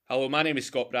Hello, my name is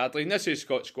Scott Bradley and this is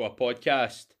ScotScore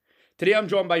podcast. Today I'm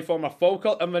joined by former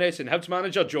Falkirk, Inverness and Hibs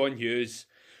manager John Hughes.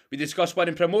 We discuss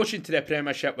winning promotion to the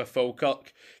Premiership with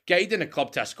Falkirk, guiding the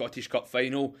club to a Scottish Cup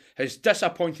final, his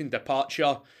disappointing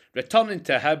departure, returning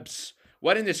to Hibs,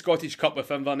 winning the Scottish Cup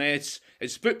with Inverness,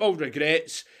 his football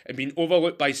regrets and being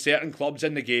overlooked by certain clubs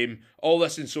in the game, all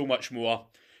this and so much more.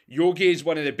 Yogi is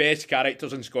one of the best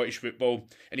characters in Scottish football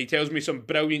and he tells me some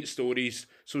brilliant stories,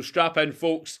 so strap in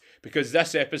folks because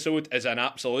this episode is an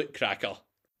absolute cracker.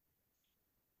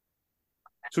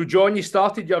 So John, you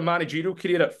started your managerial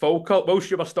career at Falkirk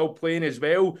whilst you were still playing as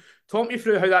well. Talk me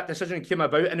through how that decision came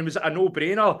about and was it a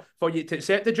no-brainer for you to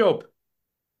accept the job?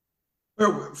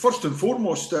 Well, first and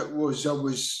foremost, I was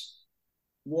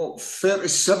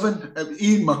 37.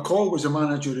 Ian McCall was the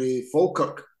manager of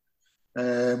Falkirk.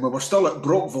 We were still at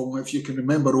Brockville, if you can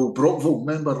remember old Brockville.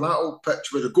 Remember that old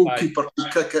pitch where the goalkeeper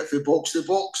could kick it from box to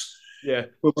box? Yeah.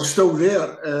 We were still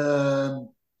there.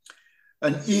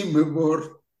 And Ian, we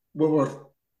were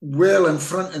well in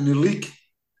front in the league.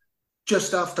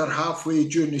 Just after halfway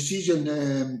during the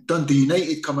season, Dundee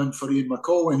United come in for Ian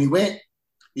McCall and he went.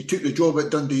 He took the job at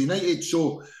Dundee United.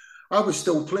 So I was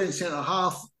still playing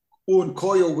centre-half. Owen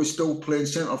Coyle was still playing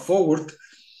centre-forward.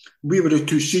 We were the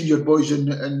two senior boys in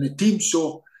the team,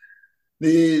 so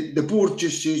the board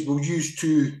just says we'll use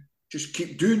to just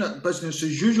keep doing it, business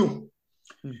as usual.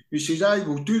 He says, I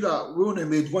will do that. We only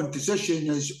made one decision,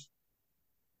 is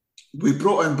we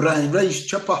brought in Brian Rice,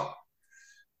 Chipper,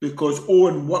 because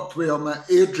Owen worked with him at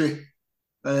Airdrie,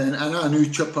 and I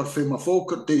knew Chipper from my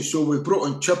Falkirk days, so we brought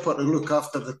in Chipper to look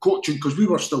after the coaching, because we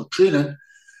were still training,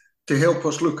 to help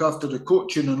us look after the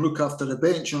coaching and look after the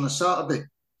bench on a Saturday.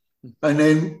 And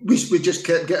then we just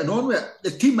kept getting on with it. The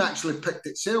team actually picked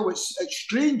itself. It's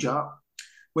strange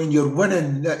when you're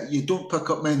winning that you don't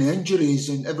pick up many injuries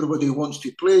and everybody wants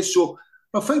to play. So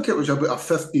I think it was about a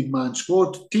 15-man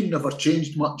squad. The team never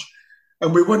changed much.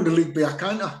 And we won the league by a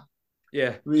canter.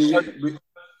 Yeah.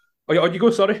 You go,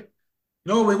 sorry.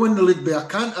 No, we won the league by a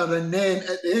canter. And then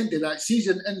at the end of that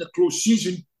season, in the close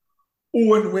season,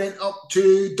 Owen went up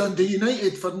to Dundee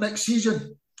United for next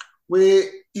season with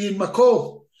Ian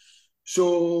McCall.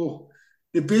 So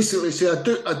they basically say I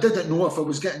didn't know if I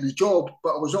was getting the job,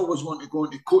 but I was always wanting to go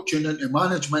into coaching, into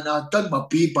management. I'd done my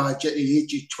B badge at the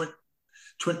age of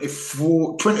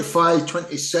 24, 25,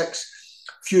 26.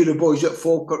 A few of the boys at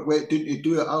Falkirk went down to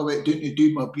do it. I went down to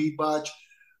do my B badge.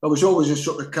 I was always a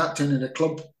sort of captain of the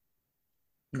club.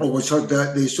 Always had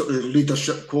the sort of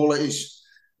leadership qualities,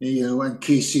 and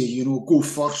Casey, go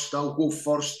first, I'll go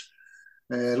first.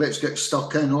 Let's get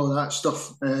stuck in, all that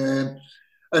stuff.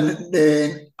 And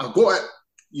then I got it,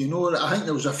 I think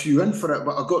there was a few in for it,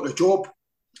 but I got the job.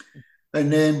 And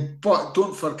then, but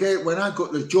don't forget, when I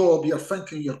got the job, you're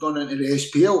thinking you're going into the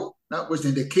SPL. That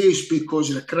wasn't the case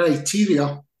because of the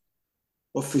criteria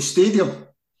of the stadium.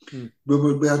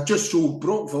 We had just sold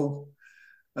Brockville.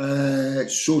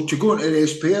 So to go into the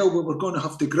SPL, we were going to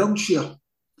have to ground share.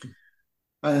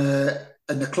 And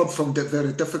the club found it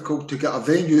very difficult to get a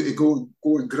venue to go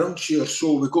and ground share.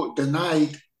 So we got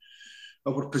denied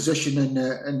our position in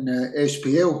the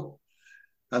SPL,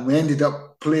 and we ended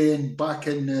up playing back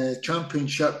in the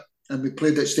Championship, and we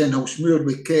played at Stenhousemuir.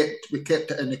 We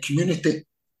kept it in the community.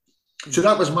 So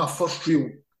that was my first real.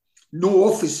 No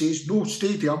offices, no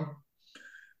stadium,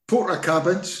 porter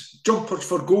cabins, jumpers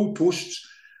for goalposts,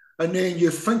 and then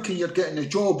you're thinking you're getting a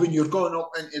job and you're going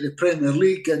up into the Premier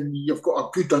League and you've got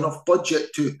a good enough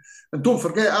budget to. And don't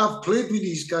forget, I've played with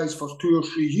these guys for 2 or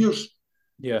 3 years.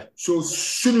 Yeah. So as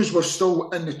soon as we're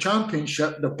still in the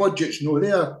Championship, the budget's not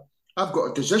there. I've got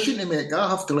a decision to make. I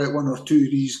have to let 1 or 2 of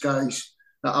these guys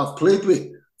that I've played with,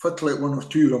 I've had to let 1 or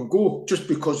 2 of them go just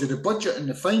because of the budget and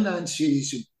the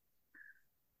finances.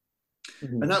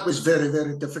 And that was very,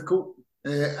 very difficult.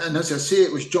 And as I say,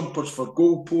 it was jumpers for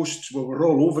goalposts. We were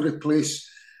all over the place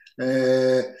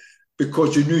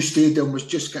because the new stadium was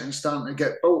just starting to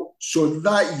get built. So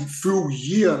that full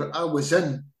year I was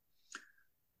in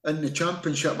the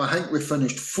Championship, I think we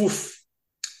finished 4th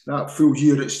that full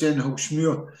year at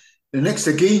Stenhousemuir. The next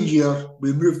again year,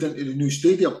 we moved into the new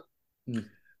stadium,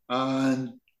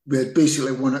 and we had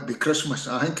basically won it by Christmas.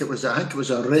 I think it was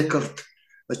a record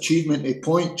achievement of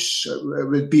points. It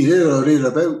would be there or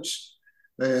thereabouts,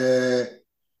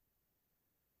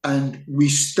 and we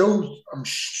still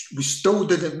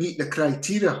didn't meet the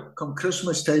criteria come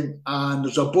Christmas time. And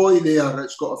there's a boy there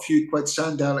that's got a few quid,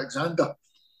 Sandy Alexander.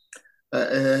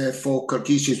 Falkirk,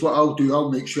 he says, what I'll do, I'll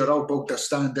make sure I'll build a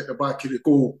stand at the back of the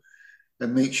goal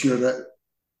and make sure that,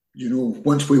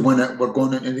 once we win it, we're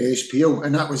going into the SPL.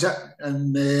 And that was it.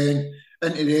 And then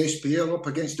into the SPL up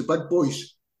against the big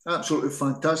boys. Absolutely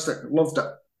fantastic. Loved it.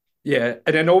 Yeah,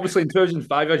 and then obviously in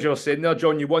 2005, as you were saying there,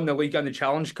 John, you won the league and the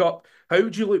Challenge Cup. How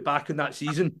would you look back on that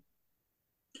season?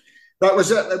 That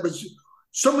was it. It was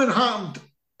something happened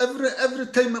every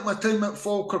time at my time at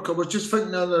Falkirk. I was just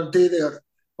thinking the other day there.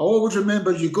 I always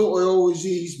remember you go to always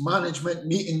these management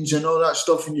meetings and all that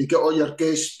stuff, and you get all your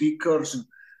guest speakers,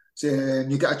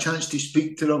 and you get a chance to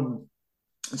speak to them.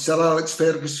 And Sir Alex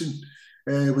Ferguson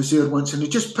was there once, and I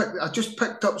just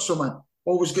picked up something.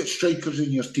 Always get strikers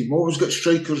in your team. Always get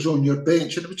strikers on your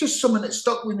bench, and it was just something that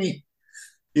stuck with me,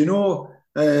 you know.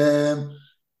 And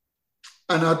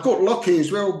I got lucky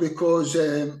as well because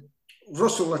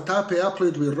Russell Latapi, I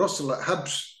played with Russell at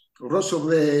Hibs. Russell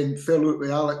then fell out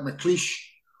with Alec McLeish,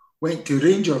 went to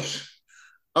Rangers.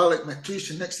 Alec McLeish,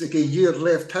 the next year,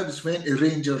 left Hibs, went to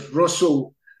Rangers.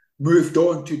 Russell moved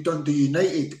on to Dundee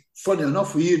United, funny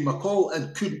enough, with Ian McCall,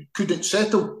 and couldn't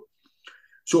settle.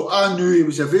 So I knew he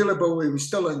was available. He was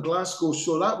still in Glasgow.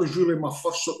 So that was really my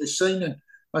first sort of signing.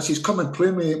 As he's come and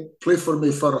play for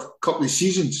me for a couple of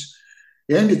seasons.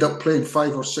 He ended up playing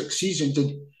 5 or 6 seasons,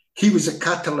 and he was a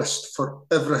catalyst for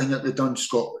everything that we done,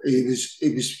 Scott. He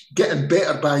was getting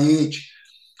better by age.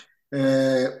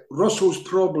 Russell's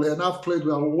probably, and I've played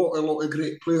with a lot of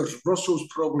great players, Russell's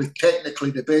probably technically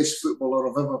the best footballer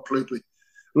I've ever played with,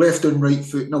 left and right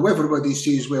foot. Now, everybody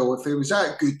says, well, if he was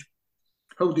that good,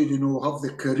 how did have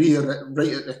the career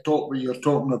right at the top where you're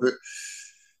talking about?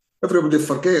 Everybody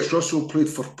forgets Russell played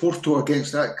for Porto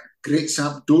against that great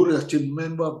Sampdoria. Do you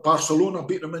remember? Barcelona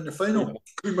beat them in the final.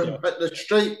 Koeman hit the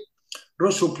strike.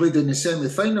 Russell played in the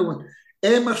semi-final. And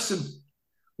Emerson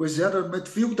was the other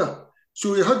midfielder.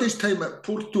 So he had his time at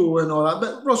Porto and all that.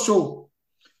 But Russell,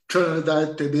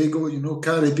 Trinidad, Tobago,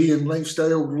 Caribbean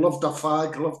lifestyle, loved a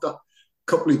fag, loved a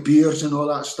couple of beers and all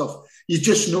that stuff. You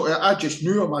just know, I just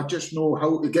knew him. I just know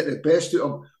how to get the best out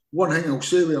of him. One thing I'll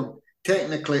say with him,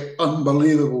 technically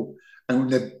unbelievable, and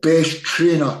the best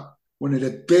trainer, one of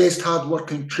the best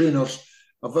hard-working trainers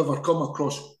I've ever come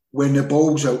across when the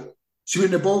ball's out. See,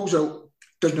 when the ball's out,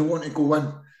 doesn't want to go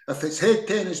in. If it's head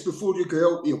tennis before you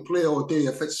go out, he'll play all day.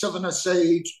 If it's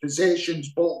 7-a-sides,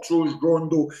 possessions, box rows,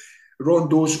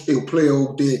 rondos, he'll play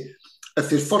all day. If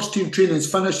the first team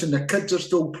training's finished and the kids are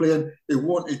still playing, he'll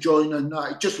want to join in that.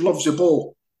 He just loves the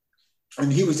ball.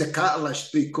 And he was a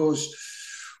catalyst because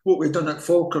what we've done at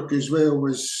Falkirk as well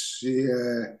was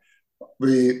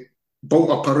we built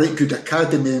up a right good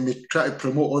academy, and we try to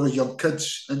promote all the young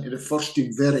kids into the first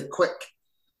team very quick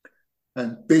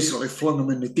and basically flung them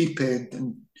in the deep end.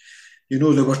 And, they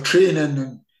were training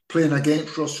and playing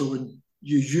against Russell, and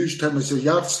you used him as a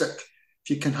yardstick. If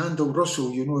you can handle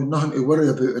Russell, nothing to worry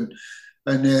about.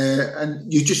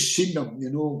 And you just seen them,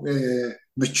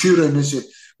 maturing as the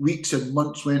weeks and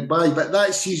months went by. But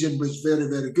that season was very,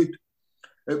 very good.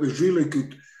 It was really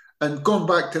good. And going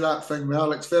back to that thing with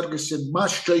Alex Ferguson, my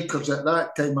strikers at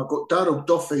that time, I got Darryl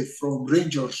Duffy from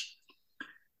Rangers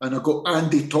and I got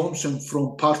Andy Thompson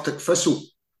from Partick Thistle.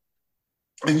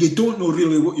 And you don't know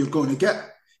really what you're going to get.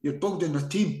 You're building a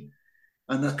team.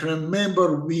 And I can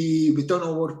remember we done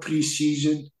our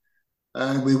pre-season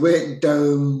and we went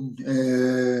down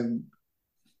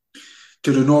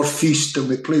to the northeast and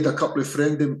we played a couple of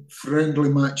friendly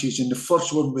matches. And the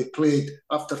first one we played,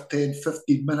 after 10,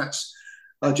 15 minutes,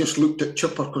 I just looked at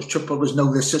Chipper, because Chipper was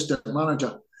now the assistant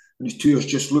manager, and his two of us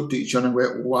just looked at each other and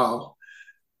went, wow.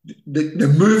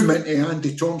 The movement of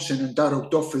Andy Thompson and Darryl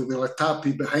Duffy with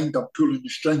Latapi behind them pulling the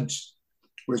strings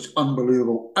was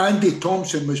unbelievable. Andy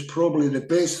Thompson was probably the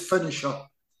best finisher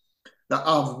that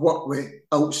I've worked with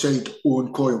outside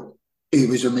Owen Coyle. He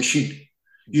was a machine.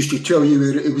 Used to tell you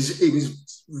it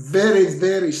was very,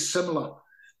 very similar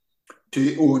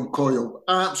to Owen Coyle.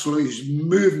 Absolutely, his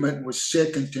movement was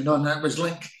second to none. It was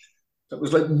like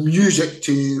music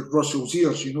to Russell's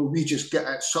ears. We just get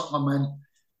it, suck them in,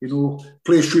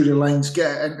 play through the lines,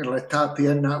 get it into Latapi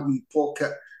in that wee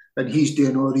pocket, and he's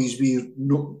doing all these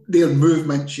their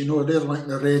movements, they're like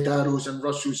the red arrows, and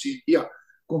Russell's saying, here,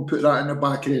 go and put that in the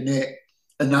back of the net,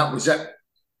 and that was it.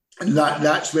 And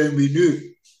that's when we knew.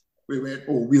 We went,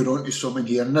 oh, we're onto something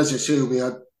here. And as I say, we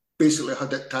had basically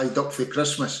had it tied up for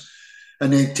Christmas.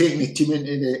 And then taking the team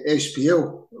into the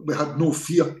SPL, we had no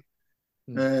fear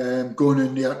going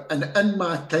in there. And in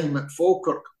my time at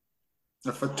Falkirk,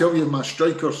 if I tell you my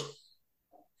strikers,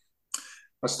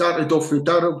 I started off with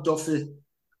Darryl Duffy,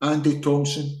 Andy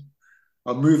Thompson.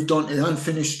 I moved on to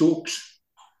Anthony Stokes,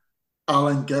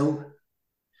 Alan Gill,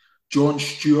 John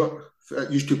Stewart,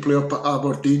 that used to play up at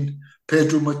Aberdeen,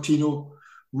 Pedro Martino,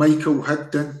 Michael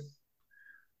Higdon,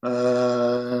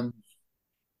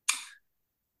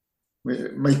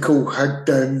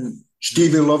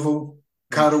 Stevie Lovell,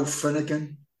 Carol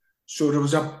Finnegan. So there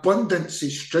was abundance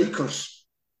of strikers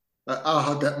I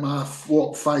had at my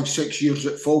 5-6 years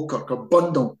at Falkirk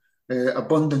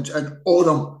abundance, and all of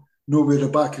them know where the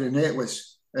back of the net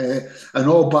was, and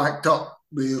all backed up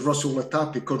with Russell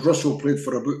Latapi, because Russell played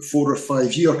for about 4 or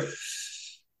 5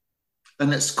 years.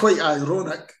 And it's quite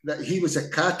ironic that he was a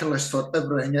catalyst for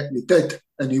everything that we did,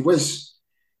 and he was.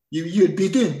 You'd be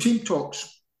doing team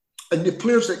talks, and the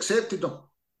players accepted them.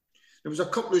 There was a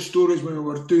couple of stories when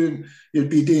you'd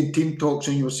be doing team talks,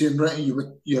 and you were saying, right,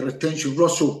 your attention,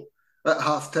 Russell, at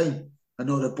half time. I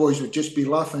know the boys would just be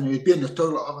laughing. He'd be in the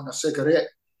toilet having a cigarette.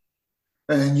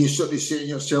 And you sort of say to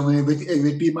yourself, he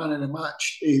would be man of the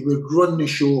match. He would run the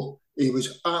show. He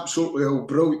was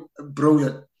absolutely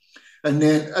brilliant. And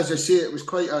then, as I say, it was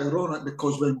quite ironic,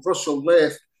 because when Russell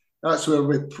left, that's where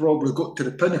we probably got to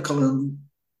the pinnacle and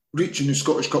reaching the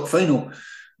Scottish Cup final.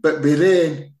 But by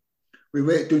then, we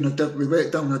went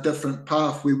down a different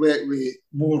path. We went with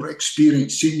more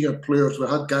experienced senior players. We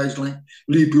had guys like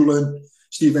Lee Bullen,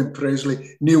 Stephen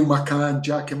Presley, Neil McCann,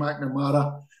 Jackie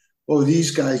McNamara, all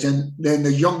these guys. And then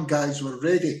the young guys were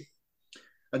ready.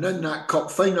 And in that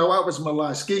cup final, that was my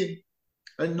last game.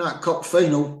 In that cup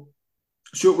final,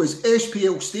 so it was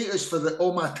SPL status for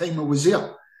all my time I was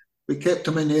there. We kept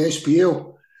him in the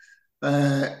SPL.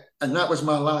 And that was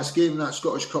my last game, that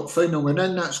Scottish Cup final. And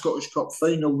in that Scottish Cup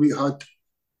final, we had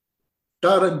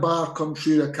Darren Barr come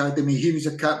through the academy. He was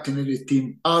the captain of the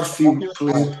team. Arfield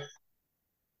played.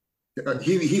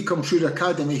 He come through the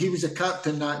academy. He was the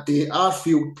captain that day.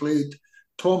 Arfield played.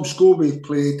 Tom Scobie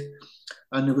played.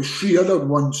 And there was 3 other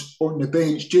ones on the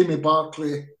bench. Jamie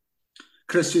Barclay,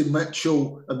 Chrissy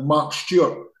Mitchell, and Mark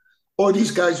Stewart. All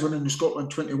these guys were in the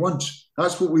Scotland 21s.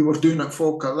 That's what we were doing at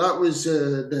Falkirk. That was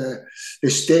the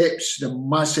steps, the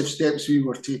massive steps we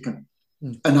were taking.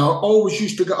 And I always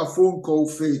used to get a phone call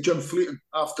from Jim Fleeton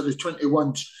after the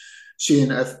 21s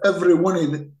saying, if every one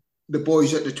of the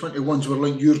boys at the 21s were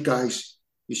like your guys,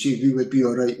 you see, we would be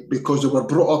all right, because they were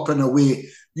brought up in a way.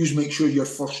 You make sure you're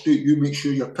first out. You make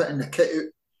sure you're putting the kit out.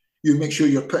 You make sure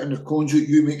you're putting the cones out.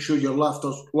 You make sure you're last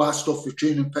off the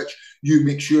training pitch. You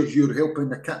make sure you're helping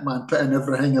the kit man putting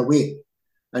everything away.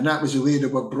 And that was the way they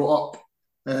were brought up.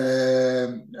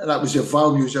 That was the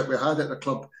values that we had at the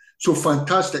club. So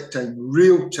fantastic time,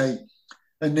 real time.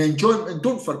 And then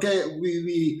don't forget,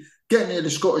 we getting to the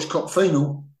Scottish Cup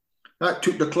final, that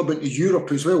took the club into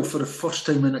Europe as well for the first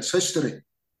time in its history.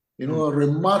 You know, a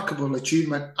remarkable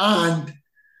achievement. And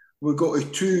we got to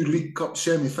 2 League Cup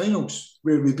semi-finals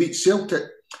where we beat Celtic.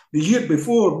 The year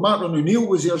before, Martin O'Neill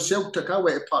was there, Celtic. I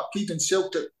went to Parkhead and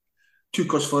Celtic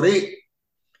took us for 8.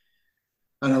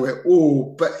 And I went,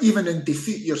 oh, but even in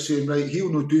defeat, you're saying, right,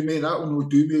 he'll not do me, that will not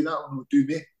do me, that will not do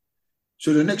me.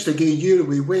 So the next again year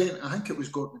we went, I think it was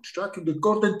Gordon Strachan. Did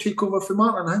Gordon take over for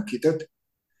Martin? I think he did.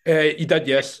 He did,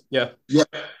 yes. Yeah.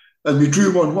 And we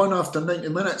drew 1-1 after 90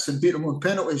 minutes and beat them on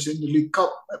penalties in the League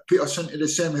Cup. It put us into the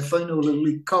semi-final of the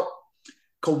League Cup.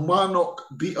 Kilmarnock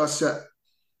beat us at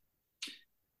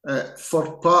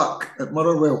Fir Park at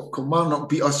Motherwell. Kilmarnock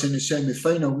beat us in the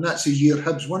semi-final, and that's the year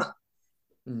Hibs won it.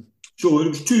 So it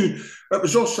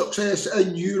was all success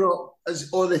in Europe as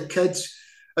all the kids,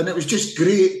 and it was just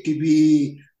great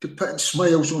to put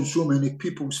smiles on so many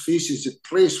people's faces. The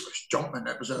place was jumping.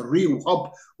 It was a real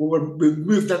hub. We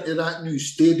moved into that new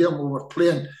stadium. We were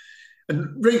playing.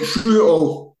 And right through it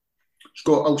all,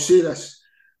 Scott, I'll say this.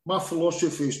 My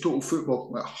philosophy is total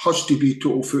football. It has to be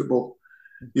total football.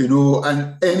 You know,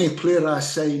 and any player I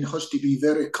sign has to be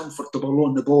very comfortable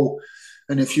on the ball.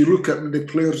 And if you look at the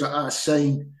players that I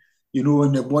sign, you know,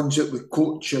 and the ones that we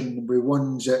coach and the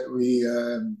ones that we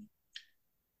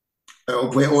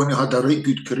went on and had a right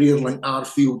good career like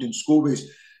Arfield and Scobies,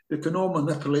 they can all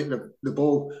manipulate the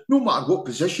ball, no matter what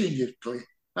position you play.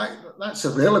 That's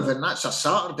irrelevant. That's a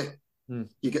Saturday.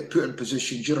 You get put in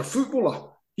positions. You're a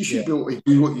footballer. You should be able to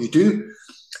do what you do.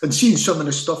 And seeing some of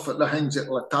the stuff that the things that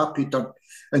Latapi done,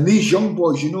 and these young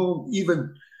boys, you know,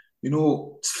 even, you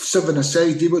know, 7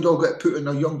 aside, they would all get put in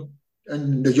the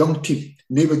young team,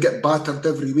 and they would get battered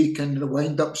every week, and the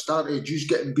wind-up started, just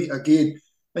getting beat again.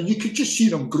 And you could just see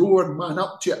them grow and man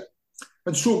up to it.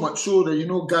 And so much so that, you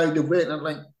know, they went and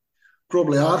like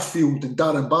probably Arfield and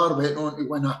Darren Barr went on to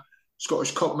win a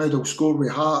Scottish Cup medal score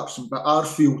with Hearts, but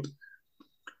Arfield,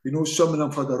 you know, some of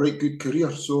them had a right good career.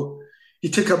 So you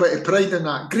take a bit of pride in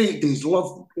that. Great days.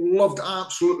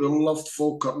 Absolutely loved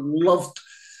Falkirk. Loved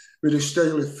with the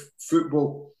style of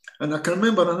football. And I can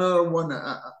remember another one.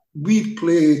 We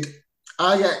played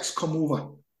Ajax come over.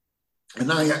 And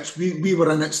Ajax, we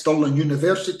were in at Stirling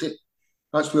University.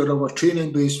 That's where our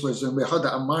training base was, and we had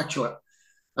it immaculate.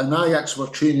 And Ajax were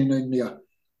training in there.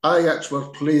 Ajax were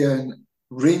playing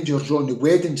Rangers on the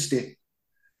Wednesday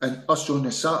and us on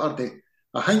the Saturday.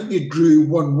 I think they drew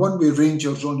 1-1 with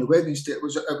Rangers on the Wednesday. It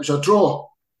was a draw.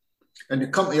 And they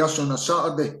come to us on a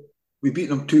Saturday. We beat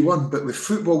them 2-1, but we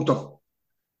footballed them.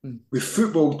 We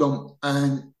footballed them,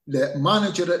 and the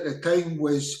manager at the time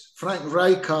was Frank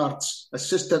Rijkaard's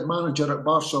assistant manager at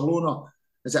Barcelona.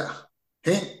 Is it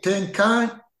Henk ten Cate?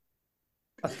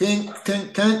 Henk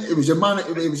ten Cate. It was a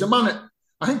man.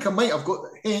 I think I might have got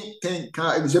Henk ten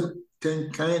Cate. It was a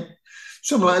ten Cate.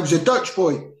 Something like it was a Dutch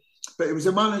boy, but it was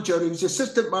a manager. He was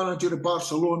assistant manager of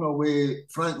Barcelona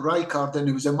with Frank Rijkaard, and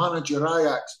he was a manager at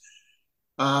Ajax.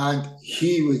 And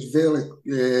he was very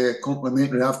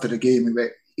complimentary after the game.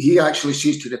 He actually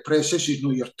says to the press, "This is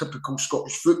not your typical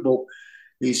Scottish football."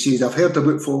 He says, "I've heard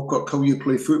about Falkirk, how you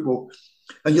play football."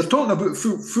 And you're talking about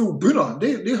full Buna.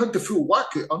 They had the full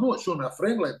whack out. I know it's only a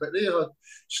friendly, but they had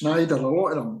Snyder, a lot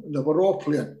of them. They were all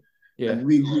playing. Yeah. And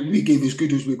we gave as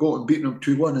good as we got and beating them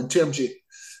 2-1 in terms of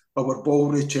our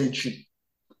ball retention.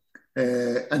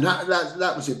 And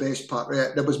that was the best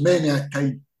part. There was many a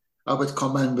time I would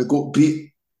come in, we got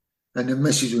beat, and the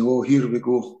missus would go, "Here we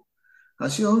go." I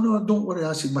said, "Oh no, don't worry."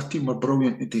 I said, "My team are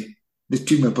brilliant today. The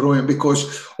team are brilliant,"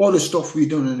 because all the stuff we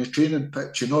done on the training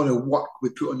pitch and all the work we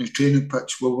put on the training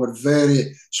pitch, we were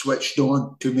very switched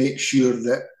on to make sure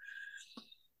that,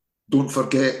 don't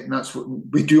forget, and that's what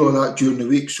we do, all that during the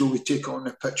week, so we take it on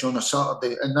the pitch on a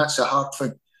Saturday, and that's a hard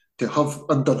thing to have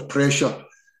under pressure,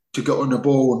 to get on the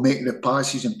ball and make the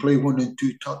passes and play 1 and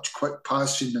 2 touch, quick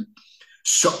passing and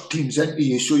suck teams into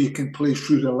you so you can play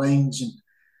through the lines.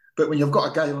 But when you've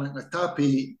got a guy like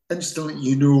Matapi, instantly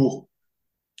you know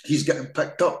he's getting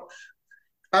picked up.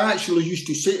 I actually used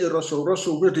to say to Russell,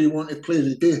 "Russell, where do you want to play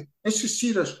today?" This is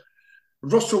serious.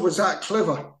 Russell was that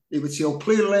clever. He would say, "I'll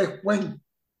play left wing."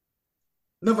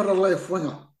 Never a left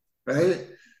winger, right?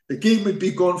 The game would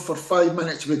be gone for 5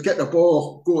 minutes. We'd get the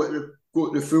ball, go to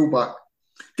the fullback.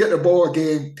 Get the ball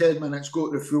again, 10 minutes,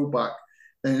 go to the fullback.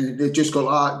 And they just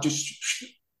go, just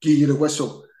give you the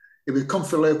whistle. He would come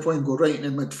for left wing, go right in the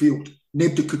midfield.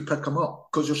 Nobody could pick him up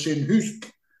because they're saying,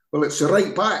 well, it's the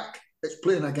right back that's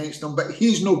playing against him, but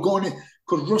he's not going to,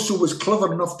 because Russell was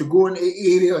clever enough to go into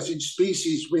areas and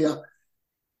spaces where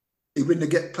he wouldn't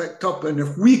get picked up. And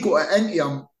if we got it into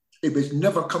him, he was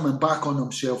never coming back on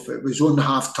himself. It was on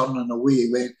half turning away he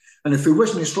went. And if he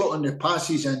wasn't slotting the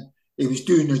passes in, he was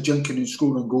doing the jinking and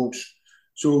scoring goals.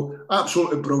 So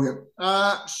absolutely brilliant.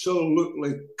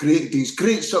 Absolutely great days.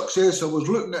 Great success. I was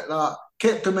looking at that.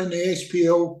 Kept him in the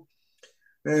SPL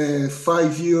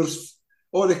 5 years.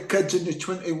 All the kids in the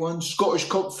 21, Scottish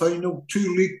Cup final,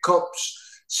 2 League Cups,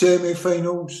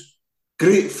 semi-finals.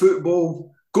 Great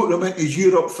football. Got them into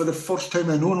Europe for the first time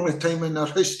and only time in their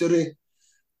history.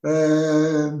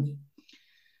 The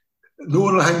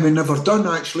only thing we never done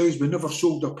actually is we never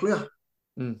sold a player.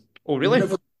 Oh, really?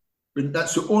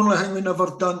 That's the only thing we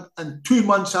never done. And 2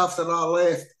 months after I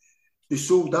left, they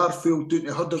sold our field down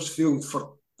to Huddersfield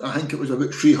for, I think it was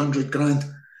about 300 grand.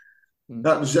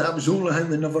 That was the only thing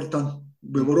we never done.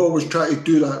 We were always trying to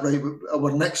do that, right?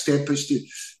 Our next step is to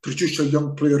produce a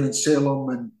young player and sell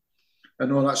them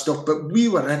and all that stuff. But we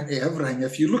were into everything.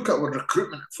 If you look at our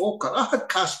recruitment at Falkirk, I had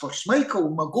Casper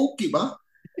Schmeichel, my goalkeeper.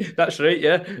 That's right,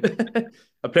 yeah.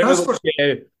 A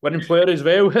Premiership winning player as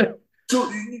well.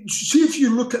 So, see if you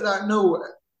look at that now,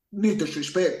 no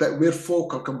disrespect, but we're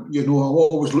Falkirk, I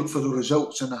always look for the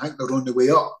results and I think they're on the way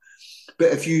up.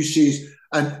 But if you say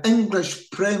an English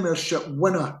Premiership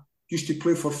winner used to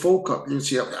play for Falkirk, you'll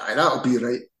say, that'll be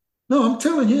right. No, I'm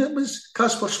telling you, it was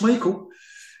Casper Schmeichel.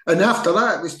 And after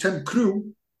that, it was Tim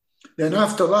Krul. Then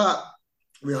after that,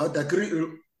 we had a great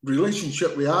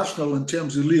relationship with Arsenal in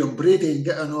terms of Liam Brady and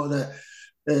getting all the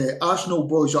Arsenal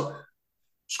boys up.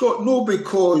 Scott, no,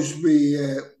 because we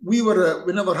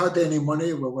never had any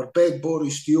money. We were beg, borrow,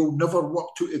 steal, never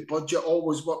worked out a budget,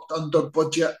 always worked under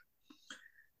budget.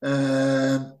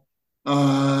 And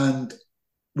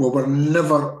we were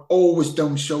never always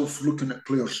down south looking at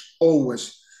players,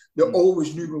 always. They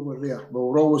always knew we were there. We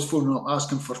were always phoning up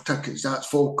asking for tickets. That's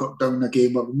Falkirk down the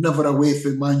game. We were never away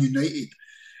from Man United.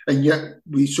 And yet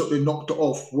we sort of knocked it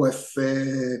off with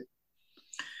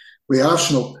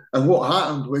Arsenal. And what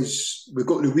happened was we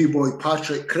got the wee boy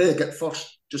Patrick Craig at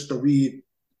first, just a wee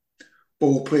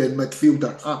ball playing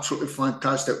midfielder, absolutely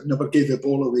fantastic, never gave the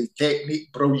ball away,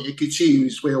 technique, brilliant. You could see he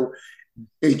was well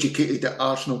educated at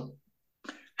Arsenal.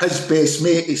 His best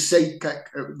mate, his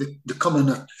sidekick, the coming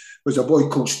was a boy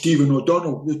called Stephen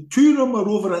O'Donnell. The two of them are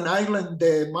over in Ireland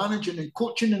managing and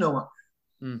coaching and all.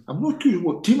 I'm not sure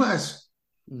what team it is.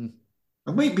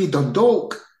 It might be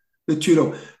Dundalk. The two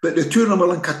of them, but the two of them are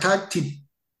like a tag team.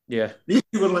 Yeah, they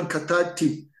were like a tag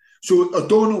team. So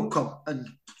O'Donnell come, and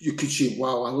you could say,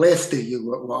 wow, a lefty,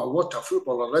 wow, what a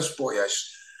footballer this boy is.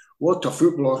 What a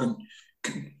footballer, and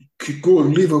could go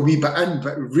and leave a wee bit in,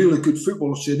 but really good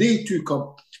footballer. So they two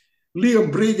come.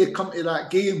 Liam Brady come to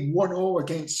that game 1-0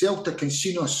 against Celtic and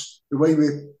seen us, the way we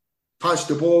passed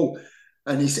the ball.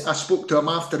 And I spoke to him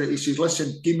after it. He says,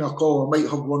 listen, give me a call. I might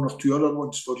have one or two other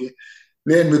ones for you.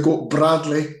 Then we got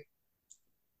Bradley.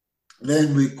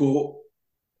 Then we got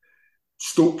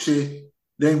Stokesy.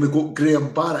 Then we got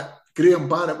Graham Barrett. Graham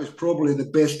Barrett was probably the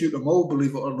best out of them all,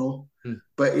 believe it or not.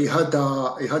 But he had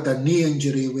a knee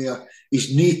injury where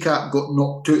his kneecap got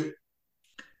knocked out,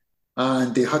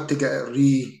 and they had to get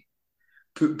it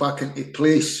put back into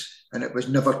place, and it was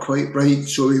never quite right.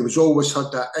 So he was always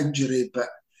had that injury.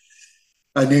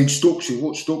 And then Stokesy,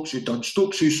 what Stokesy done?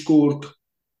 Stokesy scored,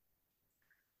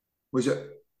 was it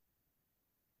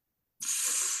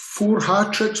 4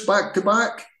 hat-tricks back to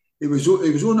back? He was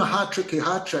on a hat-trick of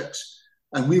hat-tricks,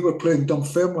 and we were playing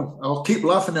Dunfermline. I'll keep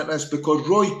laughing at this because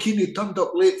Roy Keane turned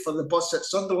up late for the bus at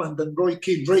Sunderland, and Roy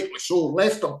Keane, rightly so,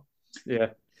 left him. Yeah.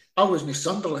 I wasn't in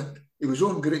Sunderland. He was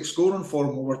on great scoring for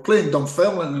him. We were playing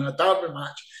Dunfermline in a derby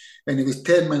match, and he was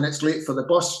 10 minutes late for the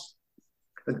bus.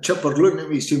 And Chipper looked at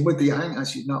me saying, what do you think? I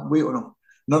said, no, wait on him.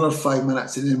 Another 5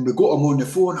 minutes, and then we got him on the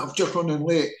phone. I've just running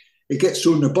late. He gets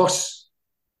on the bus.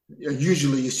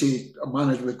 Usually you say, a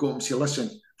manager would go up and say, listen,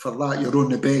 for that, you're on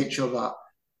the bench or that.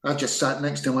 I just sat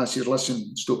next to him. I said,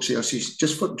 listen, Stokesy, I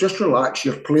said, just relax,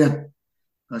 you're playing.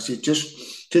 I said,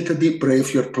 just take a deep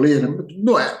breath, you're playing. And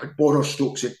no, it would bother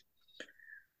Stokesy.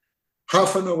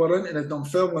 Half an hour into the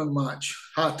Dunfermline match,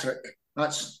 hat-trick.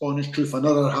 That's honest truth,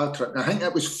 another hat-trick. I think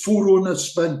it was 4 on the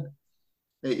spin.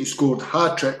 He scored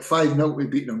hat-trick, 5-0 we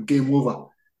beat them, game over.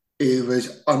 It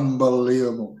was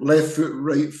unbelievable. Left foot,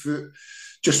 right foot,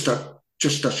 just a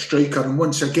striker. And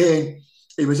once again,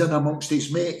 he was in amongst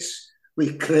his mates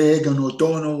with Craig and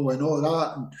O'Donnell and all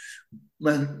that,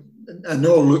 and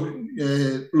all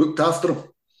looked after him.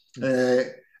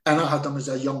 And I had him as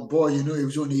a young boy, he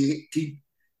was only 18.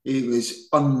 He was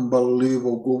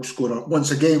unbelievable goal scorer.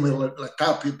 Once again, with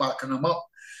Latapi backing him up.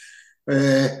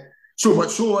 So much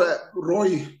so that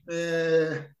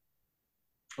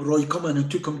Roy come in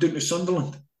and took him down to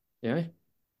Sunderland. Yeah.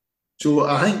 So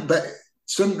I think that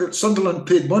Sunderland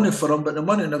paid money for him, but the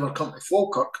money never come to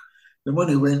Falkirk. The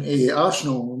money went to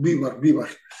Arsenal. We were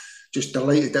just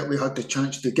delighted that we had the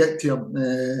chance to get to him.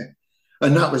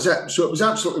 And that was it. So it was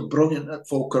absolutely brilliant at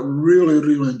Falkirk. Really,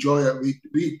 really enjoy it.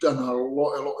 We've done a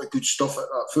lot of good stuff at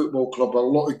that football club, a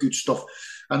lot of good stuff.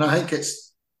 And I think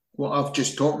it's what I've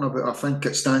just talking about. I think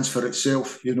it stands for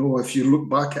itself. If you look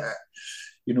back at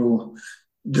it,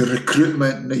 the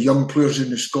recruitment and the young players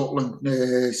in the Scotland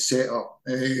setup,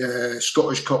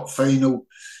 Scottish Cup final,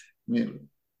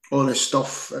 all the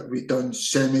stuff that we've done,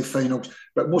 semi-finals.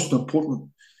 But most important,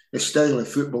 the style of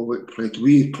football we played.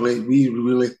 We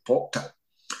really popped it.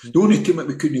 The only team that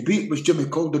we couldn't beat was Jimmy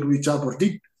Calderwood's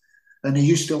Aberdeen. And he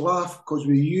used to laugh because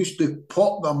we used to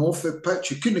pop them off the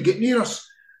pitch. You couldn't get near us,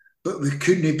 but we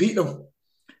couldn't beat them.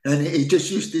 And he just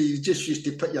used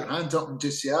to put your hands up and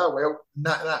just say,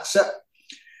 that's it.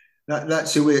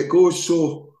 That's the way it goes.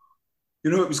 So, it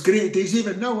was great days.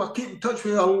 Even now, I keep in touch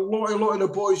with a lot of the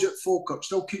boys at Falkirk.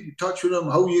 Still keep in touch with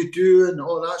them. How you doing?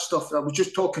 All that stuff. I was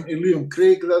just talking to Liam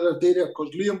Craig the other day there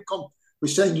because Liam come. We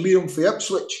signed Liam for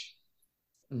Ipswich,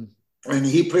 and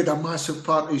he played a massive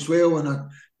part as well. And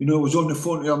I was on the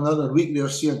phone to him the other week there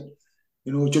saying,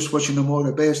 just wishing him all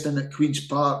the best in at Queen's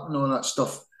Park and all that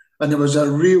stuff. And there was a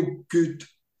real good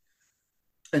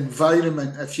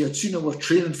environment. If you had seen our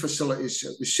training facilities,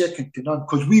 it was second to none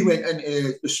because we went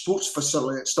into the sports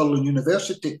facility at Stirling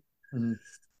University.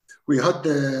 We had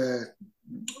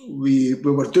we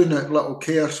were doing it at Little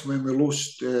Cairns when we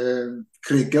lost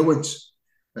Craig Gillens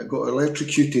that got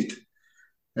electrocuted.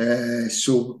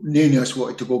 So none of us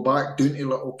wanted to go back down to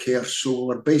Little Cairns, so we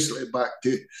were basically back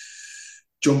to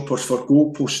jumpers for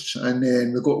goalposts, and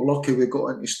then we got lucky. We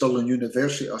got into Stirling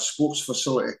University, a sports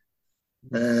facility.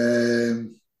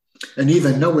 And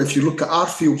even now, if you look at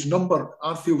Arfield's number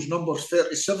is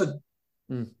 37.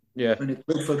 Yeah. When he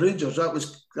played for Rangers, that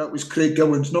was Craig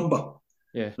Gillens' number.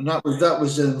 Yeah. And that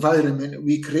was the environment that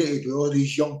we created with all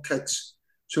these young kids.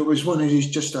 So it was one of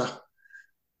these, just a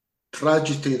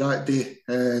tragedy that day.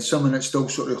 Something that still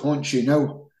sort of haunts you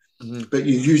now. But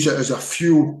you use it as a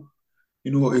fuel,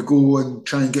 to go and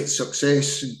try and get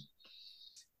success. And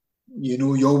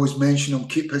you always mention him,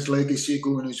 keep his legacy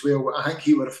going as well. I think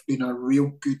he would have been a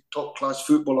real good top-class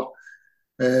footballer.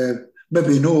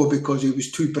 Maybe no, because he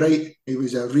was too bright. He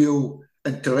was a real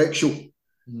intellectual.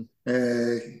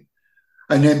 And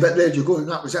And then, but there you go, and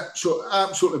that was it. So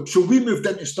absolutely. So we moved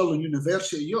into Stirling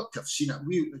University. You ought to have seen it.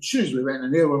 As soon as we went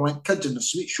in there, we were like kids in a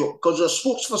sweet shop because there's a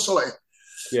sports facility.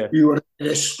 Yeah. We were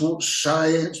into sports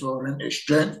science, we were into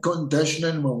strength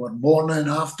conditioning, we were morning,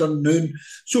 afternoon.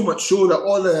 So much so that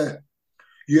all the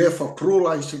UEFA Pro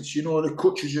license, the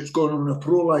coaches that's going on a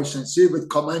Pro license, they would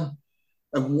come in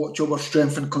and watch our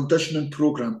strength and conditioning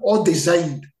programme, all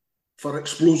designed for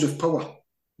explosive power.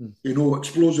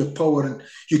 Explosive power. And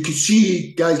you could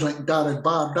see guys like Darren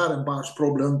Barr. Darren Barr's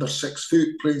probably under 6 foot,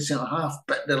 playing centre half,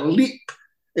 but the leap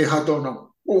he had on him,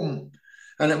 boom.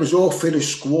 And it was all for the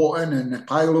squatting and the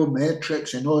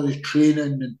plyometrics and all the training.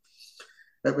 And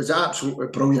it was absolutely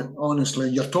brilliant, honestly.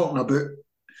 And you're talking about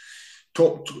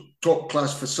top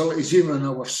class facilities, even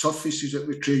our surfaces that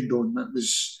we trained on. It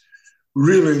was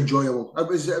really enjoyable. It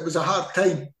was a hard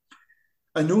time.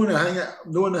 And the only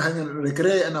thing I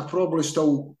regret, and I probably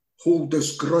still hold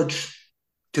this grudge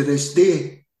to this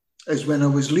day, is when I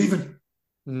was leaving.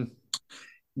 What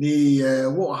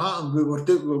happened? We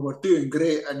were doing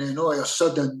great, and then all of a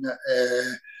sudden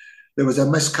there was a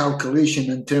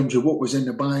miscalculation in terms of what was in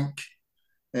the bank,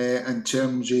 in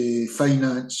terms of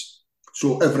finance.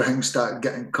 So everything started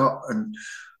getting cut, and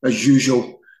as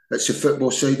usual, it's the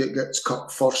football side that gets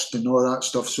cut first and all that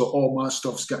stuff. So all my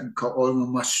stuff's getting cut, all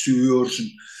my masseurs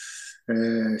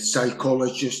and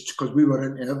psychologists, because we were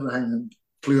into everything, and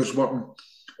players working,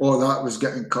 all that was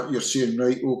getting cut. You're saying,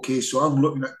 right, okay. So I'm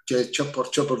looking at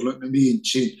Chipper's looking at me and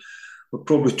saying, we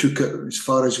probably took it as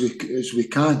far as we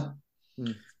can.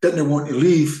 Didn't want to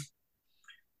leave,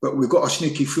 but we got a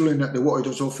sneaky feeling that they wanted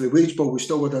us off the wage bill. We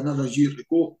still had another year to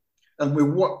go, and we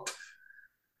worked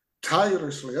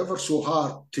tirelessly, ever so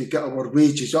hard, to get our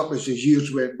wages up as the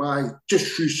years went by,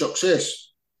 just through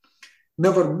success.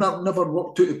 Never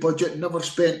worked out the budget, never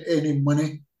spent any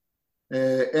money,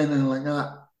 anything like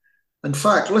that. In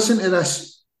fact, listen to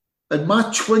this. In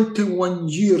my 21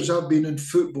 years I've been in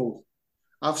football,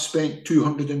 I've spent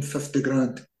 250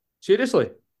 grand. Seriously?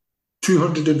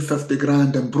 250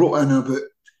 grand, and brought in about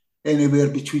anywhere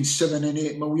between 7 and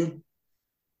 8 million.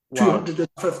 Wow.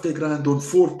 250 grand on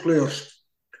 4 players.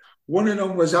 One of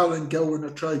them was Alan Gill in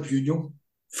the Tribunal,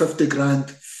 50 grand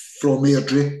from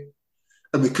Airdrie.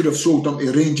 And we could have sold him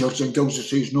to Rangers, and Gill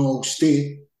says, no, I'll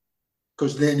stay,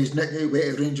 because then he's not going to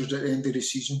wait to Rangers at the end of the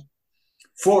season.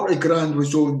 40 grand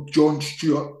was on John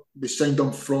Stewart. We signed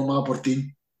him from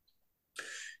Aberdeen.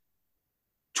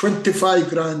 25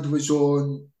 grand was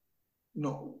on,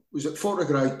 no, was it 40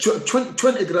 grand?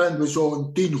 20 grand was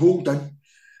on Dean Holden,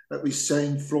 that we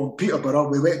signed from Peterborough.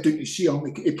 We went down to see him.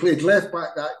 He played left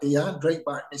back that day and right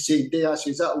back the same day. I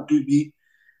says, that'll do me,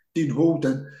 Dean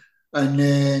Holden. And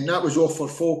then that was off for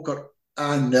Falkirk.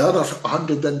 And the other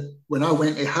 100, and when I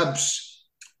went to Hibs,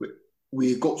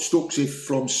 we got Stokesy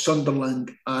from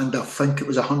Sunderland, and I think it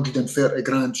was 130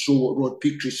 grand. So what Rod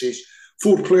Petrie says,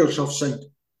 4 players have signed.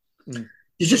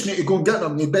 You just need to go and get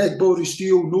them. You beg, borrow,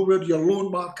 steal, know where your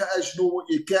loan market is, know what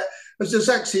you get. It's the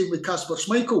exact same with Kasper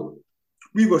Schmeichel.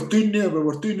 We were down there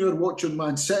watching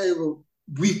Man City.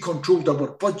 We controlled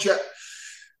our budget.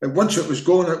 And once it was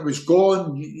gone, it was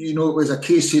gone. It was a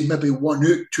case of maybe 1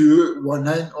 out, 2 out, 1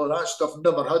 in, all that stuff.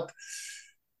 Never had.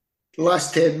 The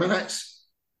last 10 minutes,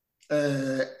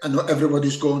 and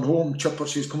everybody's going home. Chipper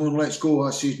says, come on, let's go.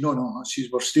 I says, no. I says,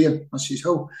 we're staying. I says,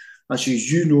 how? I says,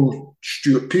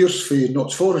 Stuart Pearce for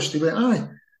Notts Forest. He went, aye.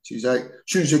 She's like, as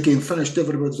soon as the game finished,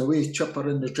 everybody's away. Chipper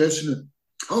in the dressing room.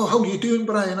 Oh, how are you doing,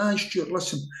 Brian? Aye, Stuart,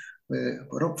 listen,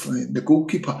 we're up for the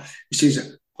goalkeeper. He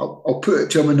says, I'll put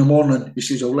it to him in the morning. He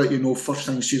says, I'll let you know first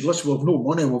thing. He says, listen, we've no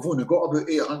money. We've only got about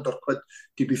 800 quid.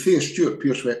 To be fair, Stuart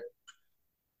Pearce went,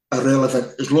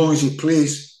 irrelevant, as long as he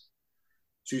plays.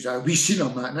 So he's like, we seen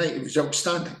him that night. He was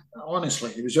outstanding.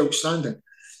 Honestly, he was outstanding.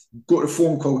 Got a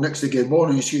phone call next again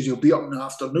morning. He says he'll be up in the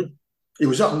afternoon. He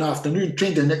was up in the afternoon,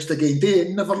 trained the next again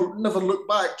day, never looked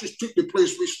back, just took the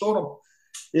place we saw him.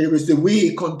 It was the way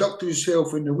he conducted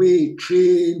himself and the way he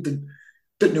trained, and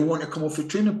didn't want to come off the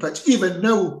training pitch. Even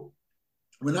now,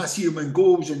 when I see him in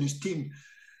goals and his team,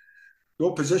 the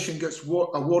opposition gets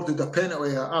awarded a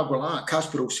penalty,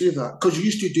 Kasper will say that, because he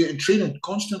used to do it in training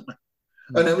constantly.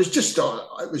 And it was just,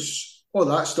 it was all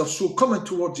that stuff. So coming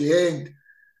towards the end,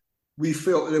 we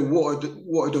felt they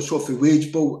wanted us off the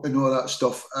wage bill and all that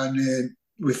stuff. And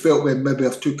we felt we maybe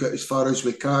have took it as far as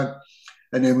we can.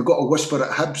 And then we got a whisper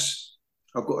at Hibs.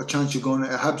 I've got a chance of going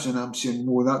at Hibs, and I'm saying,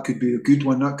 no, that could be a good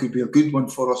one. That could be a good one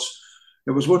for us.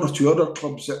 There was 1 or 2 other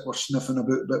clubs that were sniffing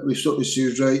about, but we sort of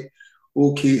said, right,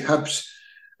 okay, Hibs.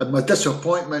 And my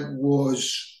disappointment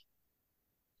was,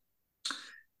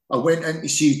 I went in to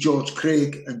see George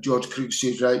Craig, and George Craig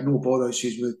says, right, no bother. He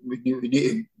says, we need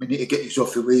to get you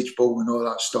off the wage bill and all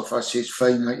that stuff. I says,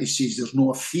 fine. He says, there's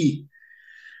no fee.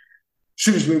 As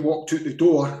soon as we walked out the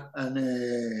door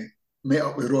and met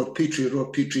up with Rod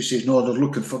Petrie says, no, they're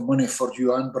looking for money for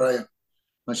you and Brian.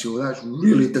 I said, well, that's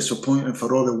really disappointing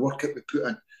for all the work that we put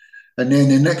in. And then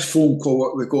the next phone call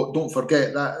that we got, don't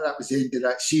forget, that was the end of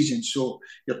that season. So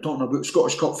you're talking about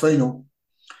Scottish Cup final,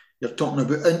 you're talking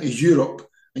about into Europe,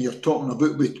 and you're talking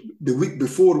about the week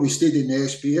before we stayed in the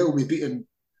SPL, we beat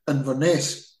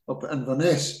Inverness, up at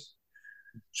Inverness.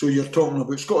 So you're talking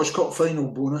about Scottish Cup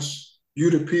final bonus,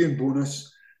 European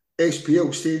bonus,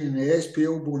 SPL, staying in the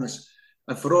SPL bonus.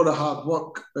 And for all the hard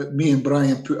work that me and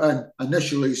Brian put in,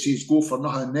 initially he says go for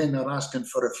nothing, and then they're asking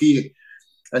for a fee.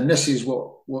 And this is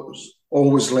what's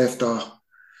always left a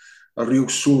real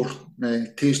sore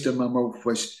taste in my mouth,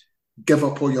 was give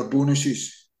up all your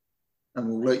bonuses and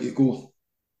we'll let you go.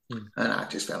 And I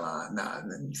just felt, nah,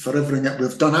 for everything that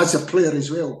we've done as a player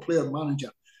as well, player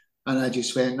manager. And I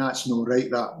just went, that's no right,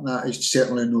 that is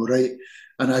certainly no right.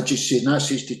 And I just said, and I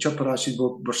says to Chipper, I said,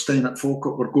 we're staying at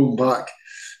Falkirk, we're going back.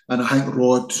 And I think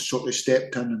Rod sort of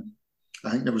stepped in, and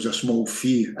I think there was a small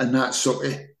fee. And that sort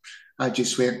of, I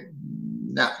just went,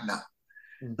 nah.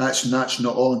 That's not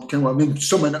on. Can I mean,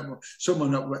 someone it's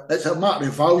a matter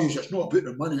of values. It's not about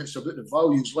the money, it's about the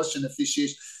values. Listen, if he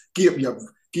says, give up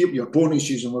your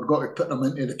bonuses and we've got to put them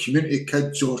into the community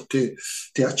kids or to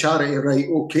a charity, right,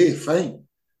 okay, fine.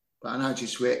 And I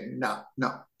just went, nah.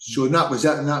 So that was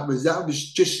it, and that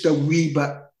was just a wee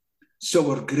bit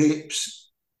sour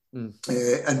grapes in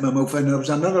my mouth. And there was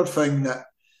another thing that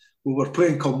we were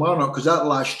playing Kilmarnock, because that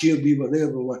last year we were there,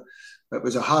 it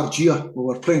was a hard year. We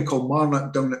were playing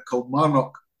Kilmarnock down at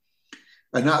Kilmarnock,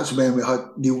 and that's when we had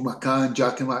Neil McCann,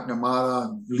 Jackie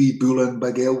McNamara, Lee Bullen,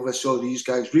 Big Elvis, all these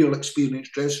guys, real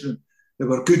experienced dressing room. They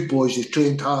were good boys, they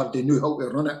trained hard, they knew how to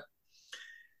run it.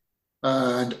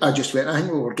 And I just went, I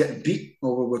think we were getting beat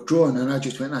or we were drawing, and I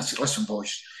just went, I said, listen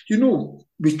boys,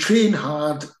 we train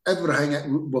hard, everything that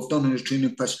we've done in the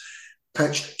training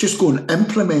pitch, just go and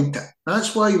implement it.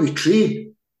 That's why we train.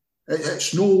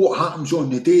 It's know what happens on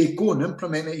the day, go and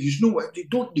implement it. You know what, you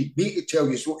don't need me to tell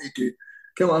you what to do. You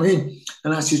know what I mean?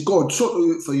 And I said, God, sort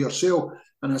it out for yourself.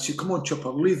 And I said, come on, Chipper,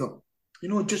 leave them.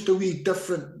 Just a wee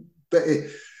different bit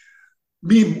of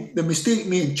the mistake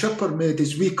me and Chipper made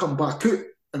is we come back out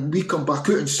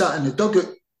and sat in the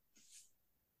dugout.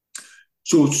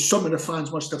 So some of the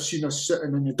fans must have seen us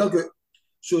sitting in the dugout.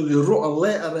 So they wrote a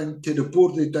letter into the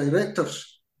board of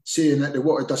directors saying that they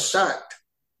wanted us sacked.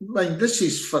 I mean, this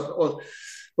is for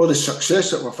all the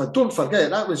success that we've had. Don't forget,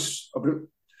 that was about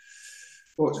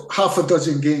half a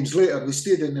dozen games later. We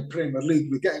stayed in the Premier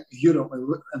League, we get into Europe, and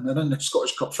we're in the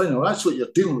Scottish Cup final. That's what you're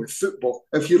dealing with, football.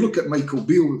 If you look at Michael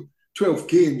Beale, 12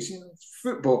 games, it's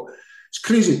football. It's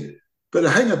crazy. But the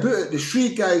thing about it, the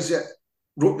three guys that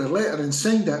wrote the letter and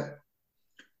signed it,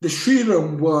 the three of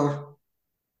them were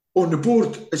on the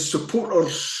board as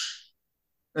supporters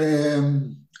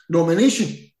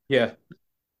nomination. Yeah.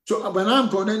 So when I'm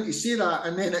going in to say that,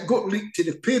 and then it got leaked to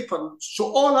the paper, so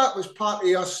all that was part of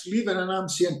us leaving, and I'm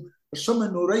saying, there's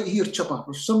something no right here, Chipper,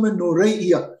 there's something no right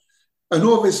here. And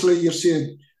obviously you're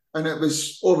saying, and it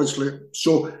was obviously,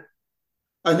 so,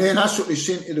 and then that's what they're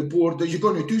saying to the board, that you're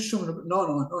going to do something.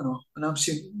 No. And I'm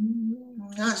saying,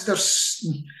 there's,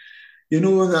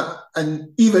 that, and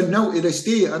even now to this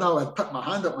day, and I'd put my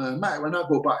hand up my mat when I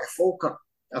go back to Falkirk,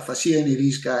 if I see any of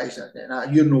these guys,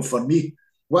 you're no for me.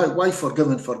 Why forgive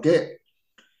and forget?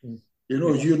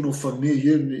 You're no for me.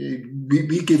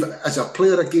 We gave it, as a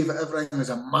player, I gave it everything. As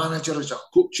a manager, as a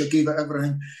coach, I gave it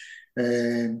everything.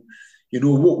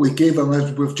 What we gave them,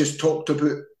 as we've just talked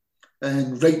about,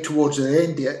 and right towards the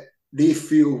end of it, they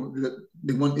feel that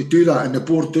they want to do that, and the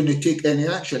board didn't take any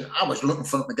action. I was looking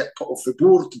for them to get put off the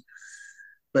board,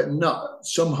 but not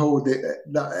somehow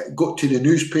that got to the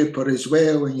newspaper as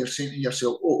well, and you're saying to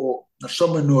yourself, oh, there's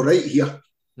something not right here.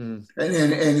 And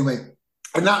then anyway,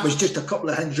 and that was just a couple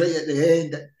of things right at the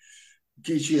end that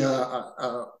gives you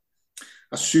a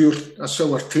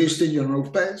sour taste in your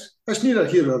mouth. But it's neither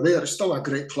here or there. It's still a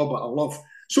great club that I love.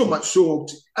 So much so,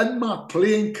 in my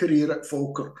playing career at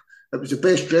Falkirk, it was the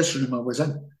best dressing room I was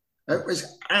in. It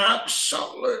was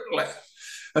absolutely.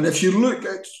 And if you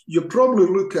probably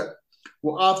look at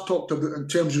what I've talked about in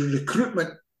terms of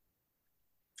recruitment,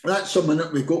 that's something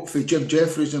that we got for Jim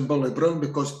Jeffries and Billy Brown,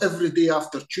 because every day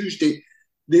after Tuesday,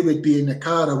 they would be in the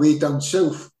car away down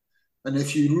south. And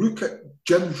if you look at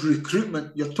Jim's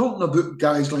recruitment, you're talking about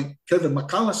guys like Kevin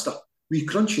McAllister, Wee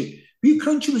Crunchy. Wee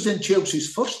Crunchy was in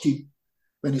Chelsea's first team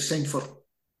when he signed for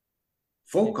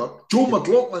Falkirk. Joe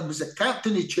McLaughlin was the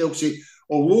captain of Chelsea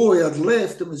although he had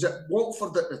left and was at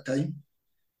Watford at the time,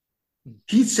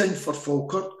 he'd signed for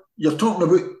Falkirk. You're talking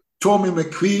about Tommy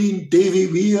McQueen, Davy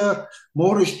Weir,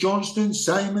 Maurice Johnston,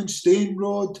 Simon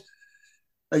Stainrod,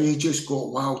 and you just go,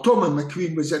 wow. Tommy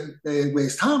McQueen was at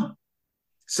West Ham.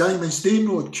 Simon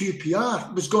Stainrod,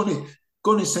 QPR, was going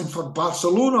to sign for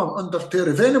Barcelona under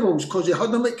Terry Venables because he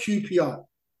had him at QPR.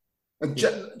 And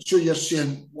so you're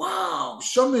saying, wow,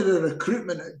 some of the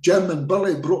recruitment that Jim and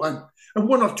Billy brought in, and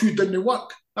one or two didn't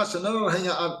work. That's another thing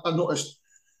I noticed.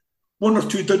 One or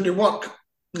two didn't work,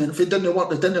 and if it didn't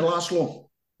work, it didn't last long.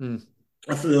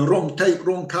 If they're the wrong type,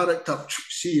 wrong character,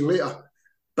 see you later.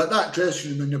 But that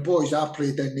dressing room and the boys I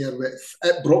played in there with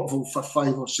at Brockville for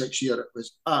 5 or 6 years, it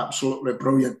was absolutely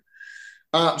brilliant.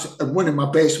 And one of my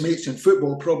best mates in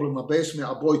football, probably my best mate,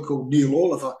 a boy called Neil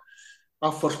Oliver. I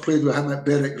first played with him at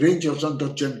Berwick Rangers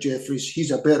under Jim Jeffries.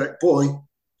 He's a Berwick boy.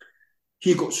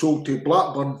 He got sold to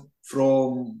Blackburn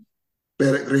from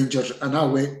Berwick Rangers, and I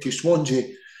went to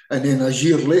Swansea. And then a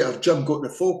year later, Jim got the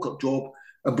Falkirk job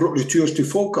and brought the tours to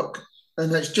Falkirk.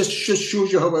 And it just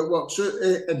shows you how it works out.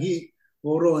 And he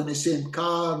were all in the same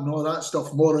car and all that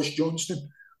stuff. Maurice Johnston.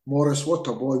 Maurice, what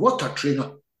a boy. What a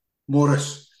trainer.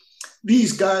 Maurice.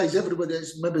 These guys, everybody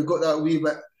has maybe got that wee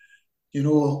bit,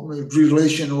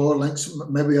 relation or links,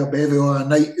 maybe a bevy or a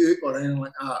night out or anything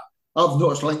like that. I've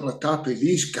noticed like Latapi,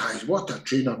 these guys, what a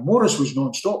trainer. Maurice was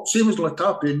non-stop. Same as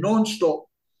Latapi, non-stop.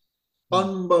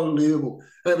 Unbelievable.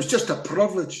 And it was just a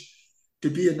privilege to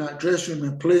be in that dressing room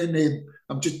and playing.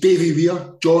 I'm just Davy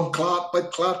Weir, John Clark, Big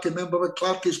Clark. Remember Big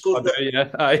Clark? He scored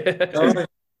that.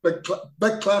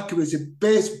 Big Clark was the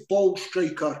best ball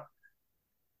striker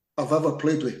I've ever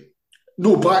played with.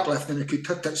 No backlifting, he could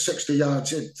hit it 60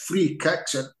 yards and free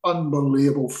kicks and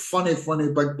unbelievable, funny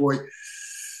big boy.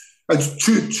 And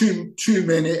too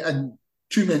many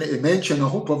to mention. I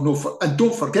hope I've no. And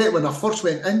don't forget when I first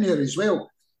went in there as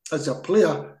well. As a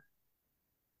player,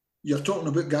 you're talking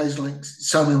about guys like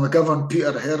Sammy McGovern,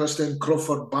 Peter Harrison,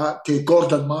 Crawford Back,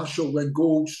 Gordon Marshall, win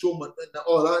goals, so much,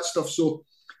 all that stuff. So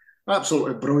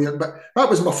absolutely brilliant. But that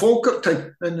was my Falkirk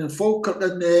time, and then Falkirk,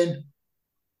 and then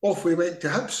off we went to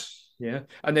Hibs. Yeah,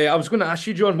 and I was going to ask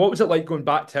you, John, what was it like going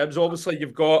back to Hibs? Obviously,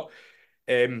 you've got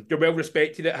you're well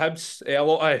respected at Hibs. A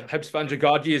lot of Hibs fans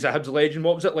regard you as a Hibs legend.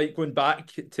 What was it like going back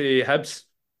to Hibs?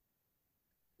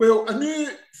 Well, I knew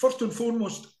first and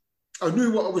foremost, I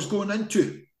knew what I was going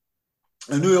into.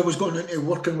 I knew I was going into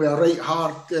working with a right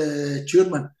hard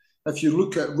chairman. If you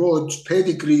look at Rod's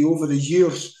pedigree over the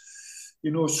years,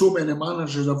 so many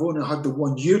managers have only had the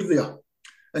 1 year there,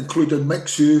 including Mick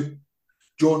Sue,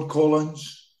 John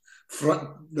Collins,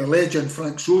 the legend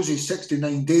Frank Sosie,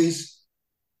 69 days.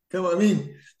 You know what I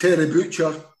mean? Terry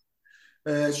Butcher.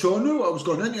 So I knew what I was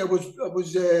going into. I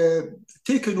was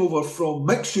taking over from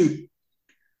Mick Sue.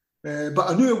 But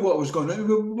I knew what I was going to.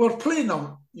 We were playing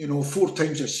them, 4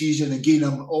 times a season and giving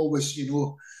them always,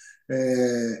 giving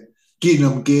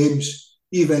them games.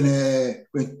 Even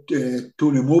when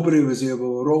Tony Mowbray was there, they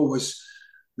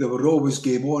were always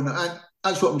game on. And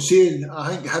that's what I'm saying.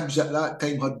 I think Hibs at that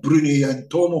time had Bruni and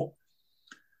Tomo.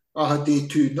 I had the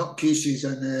 2 nutcases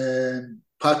and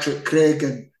Patrick Craig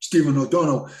and Stephen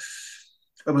O'Donnell.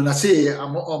 And when I say,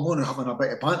 I'm only having a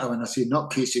bit of banter when I say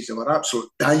nutcases, they were absolute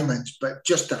diamonds, but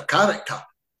just their character.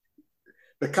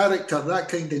 The character, that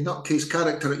kind of nutcase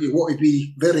character that you want to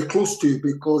be very close to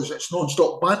because it's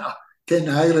non-stop banter, kind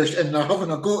of Irish, and they're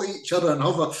having a go at each other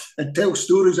and tell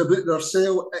stories about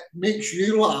themselves. It makes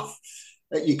you laugh.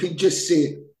 You can just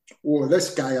say, oh,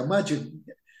 this guy, imagine.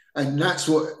 And that's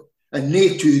what, and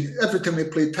they two, every time we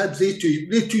played Hibs, they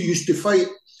two used to fight.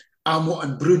 I'm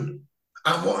wanting Brune.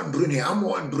 I'm wanting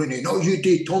Bruni, not you,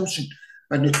 Dave Thompson.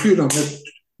 And the two of them,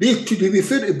 they two, to be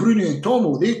fair to Bruni and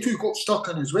Tomo, they two got stuck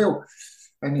in as well.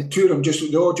 And the two of them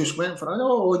they all just went for it.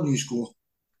 Oh, on you go.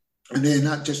 And then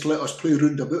that just let us play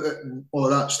around about it and all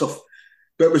that stuff.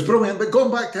 But it was brilliant. But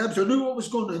going back to Hibs, I knew what I was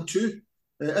going into.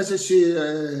 As I say,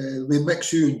 with Mick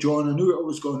Sue and John, I knew what I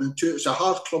was going into. It's a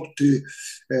hard club to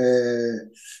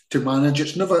manage.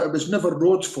 It was never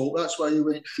Rod's fault. That's why he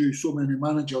went through so many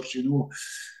managers,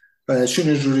 As soon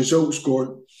as the results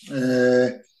gone,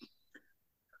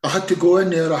 I had to go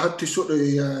in there. I had to sort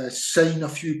of sign a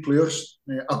few players.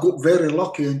 I got very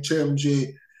lucky in terms of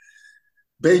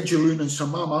Benjaloon and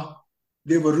Samama.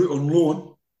 They were out on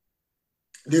loan.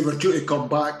 They were due to come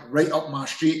back right up my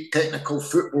street. Technical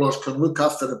footballers can look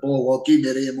after the ball. Well, give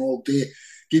me them all day.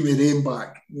 Give me them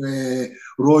back.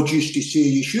 Rod used to say,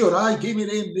 you sure? Aye, give me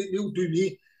them. They'll do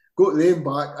me. Got them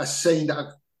back. I signed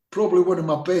probably one of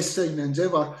my best signings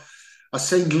ever. I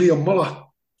signed Liam Muller.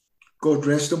 God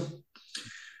rest him.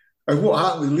 And what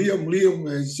happened with Liam? Liam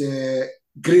was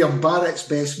Graham Barrett's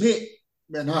best mate.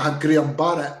 when I had Graham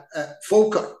Barrett at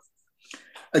Falkirk.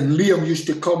 And Liam used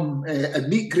to come and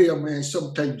meet Graham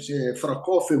sometimes for a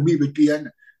coffee, and we would be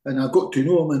in, and I got to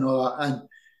know him and all that. And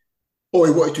all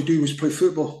he wanted to do was play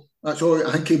football. That's all.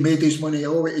 I think he made his money.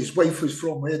 His wife was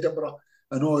from Edinburgh,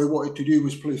 and all he wanted to do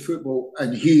was play football.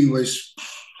 And he was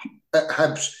at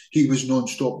Hibs. He was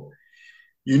non-stop.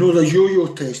 You know the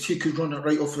yo-yo test. He could run it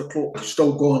right off the clock.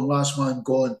 Still going. Last man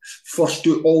gone. First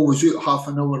out, always out half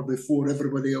an hour before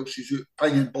everybody else is out,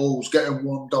 pinging balls, getting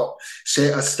warmed up,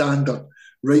 set a standard.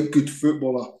 Right, good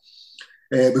footballer.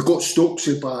 We got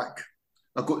Stokesy back.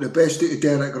 I got the best out of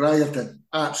Derek Riordan.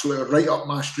 Absolutely right up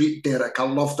my street, Derek. I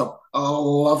loved him.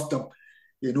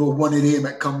 You know, one of them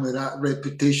that come with that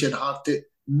reputation, hard to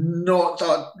not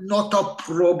a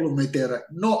problem with Derek.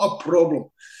 Not a problem.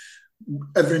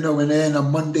 Every now and then,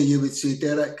 on Monday, you would say,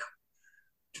 Derek,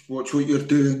 watch what you're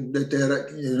doing,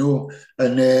 Derek, you know.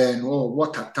 And then,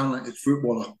 what a talented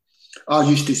footballer. I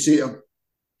used to say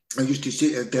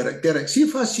to Derek, see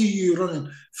if I see you running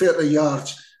 30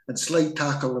 yards and slide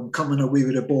tackle and coming away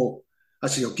with the ball, I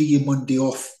say, I'll give you Monday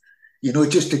off, you know,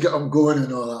 just to get them going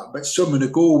and all that. But some of the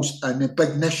goals, and the big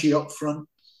Nishi up front,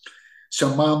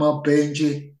 Samama,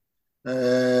 Benji,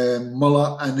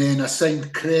 Muller, and then I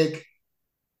signed Craig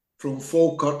from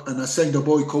Falkirk, and I signed a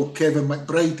boy called Kevin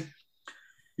McBride,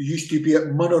 who used to be at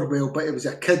Motherwell, but he was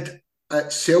a kid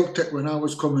at Celtic when I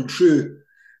was coming through.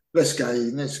 This guy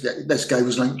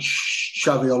was like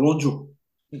Xavi Alonso.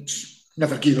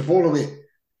 Never gave the ball away.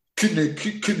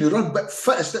 Couldn't run, but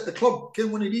fittest at the club.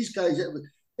 Came one of these guys.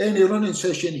 Any running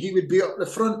session, he would be up the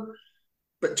front.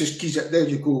 But just gives it. There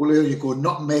you go.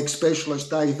 Nutmeg specialist,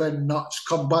 dive in, nuts,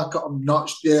 come back at him,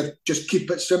 nuts there. Just keep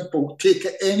it simple. Take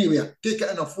it anywhere. Take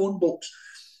it in a phone box.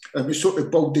 And we sort of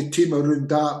built the team around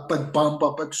that. Big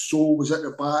Bamba, Big Soul was at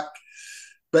the back.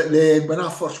 But then when I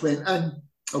first went in,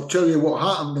 I'll tell you what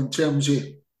happened in terms of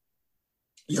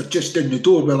you're just in the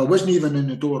door. Well, I wasn't even in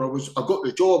the door. I got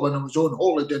the job and I was on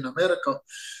holiday in America.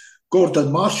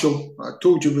 Gordon Marshall, I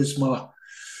told you,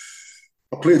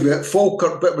 I played with at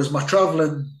Falkirk, but was my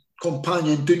travelling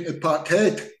companion down to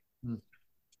Parkhead.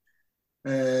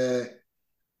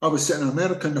 I was sitting in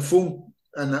America on the phone,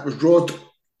 and that was Rod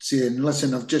saying,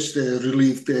 listen, I've just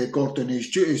relieved Gordon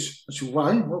his duties. I said,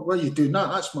 why? Why are you doing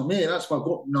that? That's my mate. That's my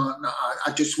God. No,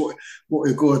 I just want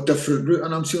to go a different route.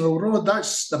 And I'm saying, well, Rod,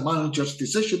 that's the manager's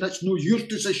decision. That's no your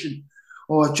decision.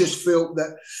 Oh, I just felt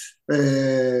that,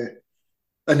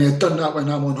 and he'd done that when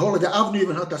I'm on holiday. I haven't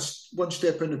even had one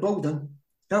step in the building.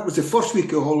 That was the first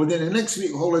week of holiday. And the next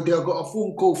week of holiday, I got a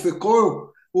phone call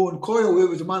for Owen Coyle, who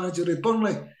was the manager of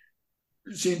Burnley,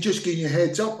 saying, just giving you a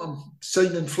heads up, I'm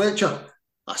signing Fletcher.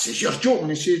 I says, you're joking.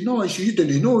 He says, no. He says, you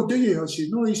didn't know, do you? I says,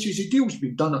 no. He says, the deal's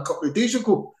been done a couple of days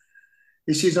ago.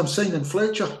 He says, I'm signing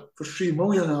Fletcher for $3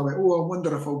 million. I went, I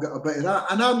wonder if I'll get a bit of that.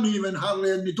 And I'm not even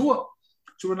hardly in the door.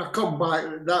 So when I come back,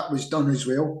 that was done as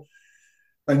well.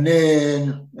 And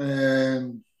then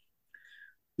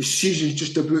the season's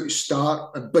just about to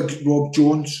start. And big Rob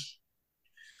Jones,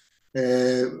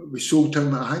 we sold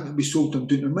him. I think we sold him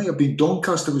down. It might have been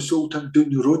Doncaster. We sold him down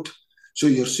the road. So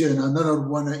you're saying another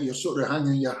one that you're sort of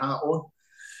hanging your hat on.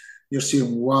 You're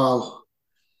saying, wow.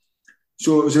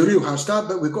 So it was a real hard start,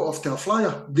 but we got off to a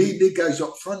flyer. They guys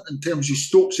up front in terms of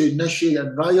Stokesy, Nishi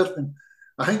and Riordan.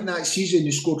 I think that season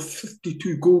they scored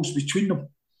 52 goals between them.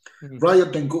 Mm-hmm.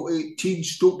 Riordan got 18,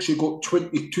 Stokesy got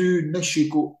 22, Nishi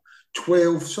got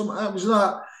 12. Something that was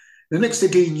that. The next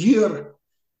again year,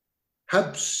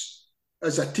 Hibs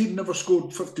as a team never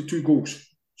scored 52 goals.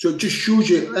 So it just shows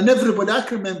you, and everybody, I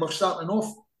can remember starting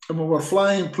off, and we were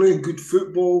flying, playing good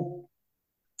football,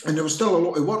 and there was still a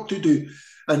lot of work to do.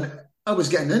 And I was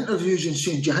getting interviews and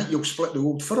saying, do you think you'll split the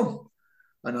old firm?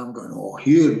 And I'm going, oh,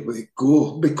 here we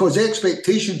go. Because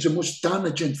expectation's the most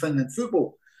damaging thing in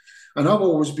football. And I've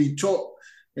always been taught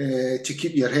to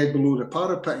keep your head below the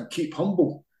parapet and keep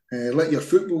humble. Let your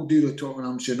football do the talking.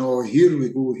 I'm saying, oh, here we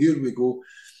go.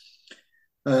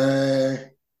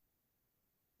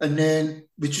 And then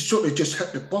we just sort of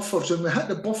hit the buffers. And we hit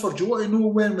the buffers. Do you want to know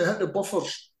when we hit the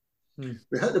buffers?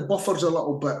 We hit the buffers a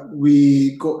little bit.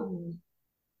 We got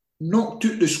knocked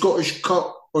out the Scottish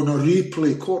Cup on a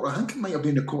replay quarter. I think it might have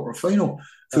been the quarter final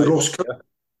for Ross Cup.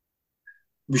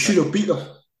 We should have beat them.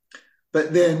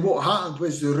 But then what happened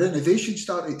was the renovation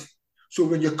started. So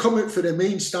when you come out for the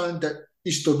main stand at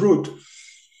Easter Road,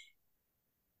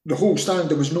 the whole stand,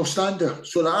 there was no stand there.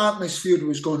 So the atmosphere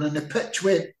was gone and the pitch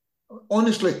went,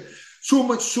 honestly, so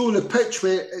much so the pitch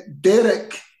went,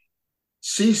 Derek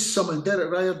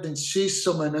Riordan says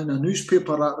something in a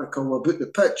newspaper article about the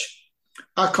pitch.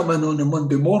 I come in on a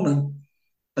Monday morning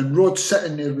and Rod's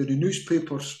sitting there with the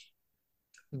newspapers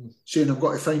saying I've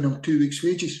got to fine him 2 weeks'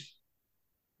 wages.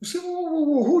 I said,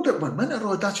 whoa, hold it 1 minute,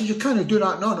 Rod. I said, you can't do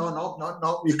that.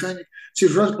 No, you can't. He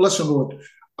said, listen, Rod,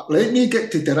 let me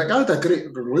get to Derek. I had a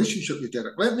great relationship with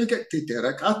Derek. Let me get to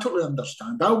Derek. I totally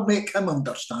understand. I'll make him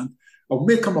understand. I'll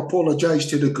make him apologise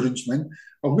to the groomsmen.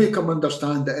 I'll make him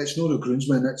understand that it's not the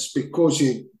groomsmen. It's because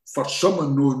he, for some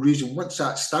unknown reason, once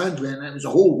that stand went, it was a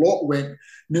whole lot went,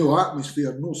 no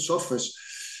atmosphere, no surface.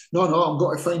 No, I've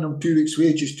got to fine him 2 weeks'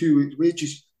 wages, 2 weeks'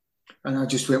 wages. And I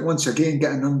just went once again,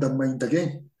 getting undermined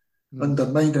again.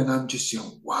 Undermined, and I'm just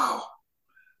saying, wow.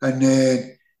 And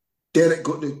then Derek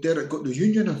got the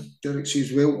union in. Derek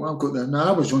says, well, I've got the, and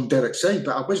I was on Derek's side,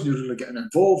 but I wasn't really getting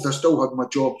involved. I still had my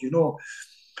job, you know.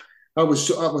 I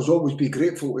was always be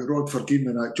grateful to Rod for giving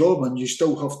me that job, and you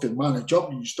still have to manage up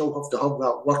and you still have to have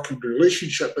that working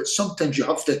relationship, but sometimes you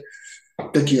have to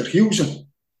dig your heels in.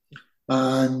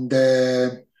 And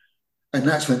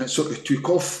that's when it sort of took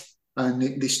off, and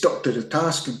they stuck to the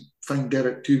task and find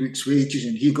Derek 2 weeks' wages,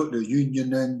 and he got the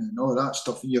union in and all that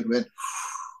stuff, and you went,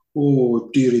 oh,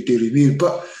 dearie me.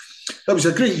 But it was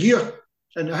a great year,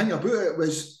 and the thing about it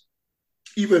was,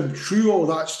 even through all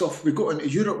that stuff, we got into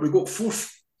Europe, we got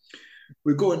fourth.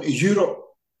 We got into Europe,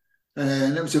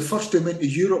 and it was the first time into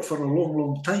Europe for a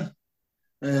long time.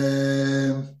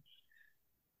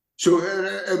 So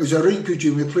it was a right good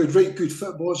game. We played right good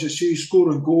football, as I say,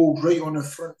 scoring goals, right on the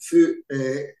front foot,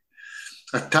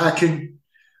 attacking.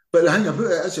 But the thing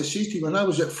about it, as I say to you, when I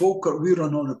was at Falkirk, we were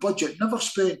on a budget, never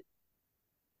spent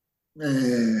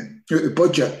out of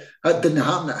budget. That didn't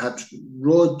happen. It had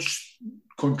Rod's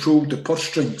controlled the purse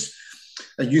strings,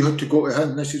 and you had to go to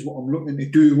him, this is what I'm looking to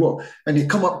do. What? And he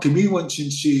come up to me once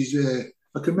and says,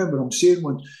 I can remember him saying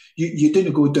once, you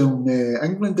didn't go down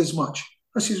England as much.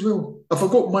 I says, well, if I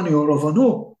got money or if I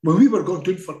know, when we were going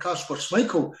down for Casper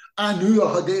Schmeichel, I knew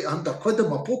I had 800 quid in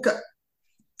my pocket.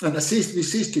 And we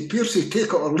says to Piercy, take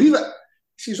it or leave it.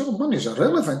 He says, oh, money's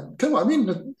irrelevant. Come on, I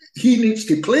mean, he needs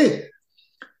to play.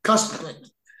 Casper,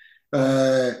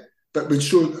 but we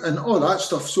showed, and all that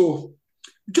stuff. So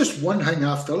just one thing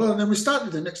after another. And then we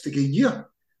started the next again year.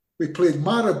 We played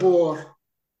Maribor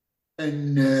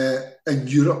in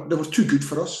Europe. They were too good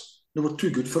for us. We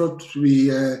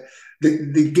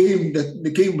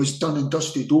the game was done and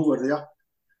dusted over there.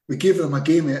 We gave them a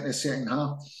game in the second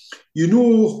half. You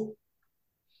know,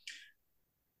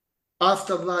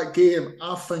 after that game,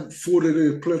 I think 4 of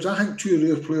their players, I think 2 of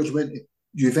their players went to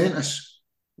Juventus.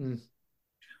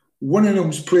 One of them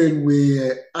was playing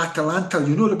with Atalanta,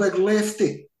 you know, the big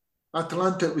lefty.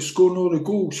 Atalanta was scoring all the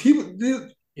goals. They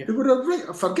were right,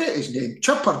 I forget his name.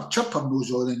 Chipper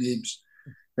knows all the names.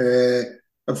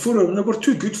 And 4 of them, they were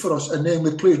too good for us. And then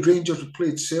we played Rangers, we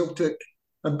played Celtic,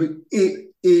 and about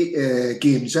eight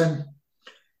games in,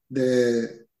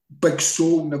 the Big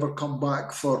Soul never come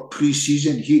back for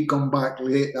pre-season. He'd come back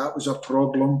late. That was a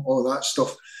problem, all that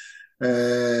stuff.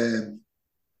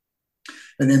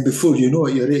 And then before you know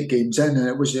it, you're 8 games in, and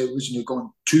it wasn't going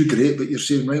too great, but you're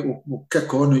saying, right, we'll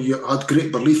kick on, and you had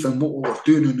great belief in what we were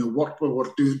doing and the work we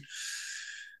were doing.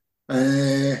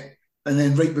 And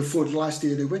then right before the last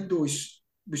day of the window,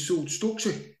 we sold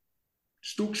Stokesy.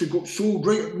 Stokesy got sold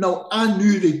right. Now, I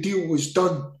knew the deal was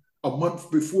done a month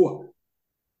before,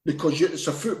 because it's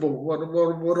a football,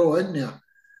 we're all in there.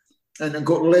 And it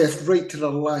got left right to the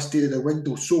last day of the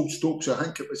window, sold Stokesy, I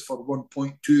think it was for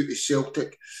 1.2 to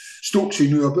Celtic. Stokesy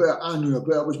knew about it, I knew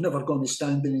about it, I was never going to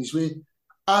stand in his way.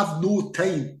 I've no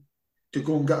time to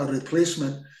go and get a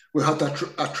replacement. We had a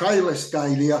trialist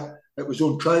guy there, it was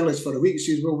on trialist for a week. He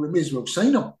says, well, we may as well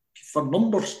sign him for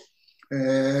numbers,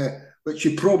 which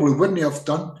you probably wouldn't have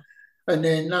done. And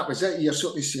then that was it. You're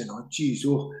sort of saying, oh, geez,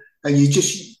 oh. And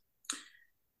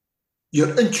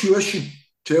your intuition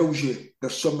tells you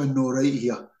there's something not right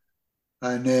here.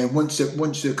 And then once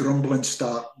the grumbling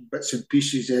start, bits and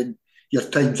pieces, in your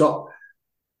time's up.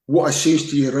 What I says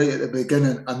to you right at the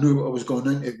beginning, I knew what I was going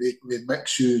into with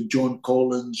Mixu and John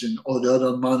Collins and all the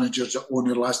other managers that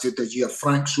only lasted a year.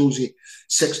 Frank Sosie,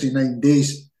 69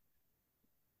 days.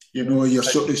 You know, you're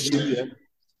sort of saying,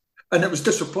 and it was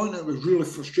disappointing. It was really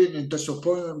frustrating and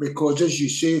disappointing, because, as you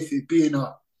say, if you're being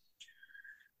a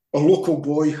local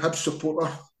boy, Hibs supporter,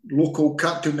 local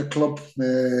captain of the club,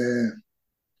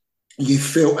 you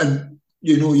felt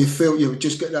you would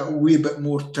just get that wee bit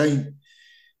more time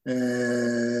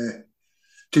to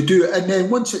do it. And then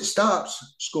once it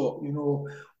starts, Scott, you know,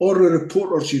 all the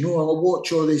reporters, you know, I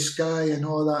watch all this Sky and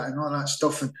all that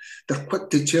stuff, and they're quick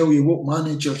to tell you what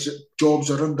managers' jobs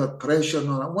are under pressure and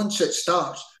all that. Once it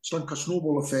starts, it's like a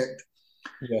snowball effect.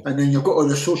 Yeah. And then you've got all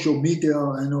the social media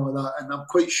and all that, and I'm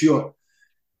quite sure,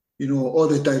 you know, all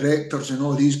the directors and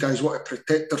all these guys want to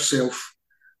protect themselves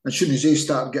As soon as they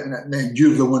start getting it, and then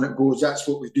you're the one that goes, that's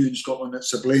what we do in Scotland,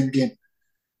 it's a blame game.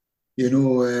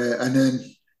 And then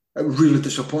it was really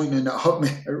disappointing. It hurt me.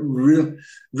 It really,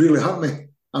 really hurt me.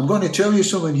 I'm going to tell you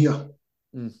something here.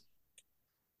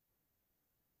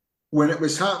 When it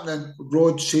was happening,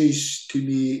 Rod says to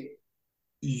me,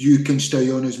 you can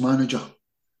stay on as manager,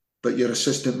 but your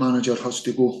assistant manager has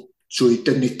to go. So he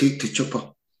didn't take to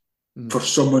Chipper. For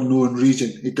some unknown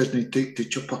reason, he didn't take to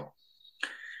Chipper.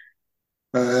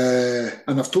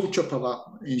 And I've told Chipper that.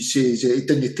 He says he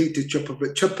didn't take to Chipper,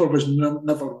 but Chipper was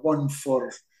never one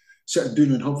for sitting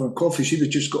down and having coffees. He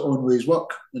would just got on with his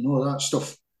work and all that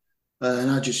stuff. And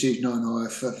I just said, no,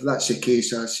 if that's the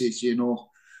case, I says,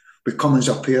 we come as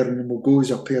a pair and then we'll go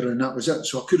as a pair, and that was it.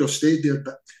 So I could have stayed there,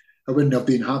 but I wouldn't have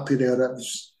been happy there.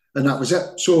 And that was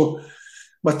it. So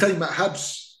my time at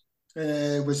Hibs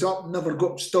was up, never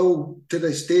got still to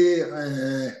this day.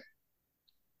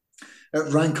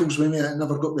 It rankles with me. I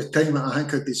never got the time that I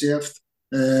think I deserved.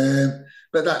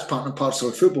 But that's part and parcel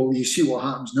of football. You see what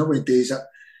happens nowadays.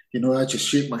 I just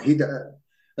shake my head at it.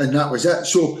 And that was it.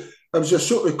 So I was just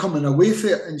sort of coming away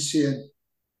from it and saying,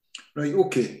 right,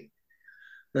 okay,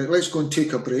 right, let's go and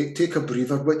take a break, take a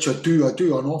breather, which I do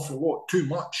an awful lot, too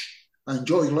much. I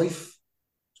enjoy life.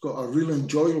 I really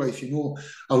enjoy life,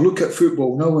 I look at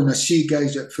football now and I see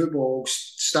guys at football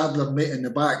stab their mate in the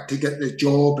back to get the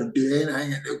job and do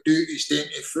anything, and they'll do it to stay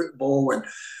into football, and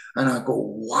I go,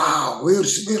 wow,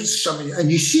 where's somebody?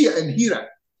 And you see it and hear it.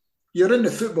 You're in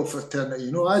the football fraternity,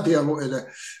 I do a lot of the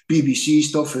BBC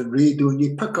stuff and radio, and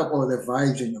you pick up all the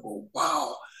vibes and you go,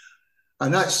 wow.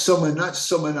 And that's something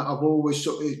that I've always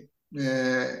sort of,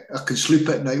 I can sleep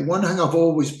at night. One thing I've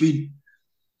always been,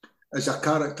 as a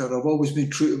character, I've always been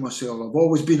true to myself. I've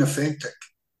always been authentic.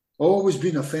 Always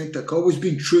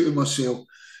been true to myself.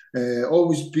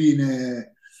 Always been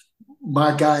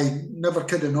my guy, never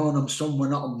kidding on him,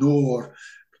 someone that I'm no, or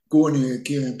going to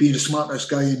being the smartest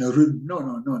guy in the room.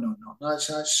 No.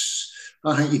 That's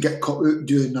I think you get caught out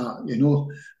doing that,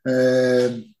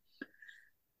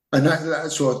 And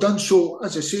that's what I've done. So,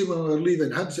 as I say, when we were leaving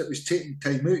Hibs, it was taking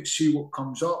time out, see what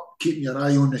comes up, keeping your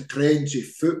eye on the trends of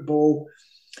football.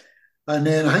 And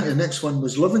then I think the next one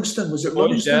was Livingston. Was it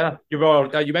Livingston? Yeah,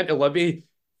 you went to Livy,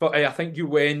 but I think you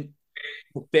went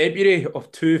February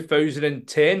of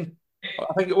 2010.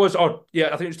 I think it was, I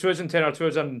think it was 2010 or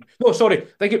 2000. No, sorry, I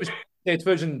think it was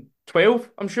 2012.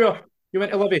 I'm sure you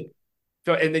went to Livy,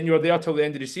 and then you were there till the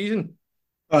end of the season.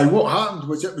 What happened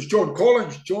was it was John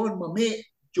Collins, my mate.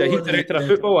 John, he's director of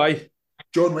football.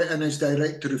 John went in as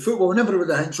director of football. Whenever with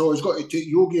the hints, so I was got to take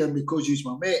Yogi in because he's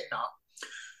my mate now.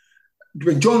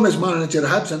 When John was manager of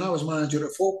Hibs and I was manager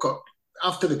of Falkirk,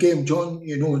 after the game, John,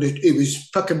 he was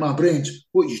picking my brains.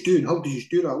 What you doing? How did you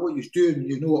do that? What you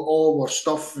doing? All our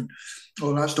stuff and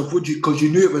all that stuff. Because you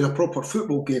knew it was a proper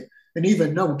football game. And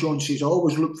even now, John says, I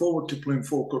always look forward to playing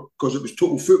Falkirk because it was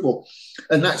total football.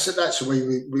 And that's the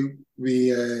way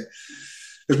we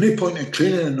there's no point in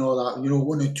training and all that,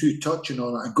 1 and 2 touch and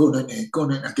all that, and going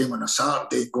into a game on a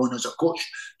Saturday, going as a coach,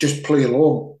 just play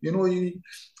along. You're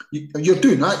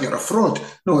doing that, you're a fraud.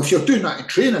 No, if you're doing that in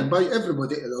training, invite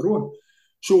everybody to their own.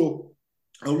 So,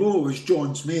 although it was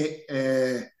John's mate,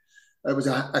 it was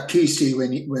a case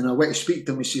when I went to speak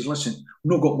to him, he says, listen,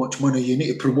 we've not got much money, you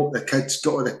need to promote the kids, get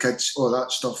all the kids, all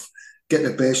that stuff, get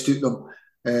the best out of them,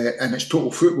 and it's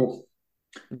total football.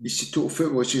 He said, total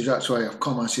football. He says, that's why I've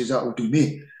come. I says, that will do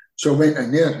me. So I went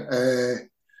in there.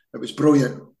 It was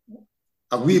brilliant.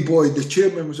 A wee boy, the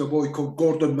chairman was a boy called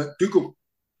Gordon McDougall.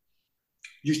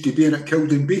 Used to be in at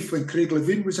Kildon Beef when Craig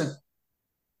Levine was in.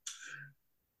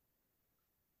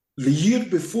 The year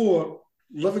before,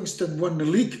 Livingston won the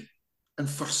league. And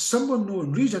for some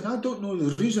unknown reason, I don't know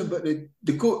the reason, but they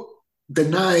got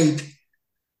denied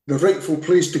the rightful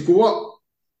place to go up.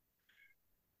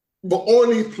 But all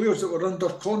the players that were under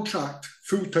contract,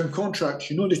 full-time contracts,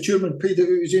 the chairman paid it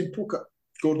out of his own pocket.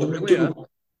 Gordon McDougall.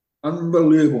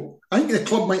 Unbelievable. I think the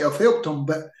club might have helped him,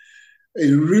 but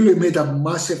he really made a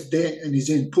massive dent in his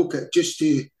own pocket just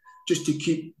to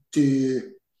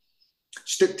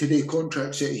stick to the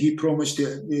contracts that he promised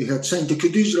that he had signed. The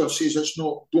Khadijah says it's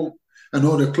not, don't, and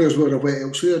all the players were away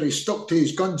elsewhere. He stuck to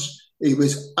his guns. He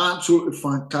was absolutely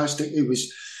fantastic. He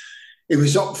was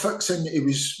up fixing. He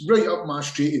was right up my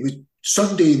street. He was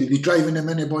Sunday. He'd be driving the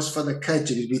minibus for the kids.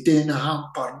 He'd be doing the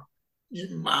hamper.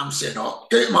 Mum saying, "Oh,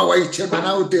 get my way, Chairman.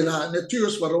 I'll do that." And the two of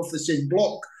us were off the same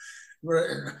block,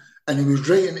 and he was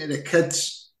writing to the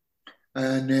kids,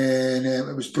 and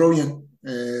it was brilliant.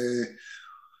 And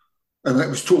it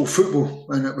was total football,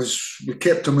 and we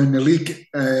kept him in the league.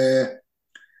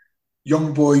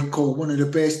 young boy called, one of the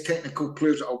best technical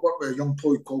players I worked with, a young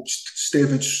boy called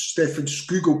Stefan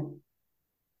Skugel.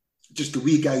 Just a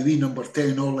wee guy, wee number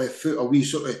 10, all left foot, a wee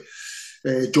sort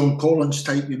of John Collins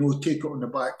type, take it on the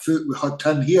back foot. We had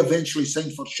him. He eventually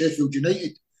signed for Sheffield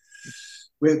United.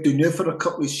 Went down there for a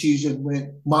couple of seasons.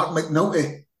 Went Mark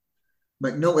McNulty.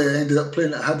 McNulty ended up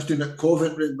playing at Hibs down at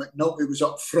Coventry. McNulty was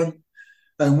up front,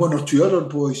 and one or two other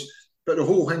boys. But the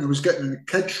whole thing was getting the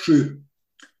kids through.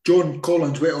 John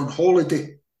Collins went on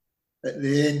holiday at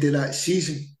the end of that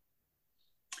season,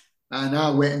 and I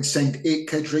went and signed 8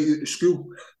 kids right out of school,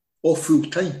 all full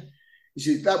time. He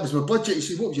said, that was my budget. He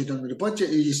said, what have you done with the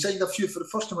budget? You signed a few for the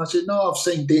first time. I said, no, I've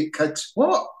signed 8 kids.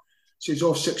 What? He says,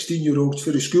 all 16-year-olds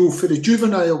for the school, for the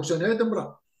juveniles in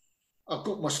Edinburgh. I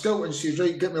got my scout and said,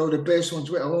 right, get me all the best ones,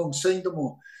 went along, signed them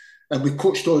all. And we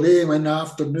coached all them in the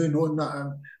afternoon on that,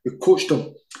 and we coached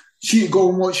them. See, you go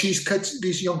and watch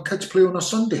these young kids play on a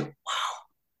Sunday. Wow.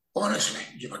 Honestly,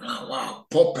 you were like, wow,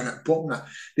 popping it.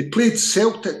 They played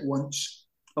Celtic once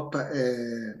up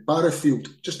at Barrowfield,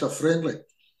 just a friendly.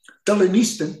 Dylan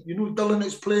Easton, Dylan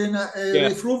that's playing at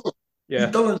Raith Rovers.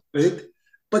 Yeah. Dylan played.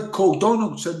 Big Cole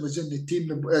Donaldson was in the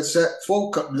team. It's at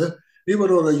Falkirk now. They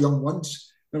were all the young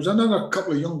ones. There was another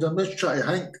couple of young ones. I'm just trying to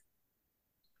think.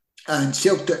 And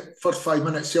Celtic, first 5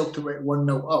 minutes, Celtic went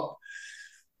 1-0 up.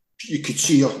 You could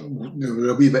see they were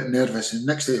a wee bit nervous. And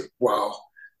next day, wow,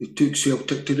 they took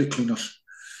Celtic to the cleaners.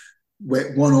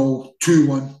 Went 1-0,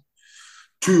 2-1,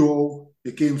 2-0.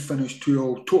 The game finished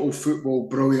 2-0. Total football,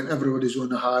 brilliant. Everybody's on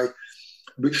the high.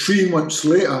 But 3 months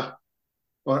later,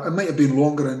 or it might have been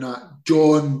longer than that,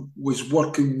 John was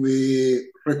working with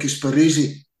Ricky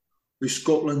Sparisi with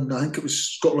Scotland. I think it was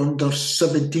Scotland under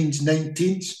 17s,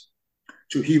 19s.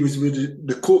 So he was with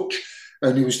the coach,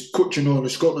 and he was coaching all the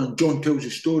Scotland. John tells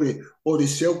the story, all the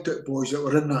Celtic boys that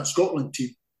were in that Scotland team,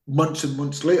 months and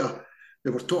months later, they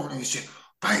were talking, and he said,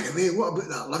 by the way, what about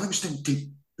that Livingston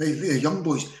team? The young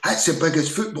boys, that's the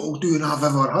biggest football doing I've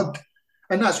ever had.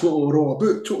 And that's what we're all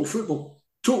about, total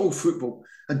football,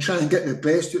 and try and get the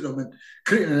best out of them and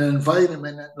creating an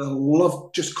environment that they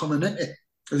loved just coming into.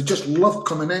 They just loved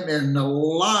coming into, and the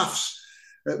laughs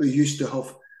that we used to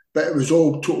have. But it was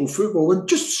all total football, and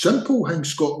just simple things,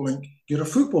 Scotland. You're a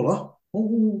footballer.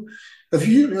 Oh, if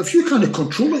you kind of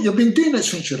control it, you've been doing it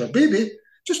since you're a baby,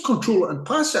 just control it and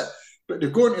pass it. But they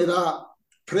go into that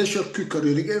pressure cooker,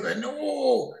 they go,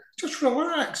 no, just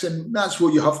relax. And that's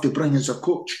what you have to bring as a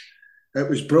coach. It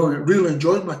was brilliant. Really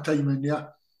enjoyed my time in there.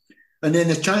 And then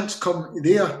the chance come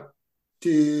there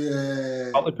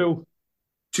to Hartlepool.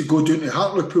 To go down to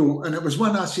Hartlepool. And it was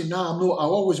when I said, nah, I'm not. I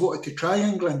always wanted to try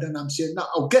England. And I'm saying, nah,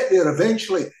 I'll get there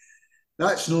eventually.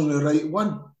 That's not the right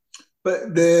one.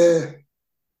 But the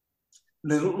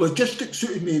logistics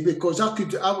suited me, because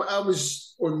I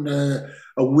was on a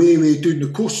way down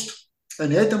the coast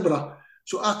in Edinburgh.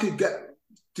 So I could get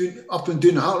up and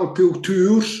down Hartlepool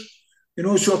 2 hours.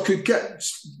 So I could get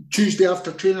Tuesday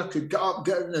after training, I could get up,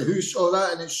 get in the house, all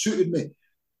that, and it suited me.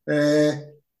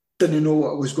 Didn't know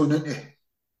what I was going into.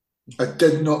 I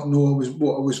did not know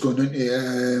what I was going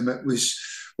into. It was,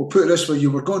 we'll put it this way,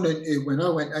 you were going into, when I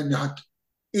went in, you had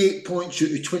 8 points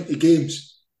out of 20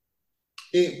 games.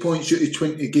 8 points out of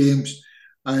 20 games.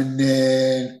 And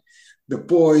then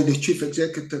the chief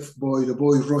executive boy, the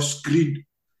boy Ross Green,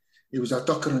 he was a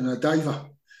ducker and a diver.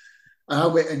 I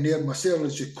went in there myself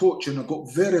as a coach, and I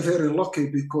got very, very lucky,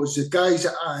 because the guys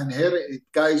that I inherited,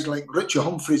 guys like Richie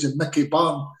Humphreys and Mickey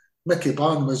Barn. Mickey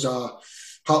Barn was a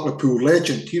Hartlepool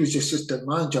legend. He was the assistant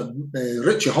manager.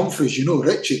 Richie Humphreys,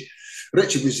 Richie.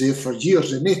 Richie was there for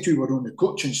years, and they two were on the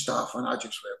coaching staff, and I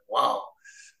just went, wow,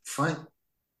 thank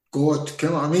God. You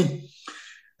know what I mean?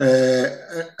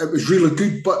 It was really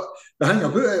good, but the thing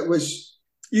about it was,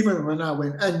 even when I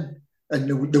went in and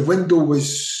the window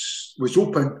was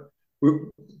open,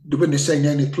 they wouldn't sign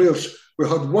any players. We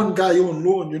had one guy on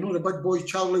loan, the big boy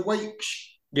Charlie Wykes.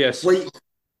 Yes. White,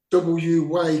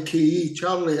 Wyke,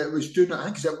 Charlie. It was doing it, I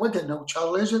think it's at Wigan now,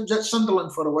 Charlie. Is it? Was at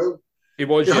Sunderland for a while. He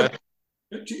was,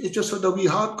 He just had a wee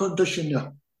heart condition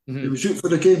there. Mm-hmm. He was out for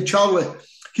the game. Charlie,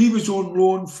 he was on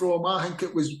loan from, I think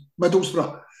it was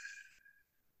Middlesbrough.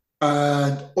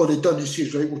 And all they done is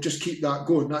says, right, we'll just keep that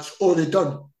going. That's all they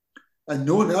done. And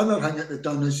the only other thing that they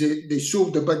done is they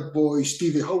sold the big boy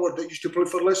Stevie Howard that used to play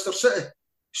for Leicester City.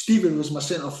 Stevie was my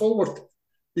centre forward.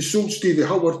 They sold Stevie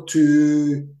Howard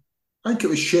to, I think it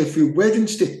was Sheffield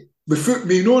Wednesday. Without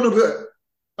me knowing about it,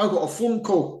 I got a phone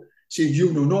call saying,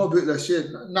 you know about this.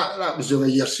 That was the way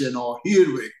you're saying, oh, here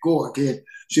we go again.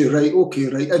 Say, right, okay,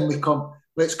 right, in we come.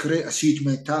 Let's create a siege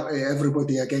mentality,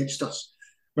 everybody against us.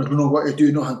 We don't know what to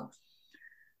do, nothing.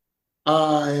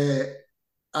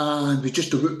 and we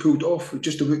just about pulled off. We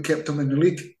just about kept them in the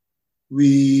league.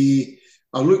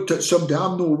 I looked at somebody.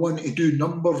 I'm no one to do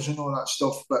numbers and all that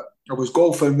stuff, but I was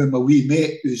golfing with my wee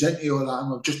mate who's into all that, and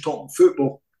we were just talking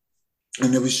football.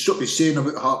 And he was sort of saying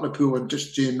about Hartlepool and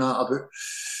just saying that about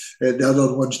the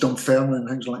other ones, Dunfermline and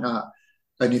things like that.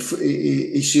 And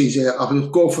he says, I was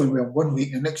golfing with him one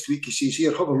week, and the next week he says,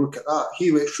 here, have a look at that.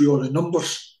 He went through all the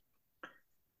numbers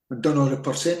and done all the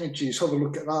percentages. Have a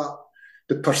look at that.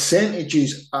 The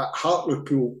percentages at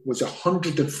Hartlepool was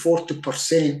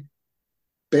 140%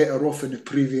 better off in the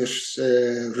previous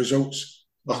results.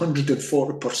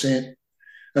 140%.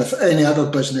 If any other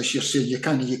business you're saying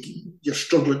you're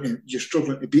struggling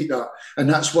to beat that, and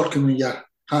that's working with your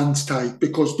hands tied.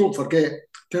 Because don't forget, in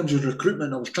terms of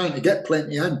recruitment, I was trying to get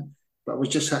plenty in, but I was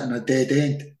just hitting a dead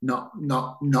end. No.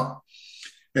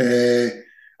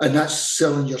 And that's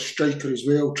selling your striker as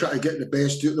well. Try to get the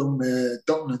best out of them,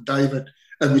 ducking and diving,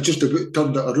 and we just about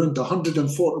turned it around.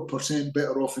 140%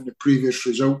 better off in the previous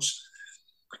results,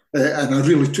 and I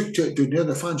really took to it down there.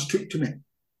 The fans took to me,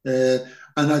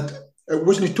 and it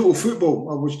wasn't total football.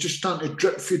 I was just starting to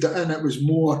drip feed it in. It was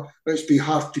more, let's be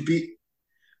hard to beat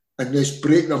and let's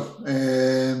break them.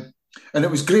 And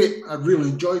it was great. I really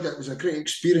enjoyed it. It was a great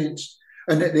experience.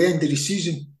 And at the end of the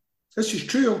season, this is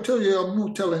true, I'll tell you, I'm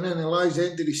not telling any lies. At the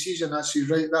end of the season, I said,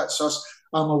 right, that's us.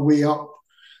 I'm away up.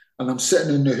 And I'm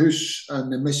sitting in the house, and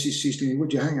the missus says to me, what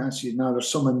do you think? I said, no, there's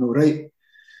something not right.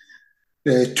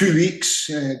 2 weeks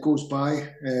goes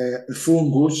by. The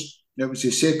phone goes. It was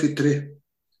the secretary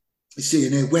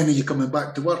saying, when are you coming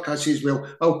back to work? I says, well,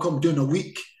 I'll come down a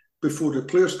week before the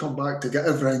players come back to get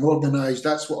everything organised.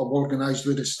 That's what I've organised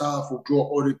with the staff. We'll draw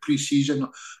all the pre-season.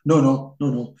 No.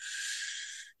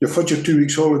 You've had your 2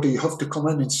 weeks holiday. You have to come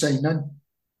in and sign in.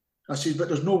 I said, but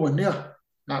there's no one there.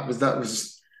 That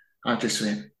was. I just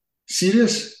went,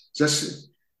 serious?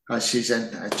 I says,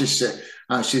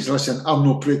 listen, I'm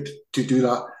not prepared to do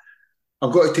that.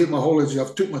 I've got to take my holidays.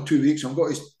 I've took my 2 weeks. I've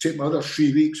got to take my other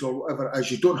 3 weeks or whatever it is.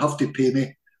 You don't have to pay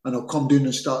me, and I'll come down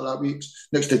and start that week.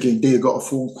 Next again, day, I got a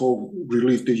phone call,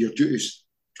 relieved of your duties.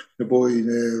 The boy,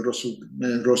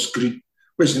 Ross Green,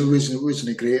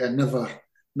 wasn't great. I never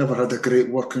had a great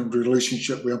working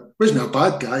relationship with him. Wasn't a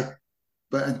bad guy,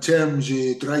 but in terms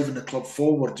of driving the club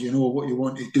forward, you know what you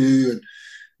want to do,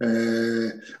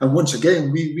 and once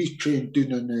again, we trained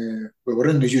down in we were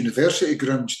in the university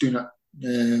grounds doing it.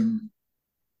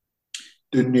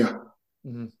 Down there,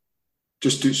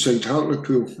 just outside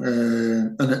Hartlepool,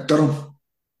 and at Durham.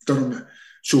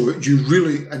 So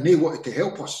and they wanted to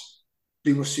help us.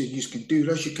 They were saying, you can do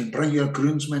this, you can bring your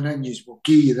groundsman in, we'll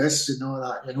give you this and all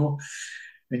that, you know.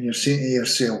 And you're saying to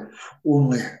yourself,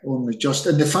 only just,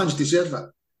 and the fans deserve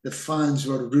it. The fans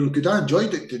were really good. I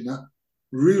enjoyed it, didn't I?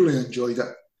 Really enjoyed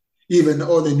it. Even going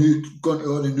to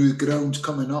all the new grounds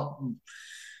coming up, and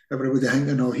everybody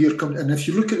thinking, oh, here comes. And if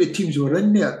you look at the teams who were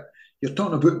in there, you're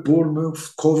talking about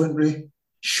Bournemouth, Coventry,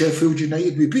 Sheffield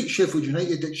United. We beat Sheffield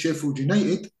United at Sheffield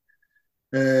United.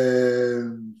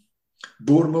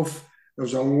 Bournemouth. There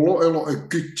was a lot of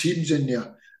good teams in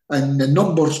there. And the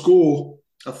numbers go,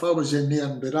 if I was in there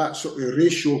and with that sort of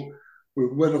ratio, we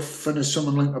would have finished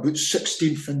something like about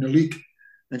 16th in the league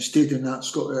and stayed in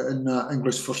that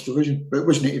English First Division. But it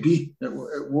wasn't to be.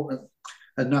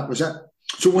 And that was it.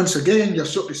 So once again, you're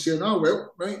sort of saying, oh,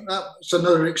 well, right, that's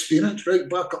another experience, right,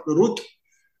 back up the road.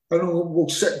 And we'll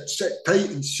sit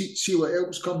tight and see what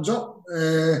else comes up.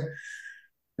 And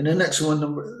the next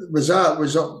one was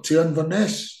up to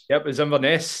Inverness. Yep, it was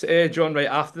Inverness, John, right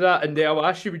after that. And I'll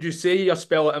ask you, would you say your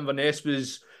spell at Inverness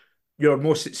was your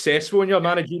most successful in your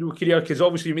managerial career? Because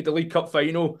obviously you made the League Cup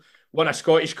final, won a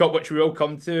Scottish Cup, which we will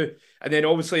come to. And then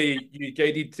obviously you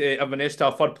guided Inverness to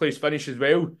a third place finish as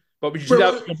well. But would you say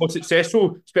that was your most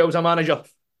successful spell as a manager?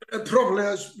 It probably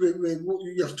is with what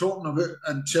you're talking about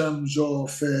in terms of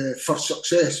for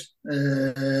success.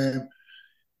 It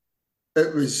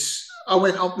was. I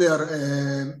went up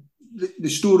there. The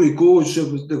story goes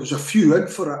there was a few in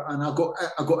for it, and I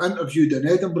got interviewed in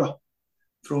Edinburgh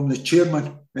from the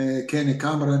chairman, Kenny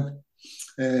Cameron,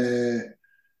 and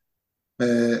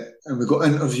we got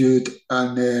interviewed,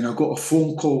 and then I got a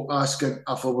phone call asking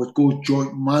if I would go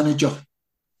joint manager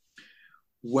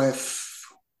with,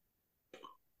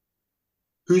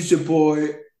 who's the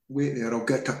boy? Wait there, I'll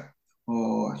get it.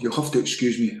 Oh, you'll have to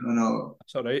excuse me. I know.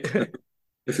 That's all right.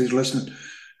 If he's listening.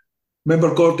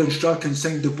 Remember Gordon Strachan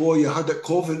signed the boy you had at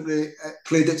Coventry,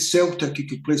 played at Celtic. He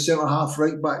could play centre half,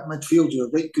 right back, midfield. You're a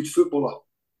right good footballer.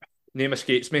 Name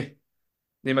escapes me.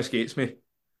 The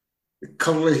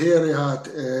curly hair he had.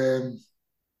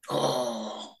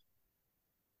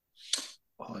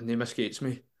 Name escapes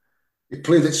me. He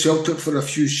played at Celtic for a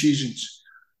few seasons.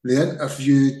 they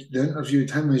interviewed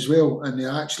him as well, and they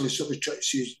actually sort of tried to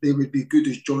say they would be good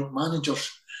as joint managers.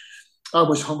 I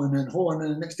was humming and hawing,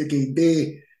 and the next game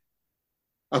day,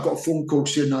 I got a phone call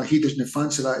saying that he doesn't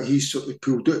fancy that. He's sort of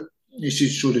pulled out. He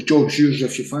says, so the job's yours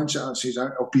if you fancy it. I says,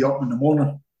 I'll be up in the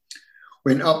morning.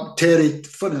 Went up, Terry,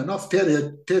 funny enough,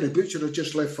 Terry Butcher had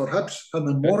just left for Hibs, him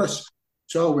and Morris.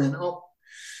 So I went up.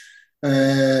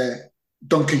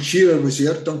 Duncan Shearer was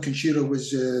there. Duncan Shearer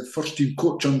was first team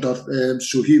coach under,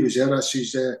 so he was there. I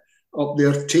says, up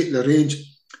there, take the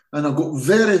reins. And I got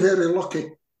very, very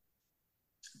lucky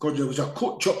because there was a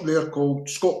coach up there called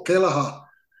Scott Kelleher,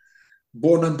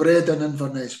 born and bred in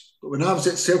Inverness. But when I was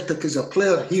at Celtic as a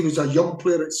player, he was a young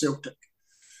player at Celtic.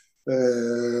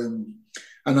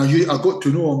 And I got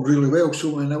to know him really well.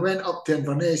 So when I went up to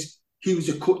Inverness, he was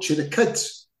a coach of the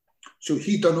kids. So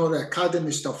he done all the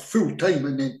academy stuff full time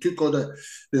and then took all the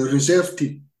reserve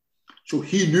team. So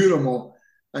he knew them all.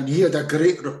 And he had a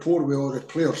great rapport with all the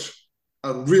players.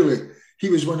 He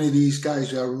was one of these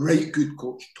guys, a right good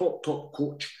coach, top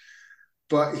coach.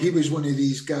 But he was one of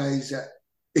these guys that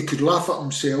he could laugh at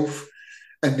himself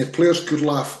and the players could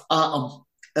laugh at him.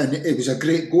 And it was a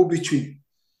great go-between.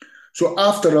 So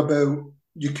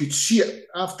you could see it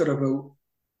after about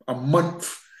a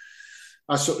month,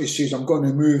 I sort of says, I'm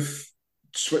going to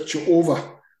switch it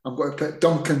over. I'm going to put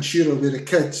Duncan Shearer with the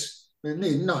kids.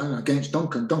 Nothing against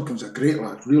Duncan. Duncan's a great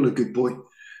lad, really good boy.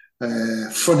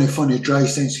 Funny, dry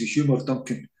sense of humour,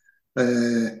 Duncan.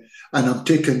 And I'm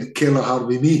taking Kelleher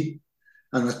with me.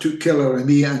 And I took Kelleher with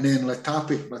me and then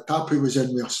Latapi. Latapi was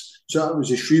in with us. So that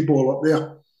was a free ball up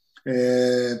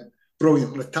there.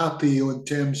 Brilliant. Latapi on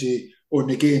terms of on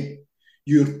the game.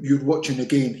 You're watching the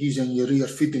game. He's in your ear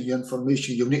feeding you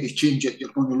information. You need to change it. You're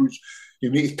going to lose.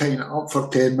 You need to tighten it up for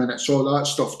 10 minutes. All that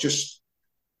stuff. Just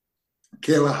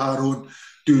Kelleher on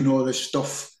doing all this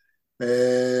stuff.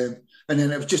 And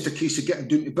then it was just a case of getting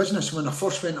down to business. When I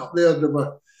first went up there, they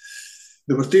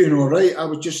were doing all right. I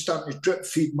was just starting to drip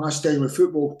feed my style of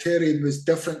football. Terry was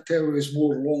different. Terry was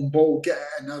more long ball, get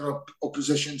it in other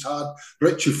opposition's hard.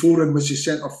 Richie Foran was the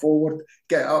centre forward,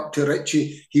 get it up to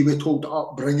Richie. He would hold it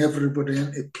up, bring everybody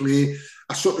into play.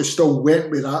 I sort of still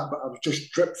went with that, but I was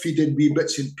just drip feeding wee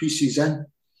bits and pieces in.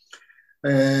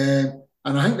 And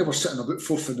I think they were sitting about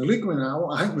fourth in the league when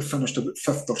I think we finished about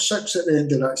fifth or sixth at the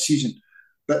end of that season.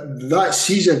 But that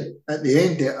season, at the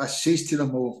end of it, I says to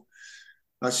them all,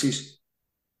 I says,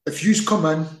 if yous come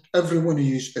in, every one of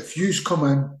yous,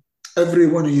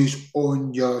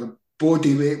 on your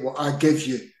body weight, what I give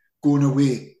you, going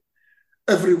away,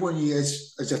 every one of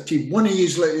yous as a team, one of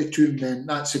yous let it to him, then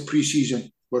that's the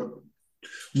pre-season, or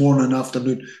morning,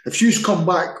 afternoon. If yous come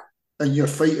back and you're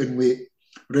fighting weight,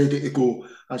 ready to go,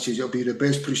 I says, it'll be the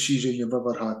best pre-season you've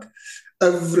ever had.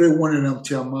 Every one of them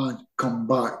to a man come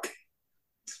back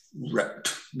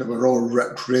ripped. They were all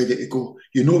ripped, ready to go.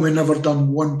 You know, we never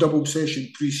done one double session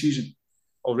pre-season.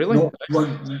 Oh, really? Not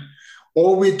one.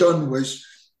 All we done was,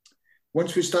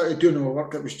 once we started doing our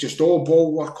work, it was just all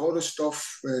ball work, all the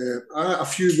stuff. A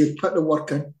few, we put the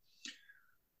work in.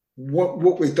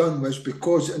 What we done was,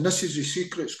 because, and this is the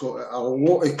secret, Scott, a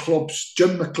lot of clubs,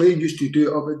 Jim McLean used to do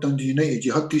it up at Dundee United.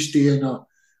 You had to stay in a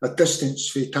distance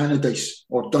for Tannadice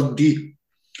or Dundee.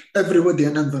 Everybody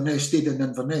in Inverness stayed in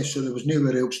Inverness, so there was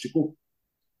nowhere else to go.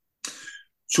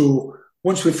 So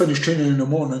once we finished training in the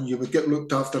morning, you would get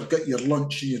looked after, get your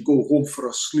lunch, and you'd go home for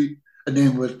a sleep, and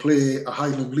then we'd play a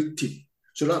Highland League team.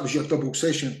 So that was your double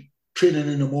session.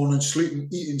 Training in the morning, sleeping,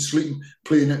 eating, sleeping,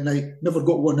 playing at night. Never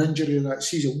got one injury that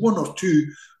season. One or two.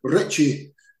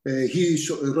 Richie, he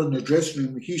sort of run the dressing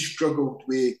room. He struggled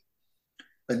with,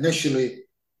 initially,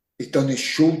 he'd done his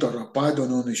shoulder, a bad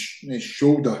one on his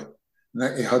shoulder.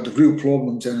 And he had real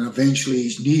problems, and eventually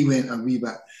his knee went a wee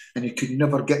bit, and he could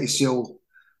never get himself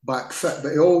back fit.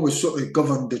 But he always sort of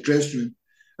governed the dressing room,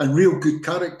 and real good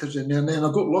characters in there. And then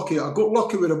I got lucky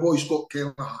with a boy, Scott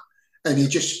Kelleher, and he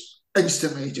just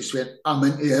instantly just went, I'm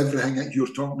into everything that you're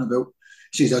talking about.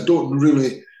 He says, I don't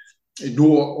really know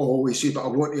what I always say, but I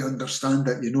want to understand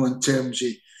it, you know, in terms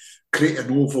of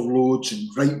creating overloads and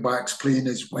right backs playing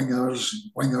as wingers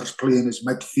and wingers playing as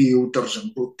midfielders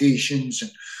and rotations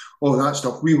and all that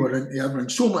stuff. We were into everything,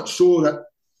 so much so that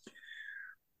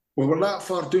we were that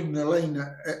far down the line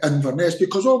at Inverness,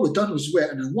 because all we done was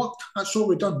went in and worked. That's all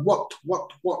we done, worked,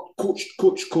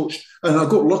 coached. And I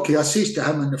got lucky. I says to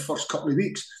him in the first couple of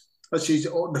weeks, I says,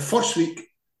 the first week,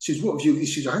 he says, what have you? He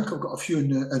says, I think I've got a few in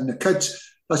the kids.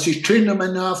 I says, train them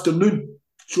in the afternoon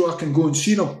so I can go and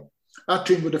see them. I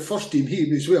trained with the first team. He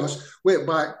was with us. Went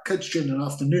back, kids training in the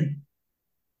afternoon.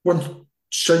 One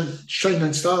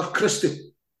shining star,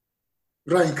 Christie.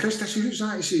 Ryan Christie. I said, who's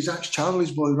that? He says, that's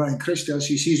Charlie's boy, Ryan Christie. I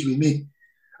says, he's with me.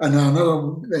 and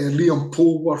another Liam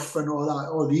Polworth and all that,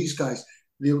 all these guys,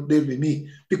 they'll be me.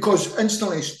 Because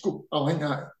instantly, I think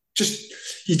that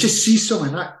you just see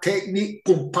something, that technique,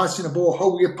 boom, passing the ball,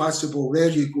 how you pass the ball, there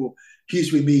you go.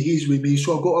 He's with me.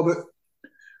 So I got about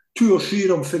 2 or 3 of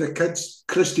them for the kids,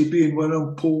 Christie being one of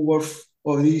them, Polworth,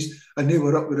 all these, and they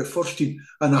were up with the first team.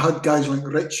 And I had guys like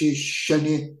Richie,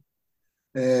 Shinnie,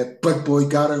 big boy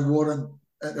Garen Warren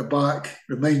at the back,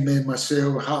 remind me of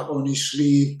myself, heart on his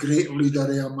sleeve, great leader of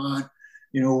a man,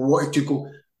 wanted to go,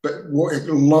 but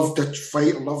loved the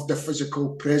fight, loved the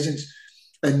physical presence.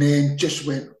 And then just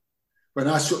when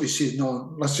I sort of said,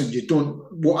 no, listen, you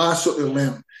don't, what I sort of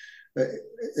learned,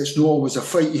 it's not always a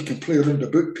fight, you can play around the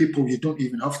book, people, you don't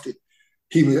even have to.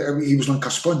 He was like a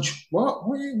sponge. What?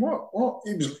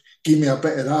 He was, gave me a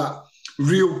bit of that.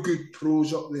 Real good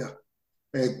pros up there.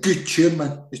 Good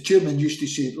chairman. The chairman used to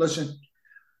say, listen,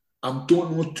 I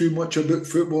don't know too much about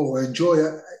football, I enjoy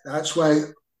it. That's why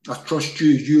I trust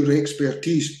you, your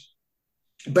expertise.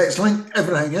 But it's like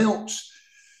everything else.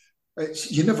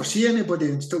 You never see anybody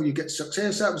until you get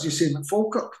success. That was the same at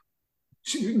Falkirk.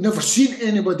 You never seen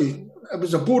anybody. It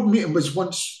was a board meeting was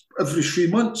once every 3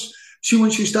 months. See,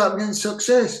 once you start getting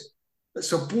success,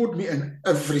 it's a board meeting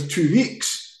every 2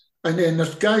 weeks. And then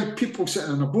there's people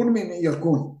sitting in a board meeting that you're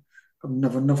going, I've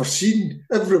never seen.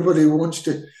 Everybody wants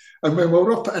to. And when we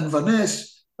were up at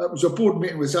Inverness, it was a board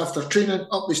meeting, was after training,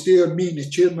 up the stairs, me and the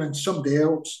chairman, somebody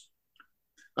else,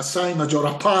 a sandwich or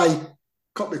a pie,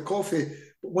 cup of coffee.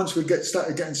 But once we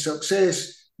started getting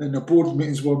success, then the board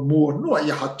meetings were more, not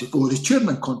you had to go, the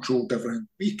chairman controlled everything.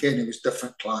 Weekend, it was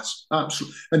different class,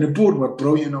 absolutely. And the board were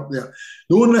brilliant up there.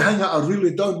 The only thing that I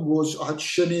really done was, I had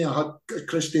Shinnie, I had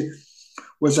Christie,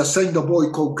 was I signed a boy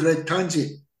called Greg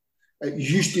Tansey. It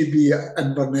used to be at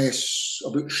Inverness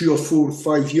about 3 or 4 or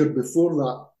 5 years before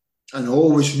that. And I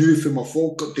always knew from my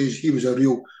Falkirk days he was a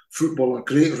real footballer,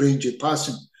 great range of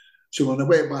passing. So when I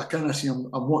went back in, I said,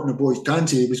 I'm wanting the boy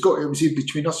Tansey. It was in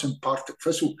between us and Partick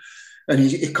Thistle. And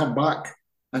he come back,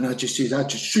 and I just said,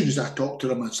 as soon as I talked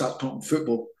to him and started talking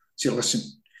football, I said, listen,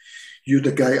 you're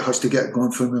the guy that has to get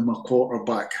going for me, my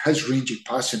quarterback. His range of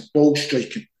passing, ball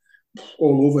striking,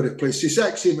 all over the place. The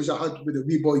exact same as I had with the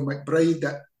wee boy McBride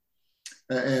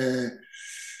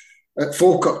at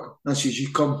Falkirk. I said,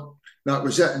 you come. That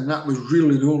was it, and that was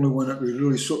really the only one that we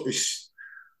really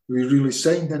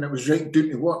signed, and it was right down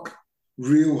to work,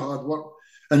 real hard work.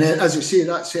 And then, as I say,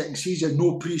 that second season,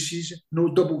 no pre-season, no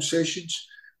double sessions,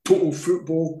 total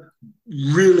football,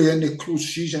 really in the close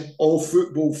season, all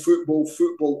football,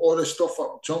 all the stuff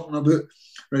I'm talking about.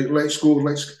 Right, let's go,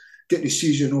 let's get the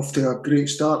season off to a great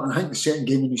start. And I think the second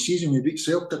game in the season, we beat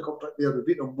Celtic up there, we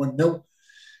beat them 1-0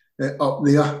 up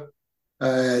there.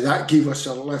 That gave us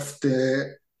a lift,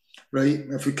 right,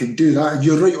 if we can do that. And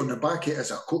you're right on the back of it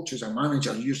as a coach, as a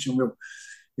manager, you're saying, well,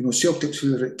 Celtic's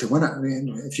here to win it. I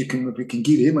mean, if we can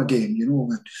give him a game,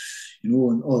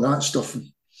 and all that stuff. And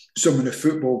some of the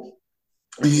football,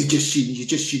 and you just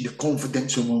see the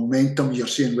confidence and momentum. You're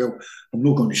saying, well, I'm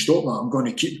not going to stop that. I'm going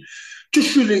to keep.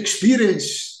 Just through the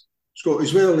experience, Scott,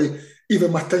 as well.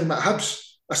 Even my time at Hibs,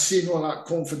 I seen all that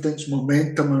confidence,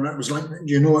 momentum, and it was like,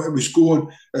 it was going.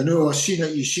 I know I seen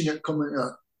it. You seen it coming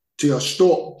to a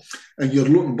stop, and you're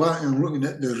looking back and looking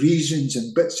at the reasons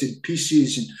and bits and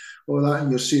pieces and all that, and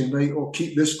you're saying, right,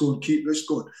 keep this going.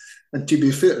 And to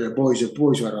be fair to the boys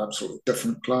were absolutely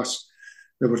different class.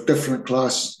 They were different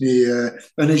class.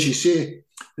 And as you say,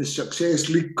 the Success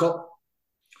League Cup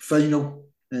final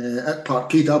at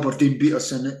Parkhead, Aberdeen beat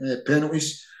us in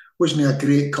penalties. Wasn't it a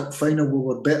great cup final? We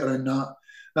were better in that.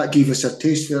 That gave us a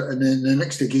taste for it. And then the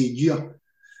next again year,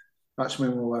 that's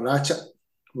when we were at it.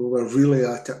 We were really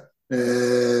at it.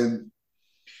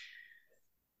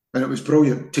 And it was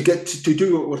brilliant to get to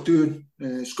do what we're doing.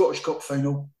 Scottish Cup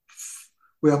final.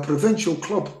 We're a provincial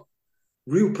club,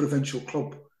 real provincial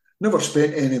club. Never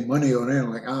spent any money on anything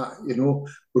like that,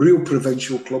 real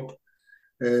provincial club.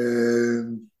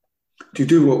 To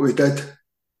do what we did.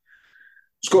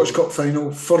 Scottish Cup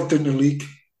final, third in the league.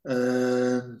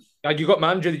 And you got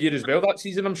manager of the year as well that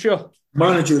season, I'm sure.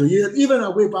 Manager of the year. Even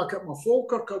away back at my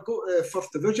Falkirk, I got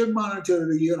First Division Manager of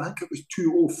the Year. I think it was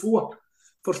 2004.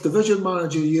 First Division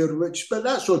Manager of the Year, but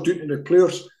that's all due to the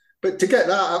players. But to get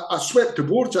that, I swept the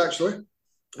boards actually.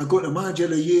 I got the Manager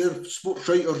of the Year, sports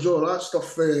writers, all that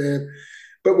stuff.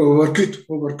 But we were good.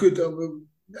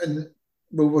 And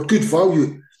we were good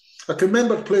value. I can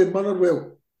remember playing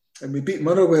Motherwell, and we beat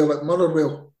Motherwell at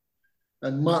Motherwell.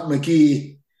 And Mark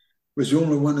McGee was the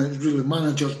only one that really,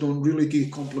 managers don't really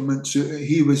give compliments.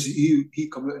 He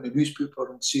come out in the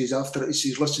newspaper and says after it, he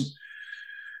says, listen,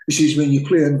 he says, when you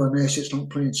play Inverness, it's like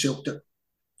playing Celtic.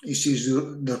 He says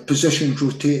their positions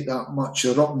rotate that much.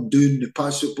 They're up and down, they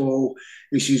pass the ball.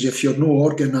 He says if you're not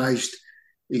organised,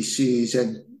 he says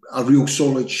in a real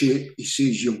solid shape, he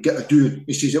says you'll get a doing.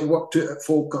 He says it worked out at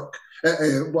Falkirk,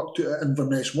 it worked out at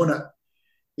Inverness, won it.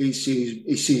 He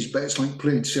says, but it's like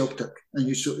playing Celtic, and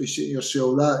you sort of say to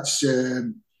yourself, that's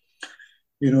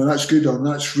that's good, and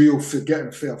that's real for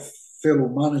getting for a fellow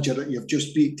manager that you've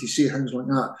just beat to say things like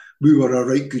that. We were a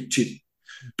right good team.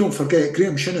 Don't forget,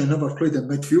 Graham Shinney never played in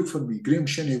midfield for me. Graham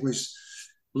Shinney was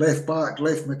left back,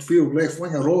 left midfield, left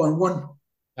winger, all in one.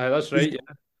 That's right.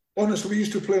 Yeah. Honestly, we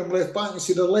used to play him left back and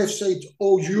say the left side's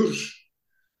all yours.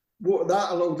 What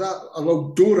that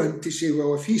allowed Doran to say,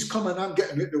 well, if he's coming, I'm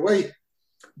getting out the way.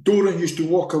 Doran used to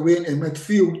walk away into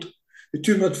midfield. The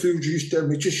two midfielders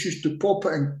we just used to pop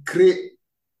it and create,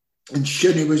 and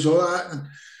Shinney was all that.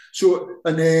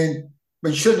 And then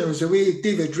when Shinney was away,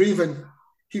 David Raven,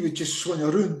 he would just swing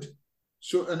around.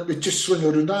 And it would just swing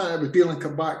around that, it would be like a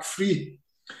back three.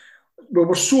 We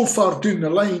were so far down the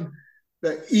line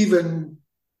that even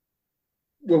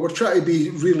we were trying to be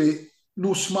really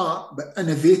no smart but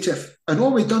innovative. And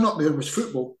all we done up there was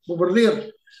football. We were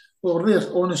there,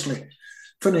 honestly.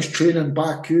 Finished training,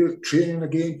 back out, training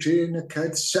again, training the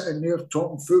kids, sitting there,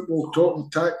 talking football, talking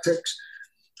tactics.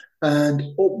 And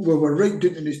we were right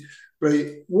down to this.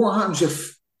 Right, what happens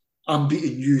if I'm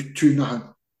beating you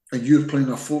 2-0 and you're playing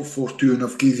a 4-4-2 and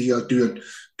I've given you a doing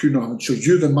 2-0? So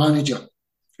you're the manager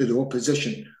of the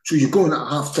opposition. So you're going at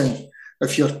half time.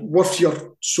 If you're worth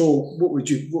your soul, what would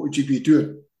you be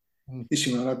doing? You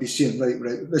see, I'd be saying, right,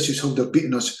 this is how they're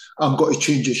beating us. I'm got to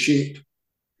change the shape.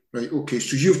 Right, okay,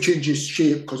 so you've changed your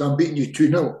shape because I'm beating you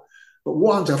 2-0. But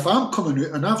what happens if I'm coming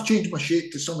out and I've changed my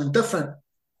shape to something different?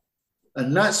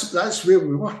 And that's where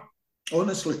we were,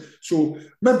 honestly. So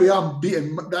maybe I'm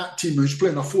beating that team who's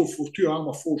playing a 4-4-2, I'm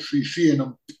a 4-3-3,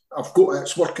 and I've got it,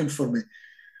 it's working for me.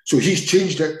 So he's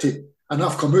changed it and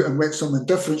I've come out and went something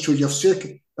different, so you're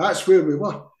second. That's where we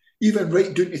were. Even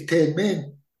right down to 10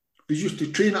 men. We used to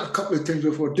train it a couple of times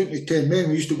before, down to 10 men.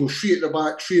 We used to go 3 at the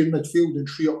back, 3 in midfield and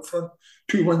 3 up front,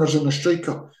 2 wingers and a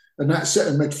striker. And that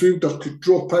sitting midfielder could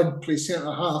drop in, play centre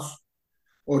half,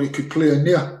 or he could play in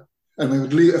there. And we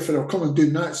would leave, if they were coming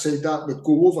down that side, that would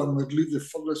go over and we'd leave the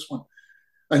furthest one.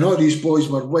 And all these boys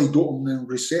were wide open and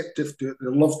receptive to it. They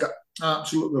loved it,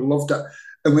 absolutely loved it.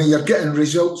 And when you're getting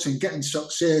results and getting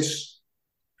success,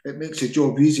 it makes your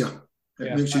job easier.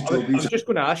 I was just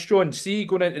going to ask John, see,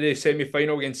 going into the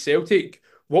semi-final against Celtic,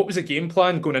 what was the game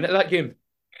plan going into that game?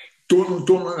 Don't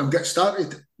let them get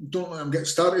started. Don't let them get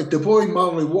started. The boy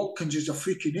Marley Watkins is a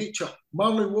freak of nature.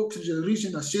 Marley Watkins, the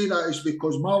reason I say that is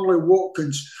because Marley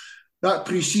Watkins, that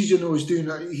pre-season I was doing,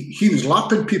 he was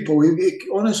lapping people.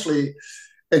 Honestly,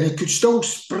 and he could still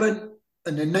sprint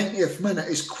in the 90th minute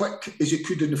as quick as he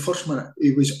could in the first minute.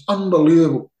 He was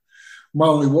unbelievable,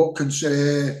 Marley Watkins.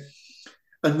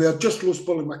 And we had just lost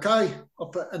Bully Mackay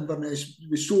up at Inverness.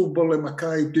 We sold Bully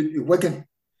Mackay down to Wigan.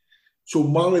 So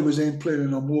Marley was then playing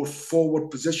in a more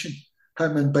forward position.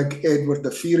 Him and Big Edward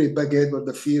the Fury,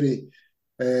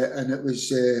 and it was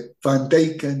Van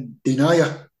Dijk and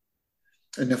Denia.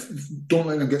 And don't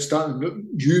let them get started.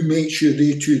 You make sure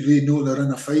they know they're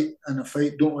in a fight.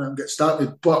 Don't let them get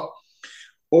started. But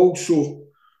also,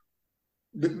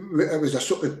 it was a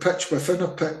sort of pitch within a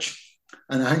pitch.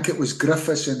 And I think it was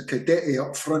Griffiths and Cadetti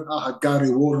up front. I had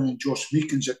Gary Warren and Josh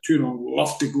Meekins at 2-0.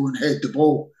 Loved to go and head the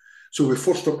ball. So we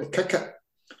forced them to kick it.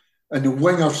 And the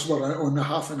wingers were on the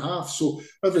half and half. So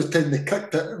every time they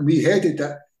kicked it and we headed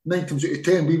it, 9 times out of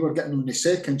 10, we were getting on the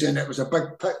seconds. And it was a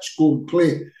big pitch, go and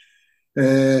play.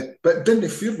 But didn't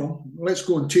fear them. Let's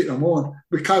go and take them on.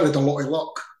 We carried a lot of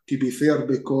luck, to be fair,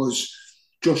 because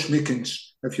Josh Meekins,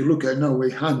 if you look at it now,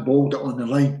 we handballed it on the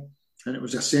line. And it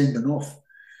was a sending off.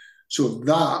 So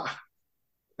that,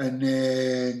 and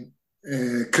then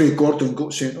Craig Gordon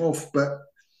got sent off, but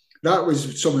that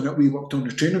was something that we worked on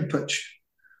the training pitch.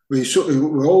 We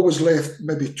always left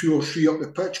maybe 2 or 3 up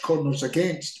the pitch, corners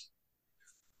against,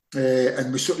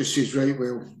 and we sort of says, right,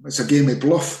 well, it's a game of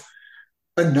bluff.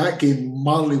 In that game,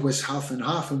 Marley was half and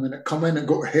half, and when it come in, it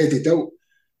got headed out,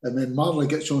 and then Marley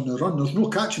gets on the run. There's no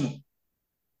catching him.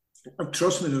 And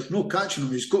trust me, there's no catching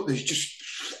him. He's got this just.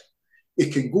 He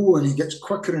can go and he gets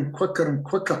quicker and quicker and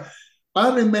quicker.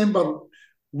 I remember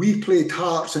we played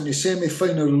Hearts in the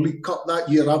semi-final of the League Cup that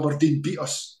year. Aberdeen beat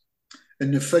us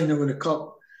in the final of the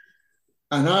Cup.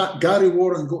 And Gary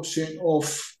Warren got sent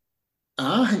off. And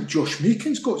I think Josh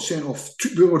Meekins got sent off.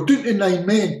 We were down to 9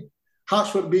 men.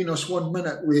 Hearts were beating us 1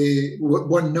 minute with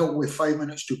 1-0 with 5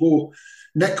 minutes to go.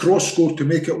 Nick Ross scored to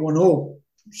make it 1-0.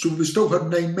 So we still had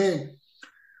 9 men.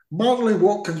 Marley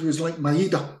Watkins was like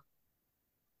Maeda.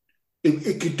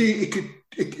 He could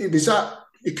it was that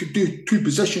he could do two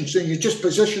positions, and you just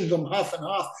positioned them half and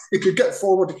half. He could get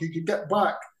forward, he could get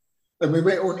back, and we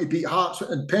went on to beat Hearts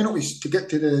in penalties to get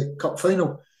to the cup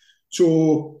final.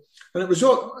 So, and it was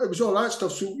all that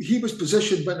stuff. So he was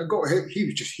positioned when it got hit.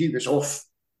 He was off,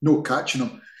 no catching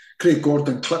him. Craig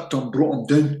Gordon clipped him, brought him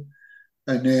down,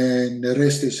 and then the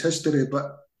rest is history.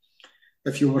 But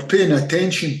if you were paying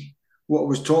attention, what I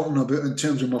was talking about in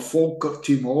terms of my Falkirk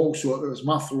team, also it was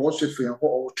my philosophy and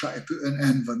what I was trying to put in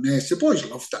Inverness. The boys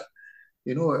loved it.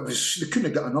 You know, it was, they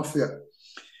couldn't get enough of it.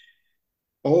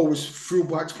 Always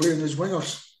fullbacks playing as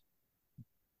wingers.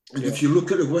 And if you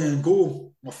look at the wing and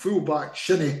goal, my fullback,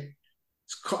 Shinnie,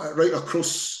 has cut it right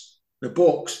across the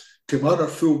box to my other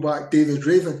fullback, David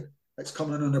Raven. It's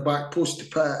coming on the back post to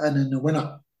put it in the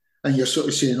winner. And you're sort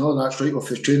of saying, oh, that's right off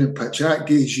the training pitch. That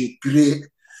gives you great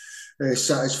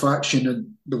satisfaction.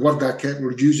 And the word I kept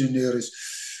using there is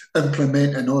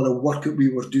implementing all the work that we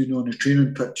were doing on the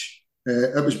training pitch.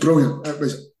 It was brilliant. It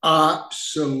was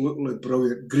absolutely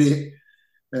brilliant. Great.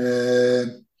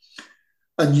 And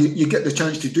you get the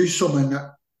chance to do something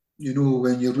that, you know,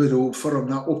 when you're with the Old Firm,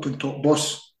 that open top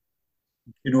bus,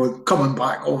 you know, coming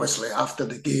back obviously after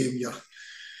the game,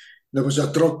 there was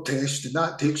a drug test, and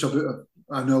that takes about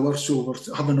an hour. So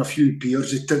we're having a few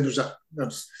beers.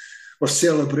 We're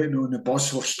celebrating on the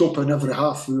bus. We're stopping every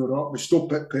half hour up. We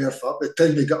stop at Perth. By the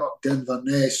time we get up to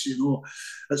Inverness, you know,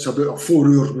 it's about a 4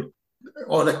 hour.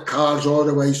 All the cars, all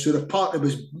the way. So the party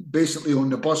was basically on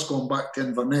the bus going back to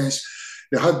Inverness.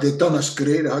 They'd done us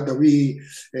great. They had the wee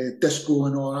disco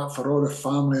and all that for all the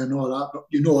family and all that. But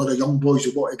you know, all the young boys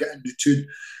who want to get in the tune.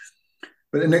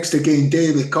 But the next again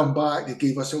day, they come back. They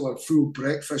gave us our full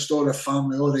breakfast, all the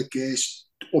family, all the guests,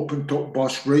 open top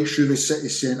bus right through the city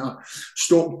centre,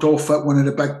 stopped off at one of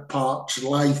the big parks,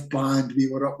 live band. We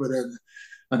were up with it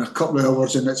in a couple of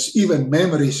hours, and it's even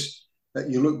memories that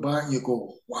you look back and you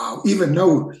go, wow. Even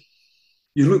now,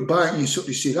 you look back and you sort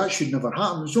of say that should never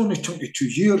happen. It was only 22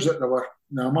 years that the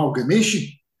amalgamation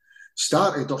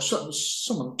started, or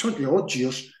some 20 odd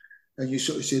years, and you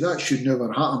sort of say that should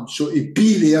never happen. So to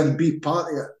be there and be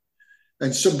part of it,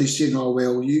 and somebody saying, oh,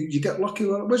 well, you get lucky.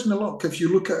 Well, it wasn't a luck. If you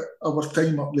look at our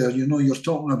time up there, you know, you're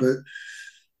talking about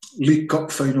League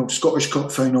Cup final, Scottish Cup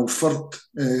final, third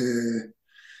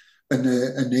in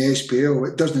the SPL.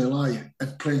 It doesn't lie,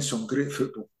 and playing some great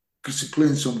football. Because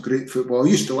playing some great football. I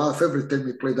used to laugh every time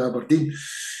we played Aberdeen.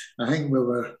 I think we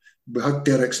had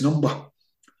Derek's number.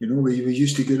 You know, we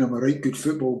used to give him a right good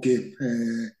football game.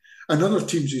 And other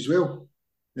teams as well.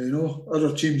 You know,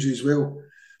 other teams as well.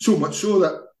 So much so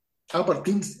that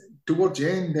Aberdeen, towards the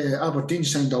end, Aberdeen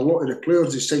signed a lot of the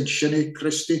players. They signed Shinnie,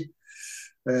 Christie,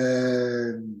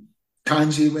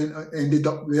 Tansey ended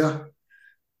up there.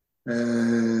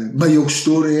 Miles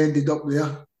Story ended up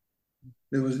there.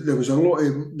 There was a lot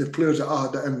of the players that I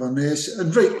had at Inverness,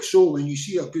 and rightly so. When you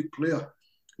see a good player,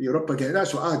 you're up again.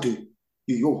 That's what I do.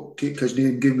 You go take his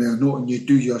name, give me a note, and you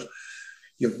do your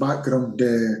background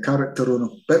character on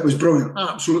him. But it was brilliant.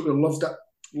 I absolutely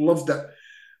loved it.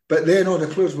 But then all the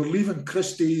players were leaving.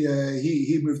 Christie,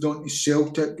 he moved on to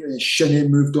Celtic. Shinnie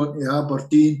moved on to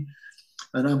Aberdeen,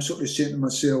 and I'm sort of saying to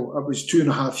myself, it was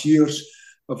 2.5 years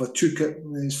of I took it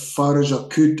as far as I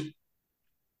could,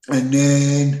 and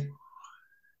then.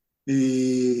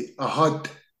 I had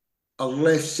a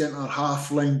left centre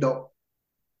half lined up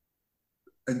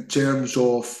in terms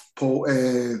of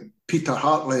Peter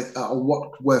Hartley that I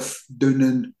worked with down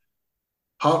in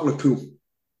Hartlepool.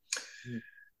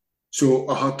 So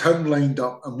I had him lined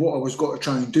up, and what I was going to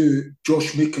try and do,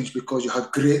 Josh Meekins, because he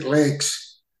had great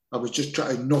legs, I was just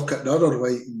trying to knock it the other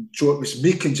way. And so it was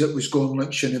Meekins that was going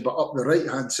like Shinnie, but up the right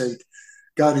hand side,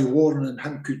 Gary Warren and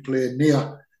him could play in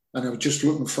there. And I was just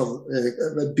looking for, it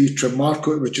would be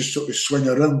Tremarco, it would just sort of swing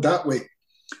around that way.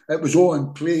 It was all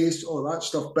in place, all that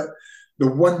stuff. But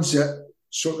the ones that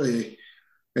sort of,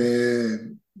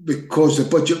 because the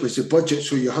budget was the budget,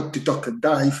 so you had to duck and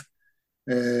dive,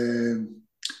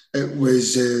 it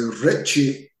was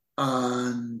Richie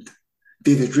and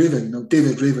David Raven. Now,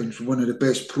 David Raven's one of the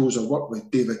best pros I worked with,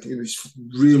 David. He was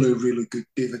really, really good,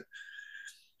 David.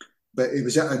 But he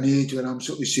was at an age when I'm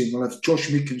sort of saying, well, if Josh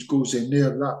Meekins goes in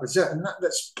there, that was it. And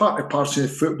that's part and parcel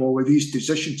of football with these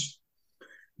decisions.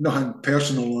 Nothing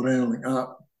personal or anything like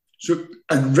that. So,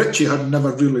 and Richie had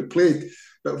never really played,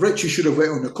 but Richie should have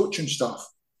went on the coaching staff.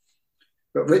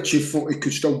 But Richie thought he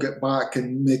could still get back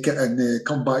and make it and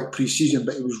come back pre-season,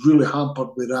 but he was really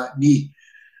hampered with that knee.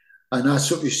 And I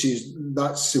sort of says,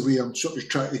 that's the way I'm sort of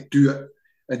trying to do it.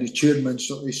 And the chairman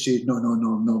sort of said, no,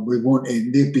 we won't.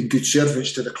 And they've been good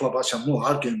servants to the club. I said, I'm not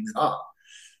arguing with that.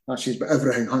 I says, but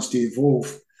everything has to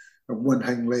evolve. And one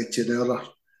thing led to the other.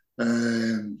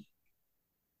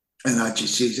 And I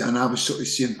just says, and I was sort of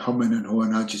saying humming and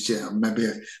hawing, I just say,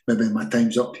 maybe my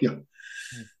time's up here.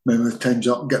 Maybe my time's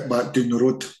up, get back down the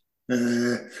road.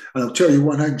 And I'll tell you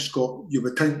one thing, Scott, you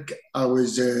would think I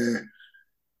was,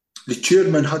 the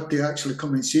chairman had to actually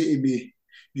come and say to me,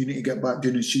 you need to get back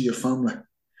down and see your family.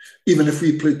 Even if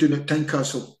we played down at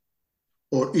Tynecastle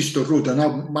or Easter Road,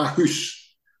 and my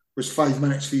house was 5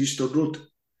 minutes from Easter Road,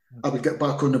 I would get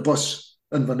back on the bus,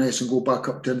 Inverness, and go back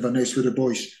up to Inverness with the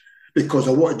boys, because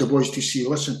I wanted the boys to see,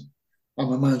 listen,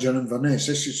 I'm a manager in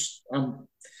Inverness.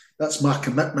 That's my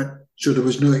commitment. So there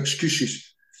was no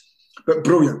excuses. But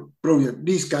brilliant.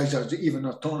 These guys are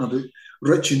talking about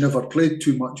Richie never played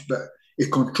too much, but he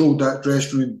controlled that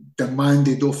dressing room,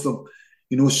 demanded of them.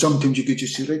 Sometimes you could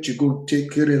just say, Richie, go and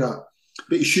take care of that.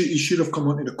 But he should have come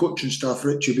onto the coaching staff,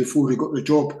 Richie, before he got the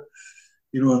job,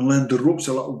 and learned the ropes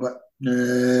a little bit.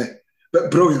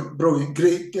 But brilliant.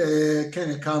 Great.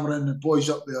 Kenny Cameron and the boys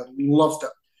up there loved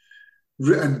it.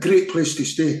 And great place to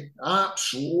stay.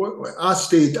 Absolutely. I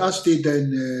stayed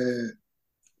in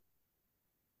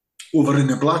over in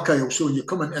the Black Isle. So you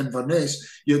come into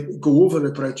Inverness, you go over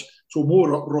the bridge, so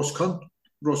more up Ross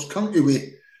County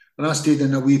way. And I stayed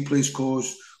in a wee place called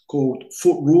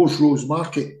Fort Rose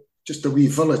Market, just a wee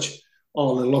village.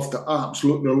 Oh, I loved it. I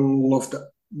absolutely loved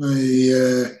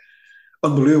it.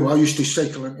 Unbelievable. I used to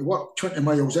cycle into work 20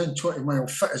 miles in, 20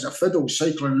 miles fit as a fiddle,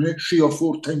 cycling out 3 or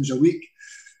 4 times a week.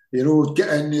 Get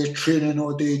in there, training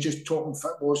all day, just talking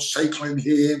football, cycling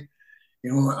home.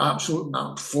 Absolutely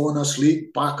not falling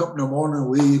asleep, back up in the morning,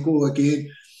 away you go again.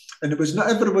 And it was not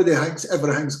everybody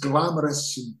everything's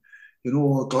glamorous and,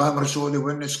 glamorous, they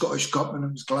win the Scottish Cup and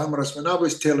it was glamorous. When I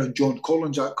was telling John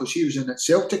Collins that, because he was in at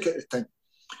Celtic at the time,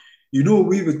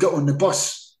 we would get on the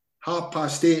bus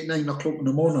 8:30, 9 o'clock in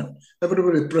the morning.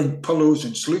 Everybody would bring pillows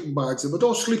and sleeping bags. They would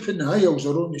all sleep in the aisles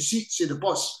or on the seats of the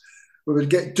bus. We would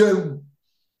get down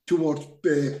towards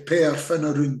Perth and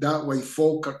around that way,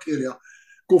 Falkirk area,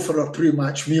 go for a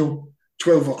pre-match meal,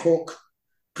 12 o'clock,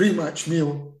 pre-match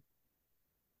meal,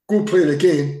 go play the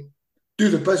game, do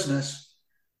the business,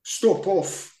 stop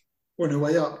off on the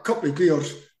way up, couple of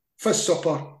gears, fish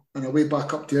supper, and away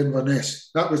back up to Inverness.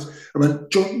 That was,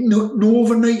 John, no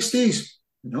overnight stays.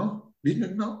 No.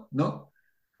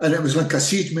 And it was like a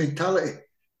siege mentality.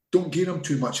 Don't give them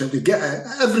too much. They get it.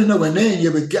 Every now and then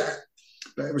you would get it.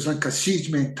 But it was like a siege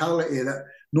mentality that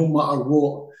no matter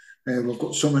what, we've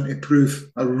got something to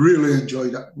prove. I really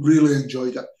enjoyed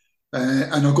it.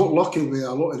 And I got lucky with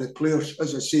a lot of the players.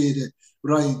 As I said,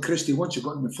 Ryan Christie, once you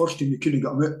got in the first team, you couldn't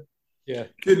get him out. Yeah.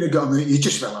 Couldn't get him out. You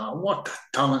just felt like, what a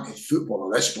talented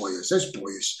footballer this boy is. This boy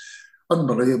is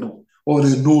unbelievable. Or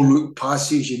the no-look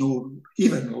passes,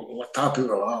 even Latapi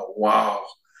were like, wow.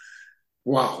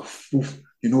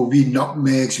 We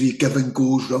nutmegs, we give and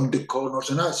goes round the corners.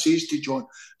 And that says to John,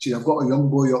 see, I've got a young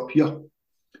boy up here,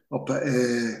 up at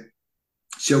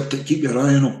Celtic, keep your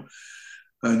eye on him.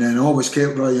 And then I always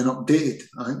kept Ryan updated.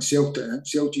 I think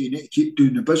Celtic, you need to keep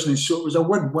doing the business. So it was a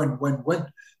win-win-win-win.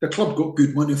 The club got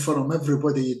good money for him,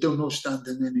 everybody. You don't know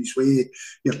standing in his way.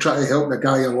 You're trying to help the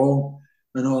guy along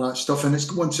and all that stuff. And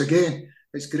once again,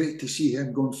 it's great to see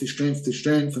him going from strength to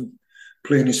strength and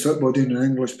playing his football in the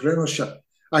English Premiership.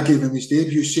 I gave him his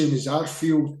debut, same as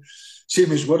Arfield,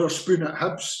 same as Witherspoon at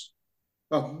Hibs.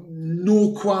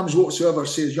 No qualms whatsoever.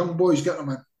 Says, young boys, get them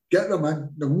in.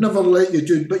 They'll never let you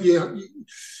do it, but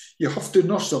you have to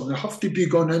nurse them. They have to be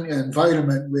gone into an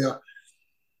environment where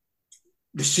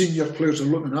the senior players are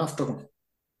looking after them,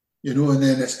 and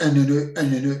then it's in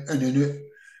and out.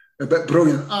 A bit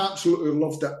brilliant. Absolutely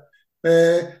loved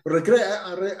it. Regret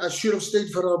it. I should have stayed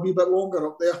for a wee bit longer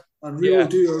up there. I really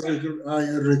do. I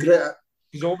regret it.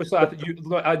 Because obviously, I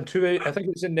think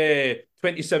it was in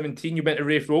 2017, you went to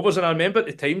Rafe Rovers, and I remember at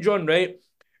the time, John, right,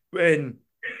 when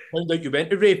I found out you went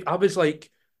to Rafe, I was like,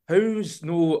 how's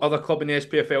no other club in the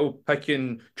SPFL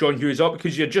picking John Hughes up?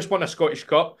 Because you just won a Scottish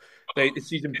Cup, right, the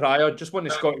season prior, just won the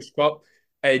Scottish Cup.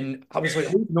 And I was like,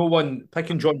 how's no one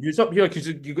picking John Hughes up here? Because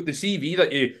you got the CV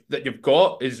that you've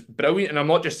got is brilliant, and I'm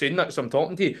not just saying that because I'm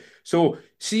talking to you. So,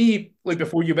 see, like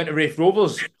before you went to Rafe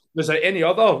Rovers, was there any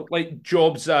other like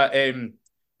jobs that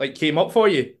came up for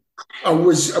you? I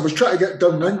was trying to get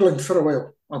down in England for a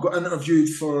while. I got interviewed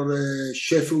for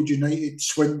Sheffield United,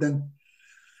 Swindon.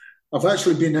 I've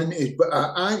actually been into, but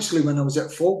when I was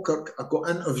at Falkirk, I got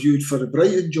interviewed for the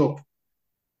Brighton job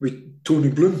with Tony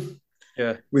Bloom.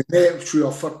 Yeah. We met through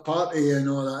a third party and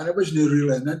all that, and it wasn't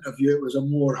really an interview. It was a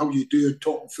more how you do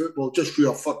talking football, just through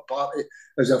a third party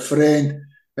as a friend.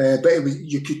 But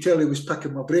you could tell he was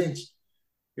picking my brains,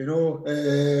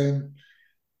 and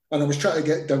I was trying to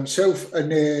get down south.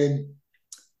 And then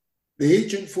the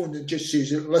agent phoned and just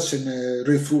says, listen,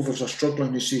 Raith Rovers are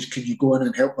struggling. He says, can you go in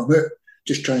and help them out?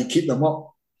 Just try and keep them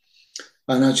up.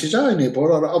 And I says, aye, no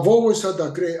bother. I've always had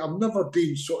I've never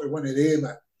been sort of one of them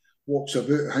that walks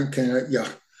about thinking that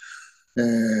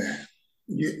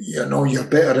you're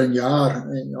better than you are.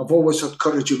 And I've always had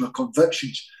courage in my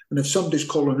convictions. And if somebody's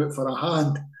calling out for a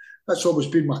hand, that's always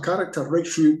been my character, right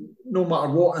through, no matter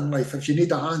what in life. If you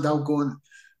need a hand, I'll go and,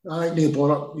 aye, no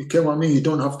bother. You come with me, you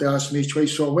don't have to ask me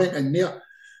twice. So I went in there.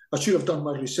 I should have done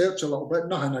my research a little bit.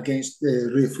 Nothing against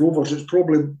Raith Rovers. It's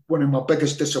probably one of my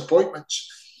biggest disappointments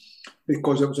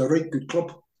because it was a right good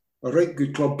club.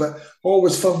 But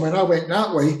always fun when I went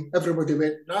that way, everybody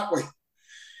went that way.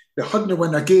 They hadn't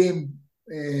won a game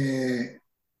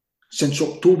since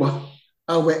October.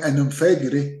 I went in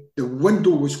February. The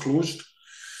window was closed.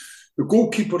 The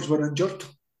goalkeepers were injured.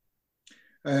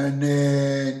 And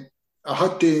I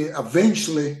had to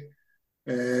eventually,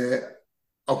 we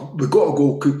got a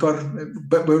goalkeeper,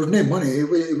 but we were no money.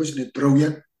 It wasn't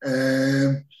brilliant.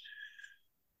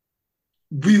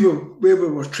 We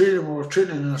were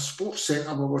training in a sports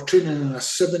centre. We were training in a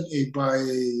 70 by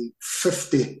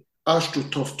 50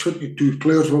 AstroTurf, 22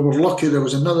 players. We were lucky there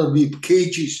was another wee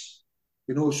cages,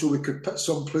 so we could put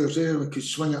some players there, we could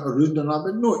swing it around and that,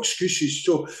 but no excuses.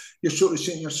 So you're sort of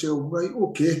saying to yourself, right,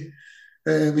 okay,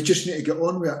 we just need to get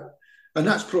on with it. And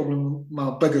that's probably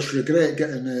my biggest regret,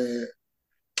 getting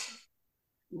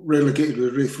relegated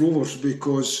with Raith Rovers,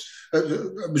 because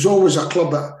it was always a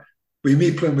club that, with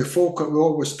me playing with Falkirk, we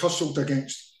always tussled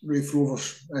against Raith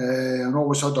Rovers and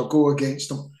always had a go against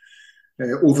them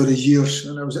over the years.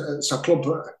 And it's a club,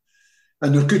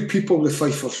 and they're good people, the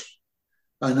Fifers.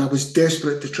 And I was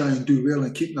desperate to try and do well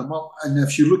and keep them up. And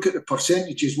if you look at the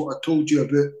percentages, what I told you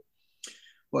about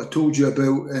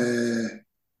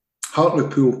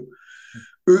Hartlepool,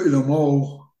 out of them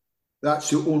all, that's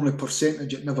the only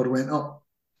percentage that never went up.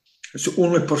 It's the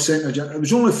only percentage. It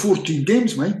was only 14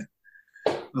 games, mind.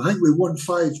 I think we won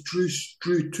 5, drew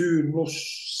 2 and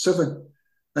lost 7.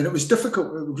 And it was difficult.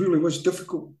 It really was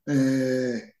difficult.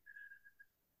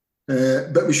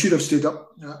 But we should have stayed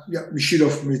up. We should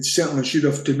have. We certainly should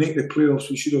have, to make the playoffs.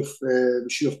 We should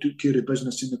have took care of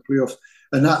business in the playoffs.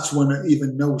 And that's one that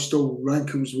even now still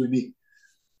rankles with me.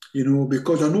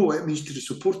 Because I know what it means to the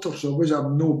supporters. So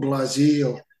I'm no blasé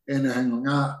or anything like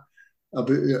that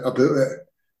about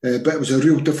it. But it was a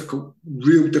real difficult.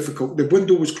 The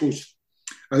window was closed.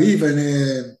 I even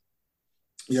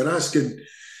you're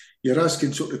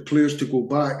asking sort of players to go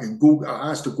back and go. I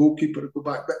asked the goalkeeper to go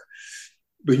back, but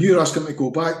when you're asking to go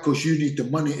back because you need the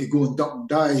money to go and duck and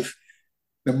dive,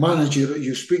 the manager that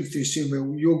you're speaking to is saying,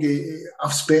 "Well, Yogi,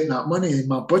 I've spent that money in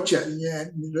my budget.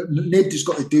 Yeah, nobody's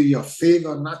got to do you a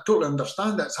favour." And I totally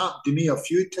understand that. It's happened to me a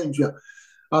few times where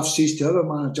I've said to other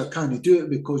manager, "I can't do it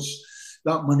because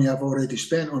that money I've already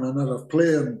spent on another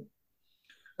player."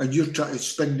 And you're trying to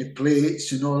spin the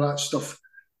plates and all that stuff.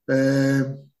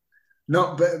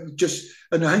 Not, but just,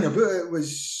 and the thing about it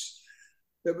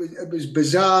was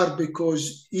bizarre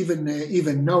because even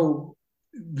now,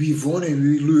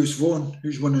 Lewis Vaughan,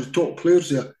 who's one of the top players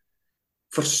there,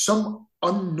 for some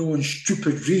unknown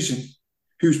stupid reason,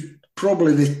 who's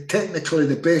probably technically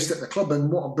the best at the club, and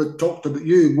what I've talked about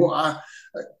what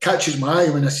catches my eye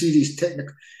when I see these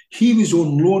technical, he was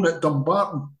on loan at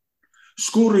Dumbarton,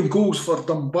 scoring goals for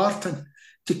Dumbarton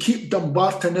to keep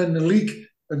Dumbarton in the league,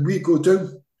 and we go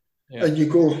down. Yeah. And you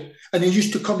go, and he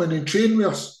used to come in and train with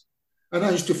us, and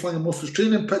I used to fling him off his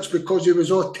training pitch because he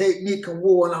was all technique and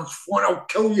whoa, and I'll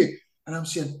kill you. And I'm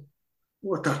saying,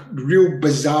 what a real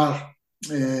bizarre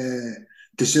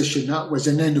decision that was.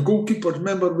 And then the goalkeeper,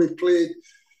 remember we played,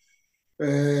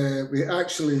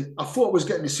 I thought I was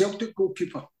getting the Celtic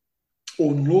goalkeeper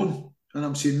on loan, and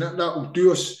I'm saying that will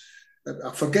do us.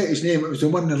 I forget his name. It was the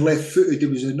one that left-footed. It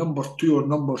was a number 2 or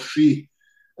number 3,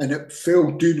 and it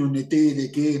fell down on the day of the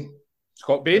game.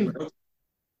 Scott Bain?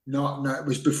 No, it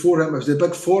was before him. It was the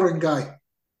big foreign guy.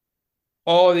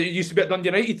 Oh, he used to be at Dundee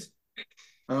United.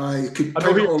 I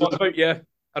know who you're talking about. Yeah,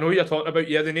 I know who you're talking about.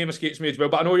 Yeah, the name escapes me as well,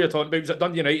 but I know who you're talking about. He was at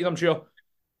Dundee United, I'm sure.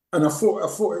 And I thought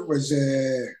it was.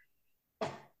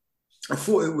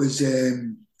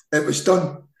 It was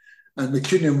done. And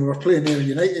we were playing there in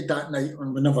United that night,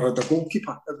 and we never had a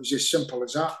goalkeeper. It was as simple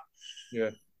as that.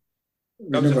 Yeah. We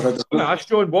never had a goalkeeper. Ask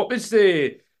John, what was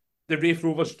the Raith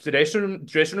Rovers dressing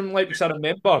room like? Because I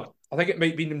remember, I think it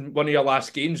might be in one of your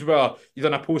last games where you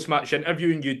done a post-match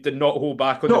interview and you did not hold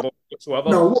back on the ball whatsoever.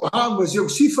 No, what happened was, you'll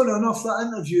see, funny enough, that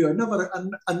interview,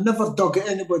 I never dug at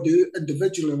anybody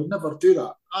individually. I would never do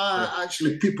that.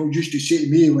 Actually, people used to say to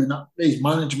me when these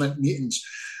management meetings,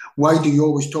 why do you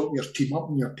always talk your team up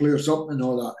and your players up and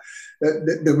all that?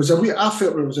 there was a wee. I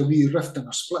felt there was a wee rift and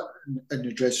a split in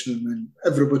the dressing room, and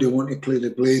everybody wanted to play the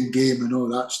blame game and all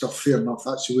that stuff. Fair enough,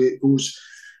 that's the way it goes.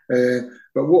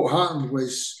 But what happened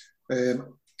was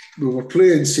we were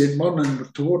playing St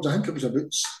Mirren towards, I think it was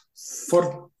about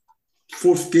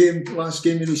fourth game, last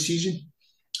game of the season,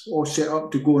 all set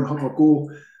up to go and have a go.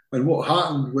 And what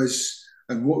happened was,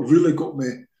 and what really got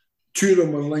me, two of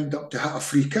them were lined up to hit a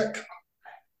free kick.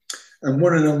 And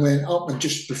one of them went up and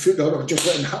just before the other, just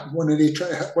letting hit one of they try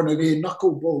to hit one of the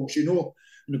knuckle balls, you know.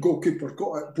 And the goalkeeper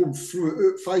got it, boom, threw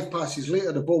it out. 5 passes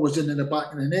later, the ball was in the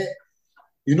back of the net.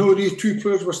 You know, these two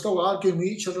players were still arguing with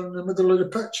each other in the middle of the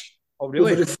pitch. Oh,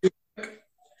 really? Over the free kick.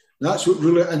 That's what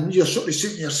really, and you're sort of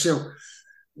saying to yourself,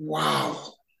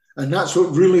 wow. And that's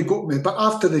what really got me. But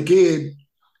after the game,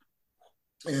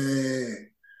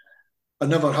 I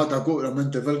never had a go to them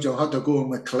individually. I had to go on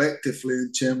them collectively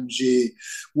in terms of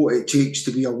what it takes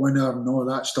to be a winner and all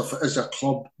that stuff. As a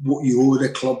club, what you owe the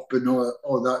club and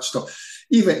all that stuff.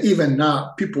 Even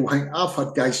that, people think, I've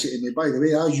had guys say to me, by the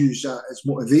way, I use that as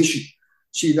motivation.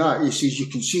 See that? He says, you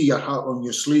can see your heart on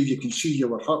your sleeve, you can see you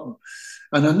were hurting.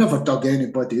 And I never dug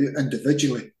anybody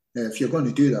individually. If you're going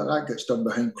to do that, that gets done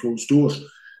behind closed doors.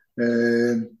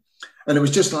 And it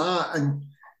was just like that. And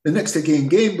the next game,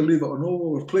 believe it or not, we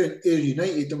were playing Ayr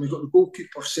United and we got the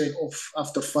goalkeeper sent off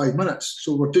after 5 minutes.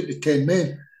 So we're down to 10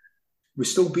 men. We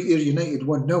still beat Ayr United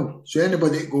 1-0. So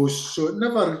anybody that goes, so it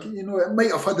never, you know, it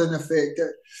might have had an effect.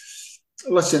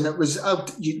 Listen, it was,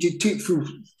 you take full,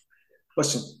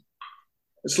 listen,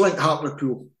 it's like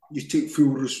Hartlepool. You take full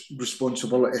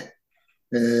responsibility.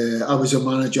 I was a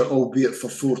manager, albeit for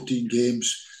 14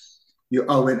 games.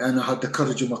 I went in, I had the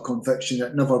courage of my conviction.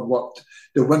 It never worked.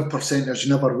 The win percentage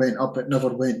never went up, it never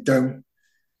went down.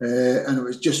 And it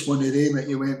was just one of them that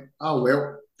you went,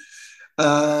 well.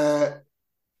 I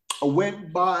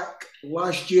went back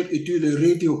last year to do the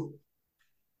radio.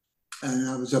 And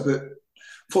I was about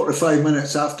 45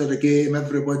 minutes after the game.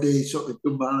 Everybody sort of,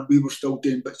 we were still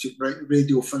doing bits of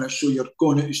radio finish. So you're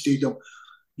going into the stadium,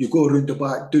 you go around the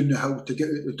back, down the hill to get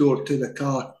out the door to the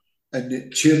car. And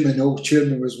the old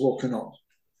chairman was walking up.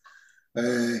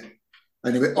 And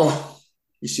he went,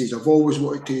 he says, I've always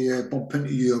wanted to bump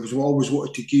into you. I've always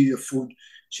wanted to give you a phone.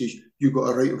 He says, you got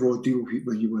a right raw deal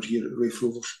when you were here at Raith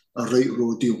Rovers. A right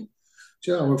raw deal. I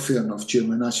said, well, fair enough,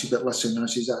 chairman. I said, but listen, I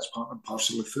says, that's part and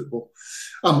parcel of football.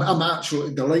 I'm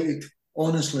absolutely delighted,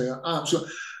 honestly.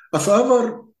 If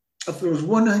there was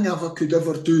one thing I could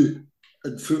ever do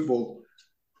in football,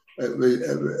 it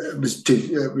was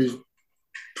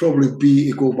probably be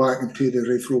to go back and pay the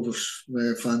Raith Rovers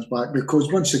fans back,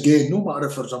 because once again, no matter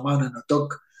if there's a man in a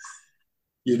dug,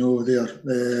 you know,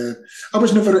 I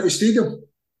was never at the stadium.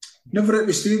 Never at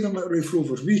the stadium at Raith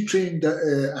Rovers. We trained at,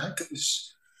 I think it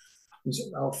was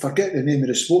I'll forget the name of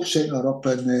the sports centre up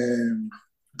in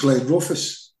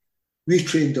Glenrothes. We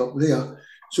trained up there.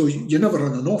 So you never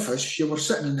in an office, you were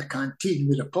sitting in the canteen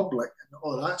with the public and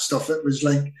all that stuff. It was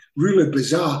like really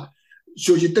bizarre.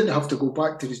 So you didn't have to go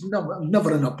back to this.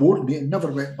 Never in a board meeting,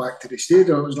 never went back to the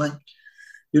stadium. It was like,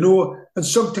 you know, and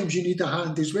sometimes you need a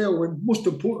hand as well. And most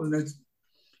important is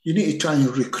you need to try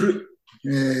and recruit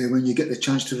when you get the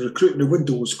chance to recruit. And the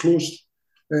window was closed.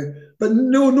 But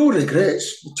no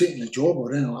regrets taking the job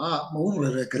or anything like that. My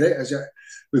only regret is that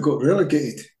we got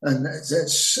relegated. And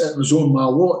it was on my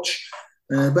watch.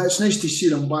 But it's nice to see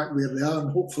them back where they are.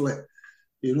 And hopefully,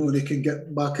 you know, they can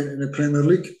get back into the Premier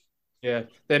League. Yeah.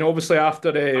 Then obviously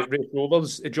after Raith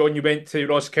Rovers, John, you went to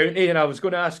Ross County, and I was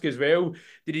going to ask as well,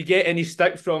 did you get any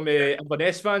stick from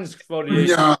Inverness fans for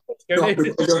Ross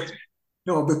County?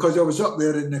 No, because I was up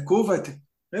there in the COVID.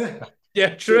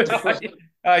 Yeah, true.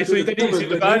 Aye, so you didn't see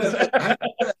the fans.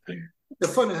 The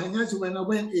funny thing is, when I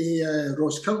went to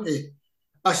Ross County,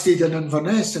 I stayed in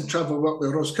Inverness and travelled up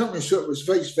with Ross County, so it was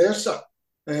vice versa.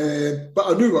 But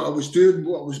I knew what I was doing,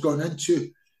 what I was going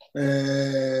into.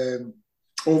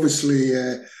 Obviously,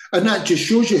 and that just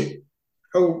shows you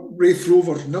how Raith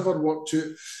Rovers never worked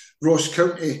out Ross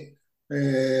County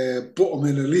bottom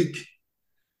of the league.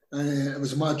 It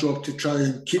was my job to try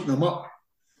and keep them up,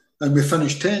 and we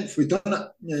finished 10th. We done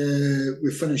it.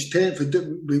 We finished 10th.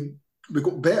 We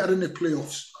got better in the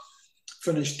playoffs.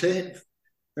 Finished 10th,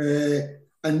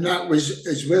 and that was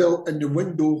as well in the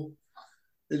window.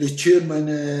 The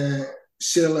chairman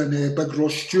selling Big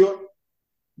Ross Stewart.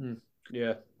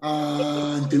 Yeah.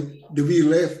 And the wee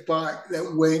left back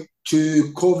that went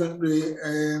to Coventry,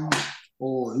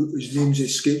 his name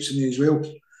escapes me as well.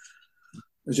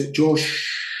 Is it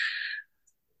Josh?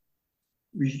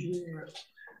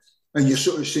 And you're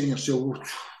sort of saying to yourself,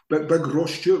 but Big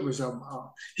Ross Stewart was the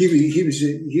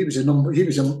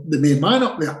main man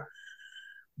up there.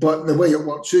 But the way it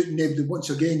works out, and once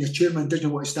again, your chairman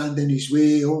doesn't want to stand in his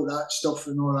way, all that stuff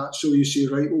and all that. So you say,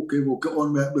 right, okay, we'll get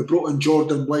on with it. We brought in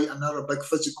Jordan White, another big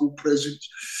physical presence.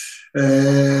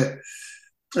 And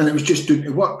it was just doing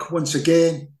the work. Once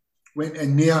again, went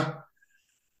in there,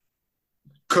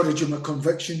 encouraging my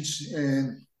convictions.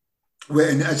 Went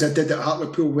in, as I did at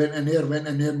Hartlepool, went in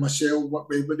there myself,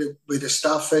 worked with the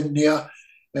staff in there.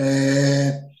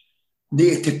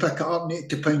 Needed to pick it up, needed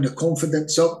to find the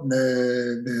confidence up,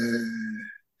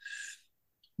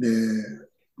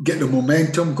 get the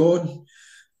momentum going.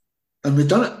 And we've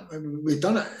done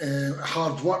it.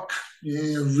 Hard work,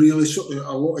 really sort of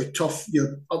a lot of tough,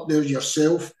 you're up there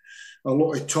yourself, a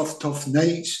lot of tough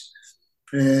nights.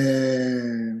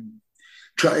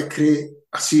 Try to create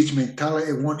a siege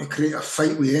mentality, want to create a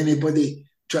fight with anybody,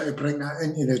 try to bring that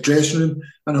into the dressing room.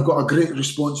 And I got a great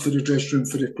response for the dressing room,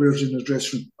 for the players in the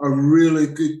dressing room. A really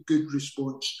good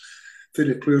response for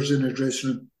the players in the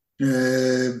dressing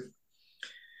room.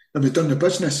 And we've done the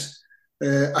business.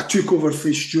 I took over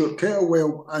for Stuart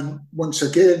Kettlewell, and once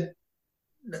again,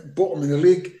 bottom of the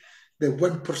league, the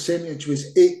win percentage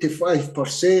was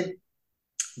 85%,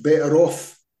 better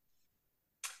off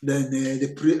than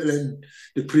the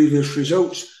previous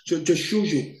results. So it just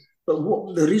shows you. But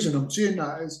the reason I'm saying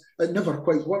that is it never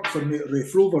quite worked for me at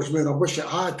Raith Rovers, where I wish it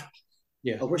had.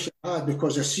 Yeah. I wish it had,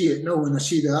 because I see it now, and I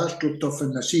see the AstroTurf,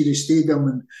 and I see the stadium,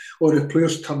 and all the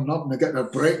players turn up and they get their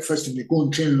breakfast and they go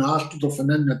and train in the AstroTurf, and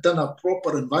then they're in a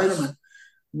proper environment.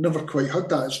 Never quite had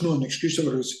that. It's not an excuse of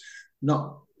it. It's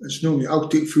no, I'll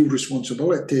take full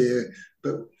responsibility.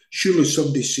 But surely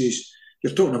somebody says,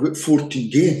 you're talking about 14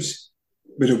 games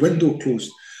with the window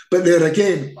closed. But there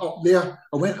again, up there,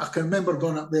 I can remember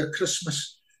going up there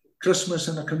Christmas,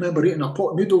 and I can remember eating a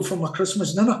pot noodle for my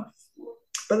Christmas dinner.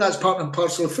 But that's part and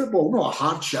parcel of football, not a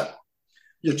hardship.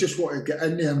 You just want to get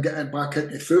in there and get back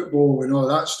into football and all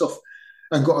that stuff.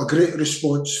 And got a great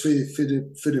response for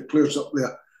the players up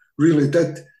there. Really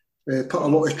did. Put a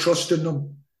lot of trust in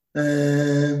them.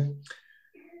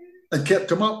 And kept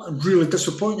them up. I'm really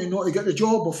disappointed not to get the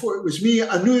job. I thought it was me.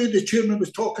 I knew the chairman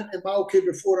was talking to Malky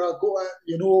before I got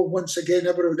it. Once again,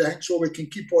 everybody thinks, we can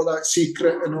keep all that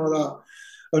secret and all that.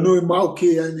 I know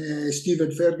Malky and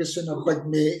Stephen Ferguson are big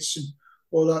mates and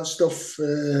all that stuff.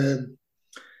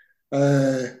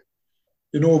 But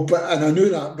I knew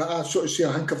that. But I sort of say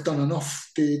I think I've done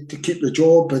enough to keep the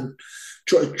job and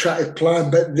try to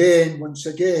plan. But then, once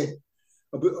again,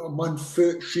 about a month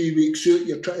out, 3 weeks out,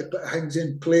 you're trying to put things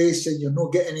in place and you're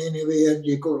not getting anywhere, and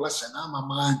you go, listen, I'm a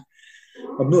man.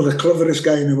 I'm not the cleverest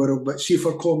guy in the world, but see,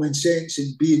 for common sense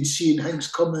and seeing things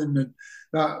coming and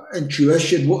that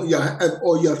intuition, all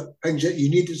your things that you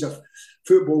need as a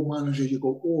football manager, you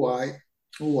go, I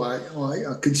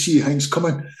can see things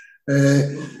coming.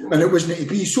 And it wasn't to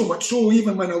be. So much so,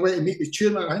 even when I went to meet the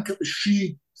chairman, I think it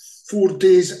was 3-4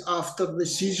 days after the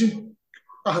season,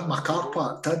 I had my car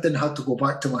parked. I didn't have to go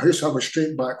back to my house. I was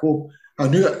straight back home. I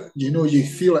knew it. You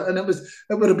feel it. And it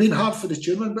would have been hard for the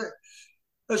chairman, but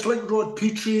it's like Rod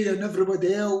Petrie and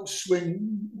everybody else,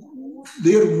 when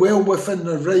they're well within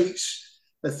their rights.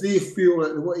 If they feel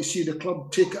that they want to see the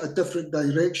club take it a different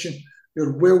direction,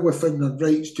 they're well within their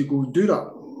rights to go and do that.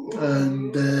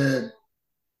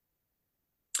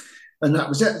 And that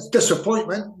was it.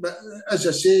 Disappointment, but as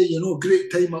I say, great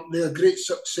time up there, great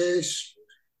success.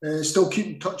 Still keep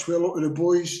in touch with a lot of the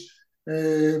boys.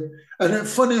 And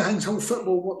it's funny things how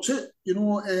football works out.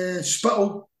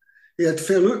 Spittle, he had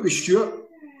fell out with Stuart,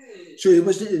 so he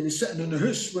was sitting in the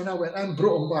house when I went in,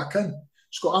 brought him back in.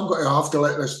 Scott, I'm going to have to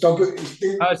let this dug out.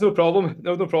 That's no problem.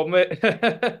 No problem, mate.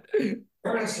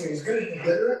 Honestly, he's going to get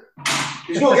it.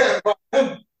 He's not getting back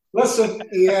in. Listen,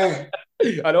 yeah.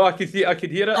 I know, I could hear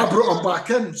it. I brought him back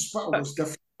in. Spittle was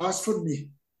different class for me. It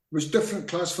was different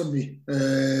class for me.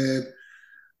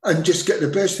 And just get the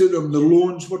best out of them. The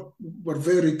loans were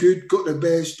very good. Got the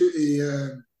best out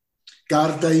of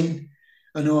Gardine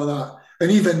and all that. And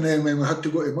even then, when we had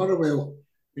to go to Motherwell,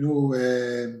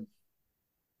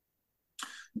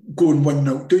 going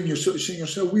 1-0 down, you're sort of saying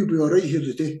yourself, we'll be all right here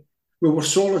today. We were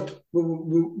solid.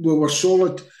 We were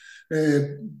solid.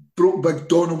 Broke Big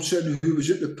Donaldson, who was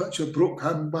at the pitch, broke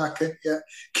him back in. Yeah.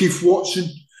 Keith Watson,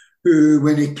 who,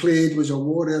 when he played, was a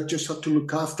warrior, just had to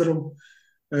look after him.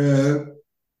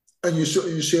 And you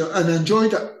say, and I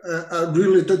enjoyed it. I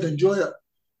really did enjoy it.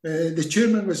 The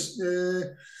chairman was...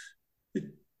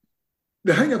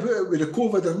 the thing about it with the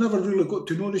COVID, I never really got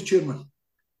to know the chairman.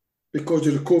 Because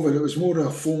of the COVID, it was more of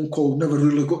a phone call, never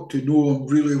really got to know him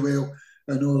really well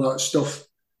and all that stuff.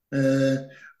 And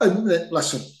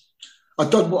listen, I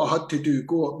done what I had to do,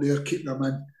 go up there, keep them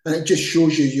in. And it just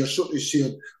shows you're sort of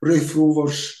saying, Raith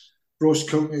Rovers, Ross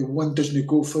County, one doesn't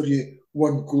go for you,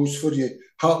 one goes for you.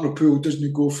 Hartlepool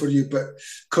doesn't go for you, but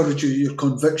encourage your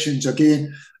convictions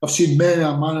again. I've seen many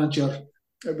a manager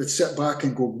that would sit back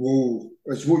and go, whoa,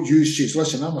 it's what you says.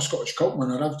 Listen, I'm a Scottish Cup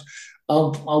winner.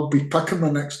 I'll be picking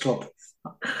my next club.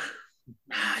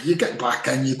 You get back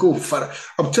in, you go for it.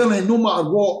 I'm telling you, no matter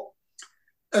what,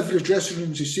 every dressing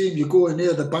room's the same. You go in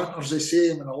there, the banter's the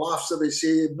same, and the laughs are the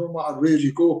same, no matter where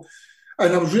you go.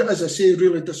 And I was, as I say,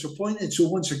 really disappointed. So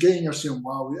once again, you're saying,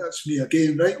 wow, that's me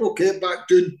again. Right, okay, back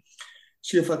down.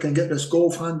 See if I can get this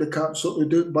golf handicap sort of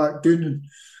down, back down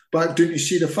to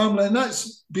see the family. And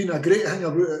that's been a great thing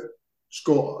about it,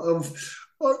 Scott.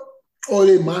 All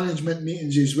the management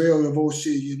meetings as well, they've all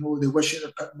said, they wish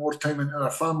they'd put more time into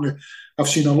their family. I've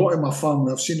seen a lot of my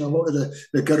family. I've seen a lot of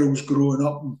the girls growing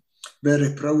up and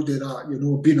very proud of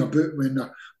that, being about when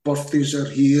their birthdays are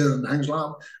here and things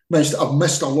like that. I've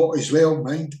missed a lot as well,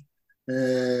 mind.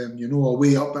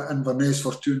 Away up at Inverness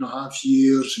for 2.5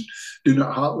 years and doing it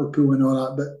at Hartlepool and all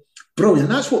that. But brilliant.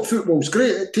 That's what football's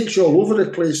great. It takes you all over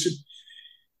the place. And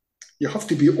you have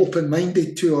to be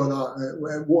open-minded to all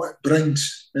that, what it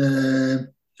brings.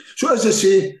 So as I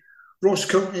say, Ross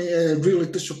County, really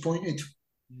disappointed.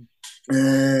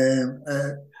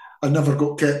 I never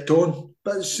got kept on.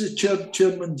 But it's the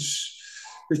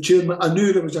chairman. I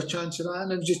knew there was a chance of that,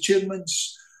 and it was the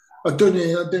chairman's. I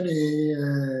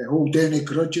didn't hold any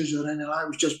grudges or anything like that. I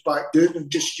was just back down and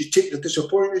just you take the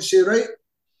disappointment and say, right,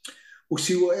 we'll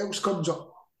see what else comes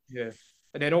up. Yeah.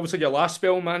 And then obviously your last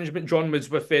spell management, John,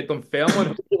 was with Dunfermline.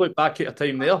 How do you look back at your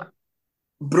time there?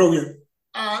 Brilliant.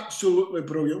 Absolutely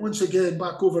brilliant. Once again,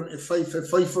 back over into Fife. The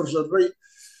Fifers are right.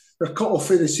 They're cut off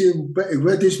for the same bit of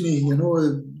wood as me,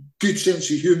 good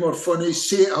sense of humour, funny,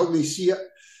 say it how they see it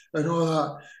and all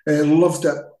that. Loved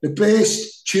it. The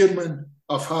best chairman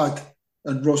I've had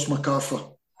in Ross MacArthur,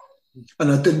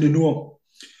 and I didn't know him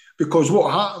because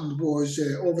what happened was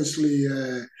obviously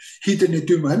he didn't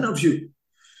do my interview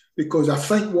because I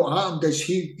think what happened is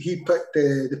he picked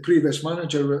the previous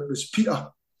manager. It was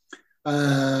Peter,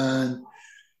 and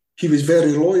he was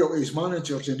very loyal to his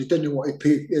managers, and he didn't want to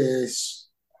pay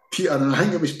Peter. And I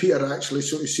think it was Peter actually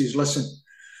sort of says, "Listen."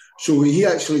 So he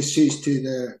actually says to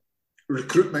the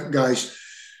recruitment guys,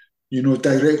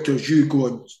 directors, you go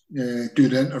and do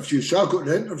the interview. So I got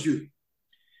the interview.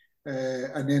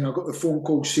 And then I got the phone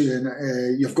call saying,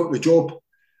 you've got the job.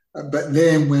 But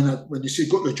then when they said,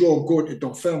 got the job, going to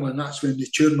Dunfermline, that's when it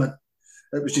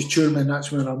was the chairman,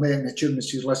 that's when I met him. The chairman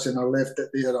says, listen, I left it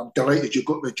there. I'm delighted you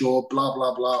got the job, blah,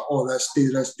 blah, blah, all this,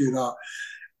 do that.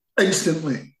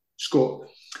 Instantly, Scott,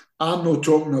 I'm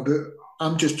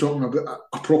just talking about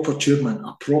a proper chairman,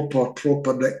 a proper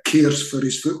that cares for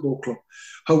his football club,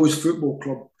 how his football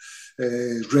club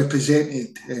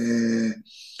represented,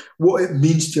 what it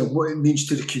means to him, what it means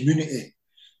to the community,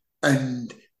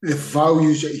 and the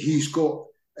values that he's got.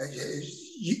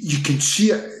 You can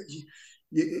see it.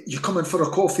 You're coming for a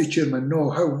coffee, chairman? No,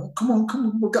 how? Come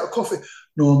on, we'll get a coffee.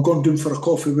 No, I'm going down for a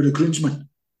coffee with the groomsman.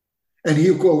 And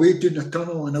he'll go away down the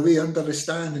tunnel and away under the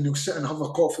stand, and he'll sit and have a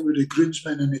coffee with the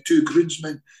groomsmen and the two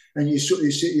groomsmen. And you sort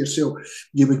of say to yourself,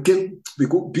 we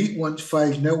got beat once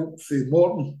 5-0 for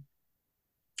Morton.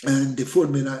 And they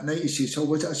phoned me that night. He says, "Oh,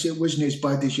 what?" I said, "It wasn't as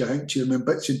bad as you think, chairman,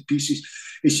 bits and pieces."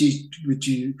 He says, would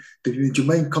you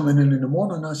mind coming in the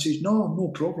morning? I says,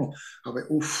 no problem. I went,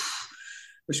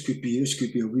 this could be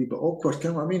a wee bit awkward.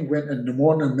 You know what I mean? Went in the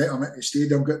morning, met him at the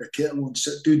stadium, got the kettle on,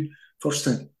 sit down. First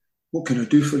thing, what can I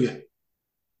do for you?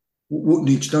 What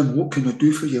needs done? What can I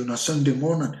do for you on a Sunday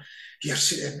morning? You're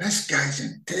saying this guy's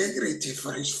integrity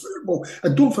for his football.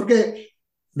 And don't forget,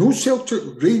 no Celtic,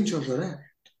 Rangers or anything.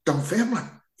 Dunfermline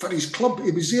for his club.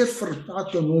 He was there for,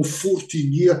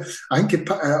 14 years. I think he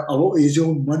put a lot of his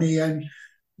own money in.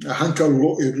 I think he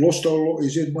lost a lot of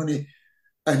his own money.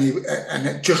 And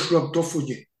it just rubbed off on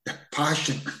you. The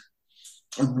passion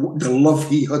and the love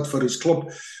he had for his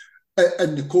club.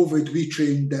 In the COVID, we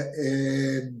trained at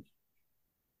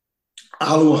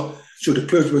Alloa. So the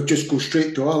players would just go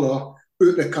straight to Alloa, out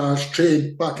the cars,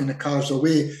 train, back in the cars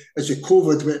away. As the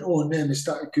COVID went on, then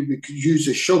we could use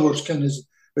the showers kind of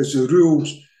as the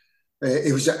rules.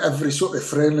 It was at every sort of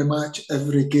friendly match,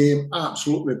 every game,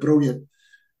 absolutely brilliant.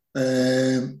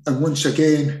 And once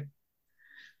again,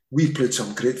 we played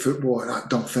some great football at that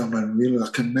Dunfermline, really. I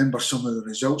can remember some of the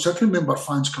results. I can remember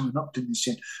fans coming up to me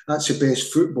saying, that's the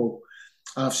best football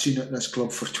I've seen at this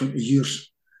club for 20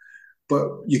 years. But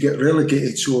you get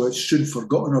relegated, so it's soon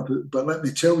forgotten about. But let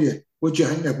me tell you, what do you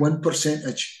think the win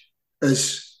percentage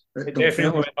is? It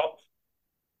definitely went up.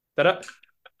 Did it?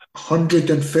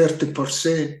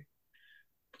 130%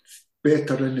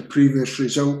 better than the previous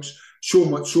results. So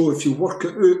much so, if you work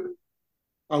it out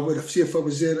I would have, see if I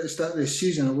was there at the start of the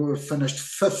season, I would have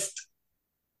finished 5th.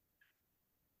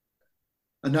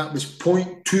 And that was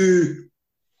 0.2.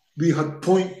 We had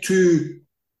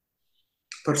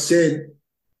 0.2%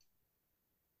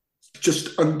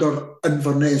 just under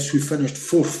Inverness, who finished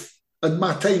 4th. In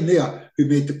my time there, who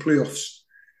made the playoffs.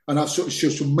 And I've sort of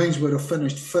said, so mine would have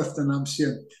finished 5th, and I'm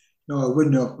saying, no, I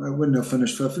wouldn't have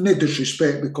finished 5th. No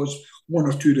disrespect, because one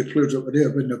or two of the players that were there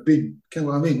wouldn't have been. You know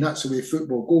what I mean? That's the way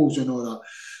football goes and all that.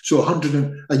 So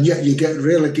 100, and yet you get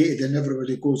relegated and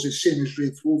everybody goes the same as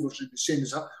Raith Rovers and the same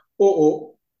as that.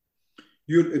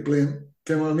 You're to blame.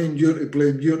 You know what I mean? You're to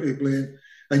blame.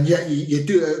 And yet you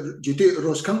do it at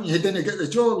Ross County, you didn't get the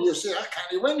job. You say, I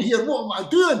can't win here. What am I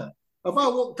doing? Have I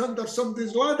walked under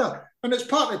somebody's ladder? And it's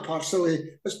part and parcel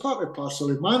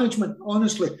of management,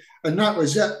 honestly. And that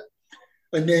was it.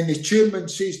 And then the chairman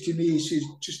says to me,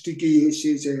 he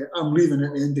says, I'm leaving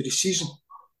at the end of the season.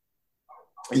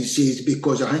 He says,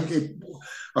 because I think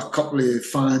a couple of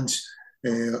fans,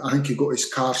 I think he got his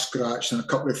car scratched, and a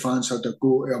couple of fans had to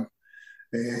go to him.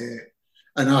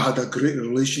 And I had a great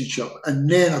relationship. And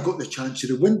then I got the chance of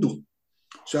the window.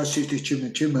 So I said to the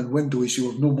chairman, window, he said,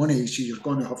 well, no money. He said, you're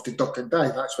going to have to duck and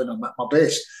dive. That's when I'm at my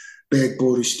best. Beg,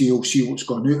 borrow, steal, see what's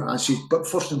going out. I said, but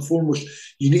first and foremost,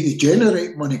 you need to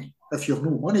generate money if you have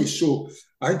no money. So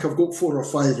I think I've got 4 or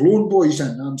 5 loan boys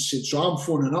in. I'm saying, so I'm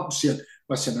phoning up saying,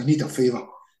 listen, I need a favour.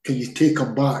 Can you take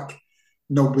them back?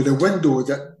 Now, with the window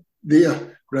that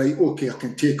there, right, okay, I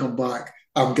can take them back.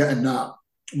 I'm getting that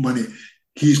money.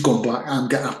 He's gone back. I'm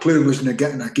getting a player wasn't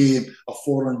getting a game, a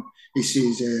foreign. He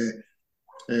says,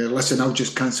 listen, I'll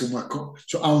just cancel my contract.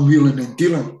 So I'm wheeling and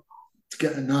dealing to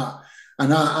getting that.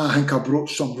 And I think I brought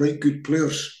some right good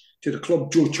players to the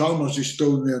club. Joe Chalmers is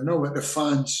still there now at the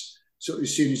fans, sort of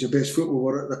saying he's the best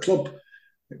footballer at the club.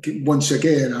 Once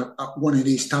again, one of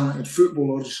these talented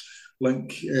footballers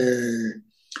like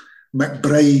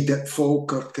McBride at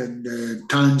Falkirk and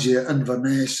Tansy at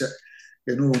Inverness,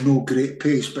 no great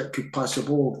pace, but could pass the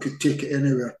ball, could take it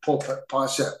anywhere, pop it,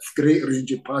 pass it, great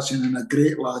range of passing, and a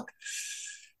great lad.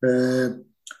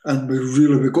 And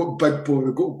we got big boy,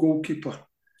 we got goalkeeper,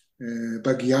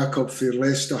 Big Jacob for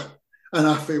Leicester, and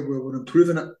I felt we were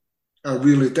improving it. I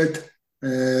really did.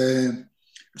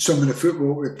 Some of the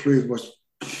football we played was,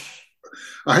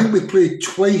 I think we played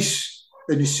twice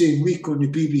in the same week on the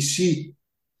BBC.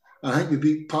 I think we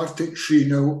beat Partick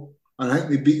 3-0, and I think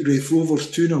we beat Raith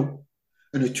Rovers 2-0,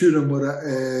 and the two of them were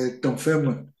at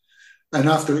Dunfermline. And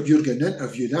after it, you're getting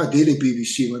interviewed. I did the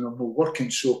BBC when I'm not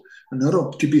working. So, and they're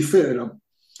up, to be fair to them,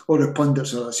 all the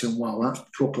pundits are saying, wow, that's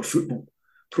proper football.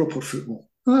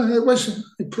 It wasn't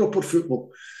proper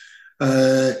football.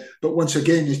 But once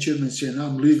again, the chairman saying,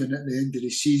 I'm leaving at the end of the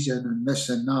season and this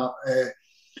and that.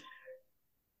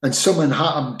 And something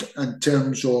happened in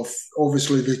terms of,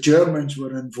 obviously, the Germans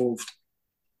were involved.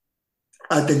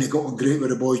 I didn't get on great with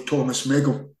the boy, Thomas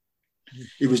Meggle.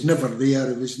 He was never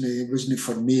there. It wasn't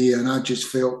for me, and I just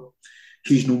felt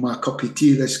he's no my cup of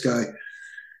tea, this guy.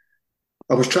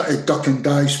 I was trying to duck and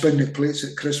dive, spin the plates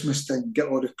at Christmas time, get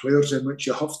all the players in, which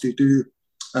you have to do.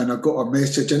 And I got a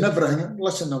message and everything.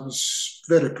 Listen, I was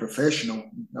very professional.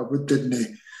 I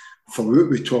didn't fall out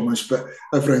with Thomas, but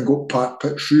everything got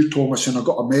put through Thomas, and I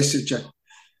got a message in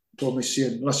Thomas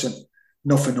saying, listen,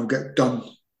 nothing will get done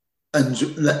ins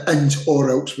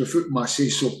or outs without my say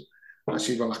so. I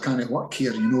said, well, I can't work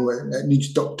here, it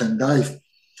needs duck and dive.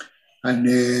 And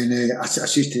then I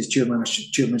said to the chairman,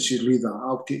 said, leave that,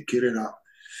 I'll take care of that.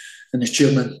 And the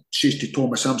chairman says to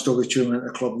Thomas, I'm still the chairman of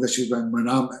the club, this is when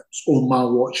I'm on my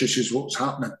watch, this is what's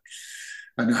happening.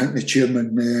 And I think the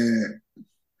chairman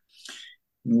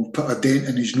put a dent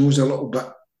in his nose a little bit.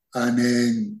 And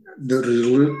then the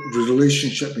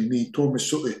relationship with me and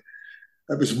Thomas, it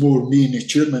was more me and the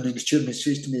chairman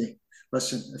says to me,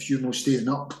 listen, if you're not staying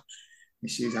up, he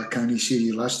says, I can't see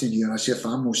you lasting here. I said, if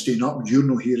I'm not staying up and you're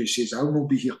not here, he says, I'll not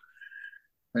be here.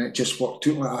 And it just worked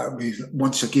out like that.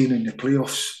 Once again in the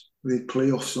playoffs,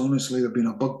 honestly, have been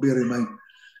a bugbear of mine.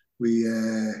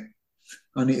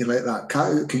 I need to let that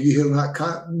cat out. Can you hear that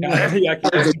cat? Yeah, I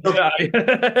can.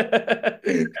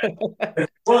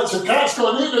 Well, it's a cat's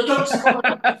gone out, the dog's gone.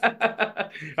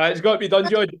 It's got to be done,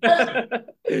 John.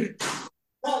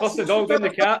 Plus the dog and the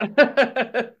cat.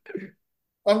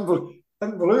 Unbelievable.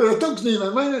 The dog's name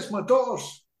in mine, it's my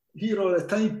daughter's here all the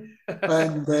time.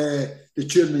 And the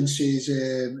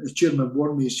chairman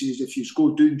warned me, he says, if you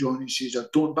go down, John, he says, I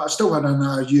don't, but I still had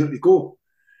another year to go.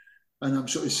 And I'm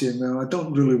sort of saying, well, I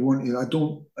don't really want to,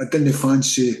 I didn't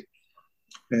fancy.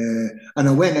 And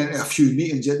I went into a few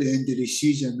meetings at the end of the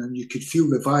season and you could feel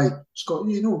the vibe. Scott,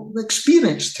 the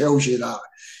experience tells you that.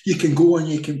 You can go and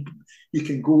You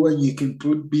can go in, you can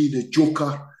be the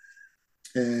joker,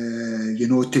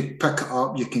 to pick it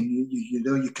up. You can,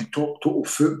 you can talk total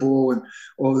football and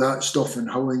all that stuff, and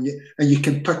how you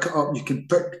can pick it up. You can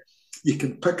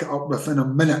pick it up within a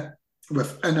minute,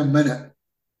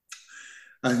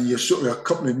 and you're sort of a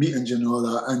couple of meetings and all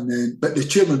that. And then, but the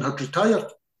chairman had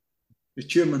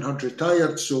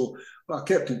retired. So I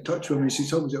kept in touch with him. He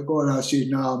says, "How's it going?" I said,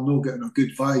 "No, I'm not getting a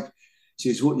good vibe." He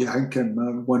says, "What you thinking,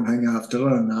 man? One thing after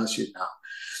another." I said, "Nah."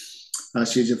 I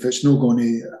says, "If it's not going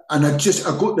to," and I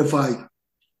got the vibe,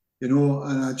 and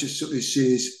I just sort of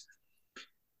says,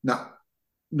 "Nah,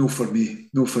 no for me.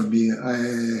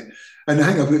 And the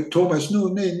thing about Thomas,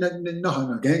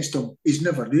 nothing against him. He's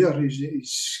never there. He's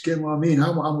you know what I mean?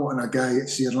 I'm wanting a guy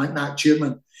that's there like that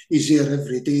chairman. He's there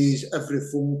every day, every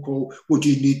phone call. What do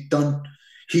you need done?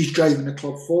 He's driving the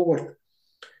club forward.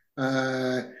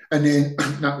 And then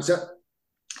that was it.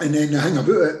 And then the thing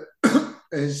about it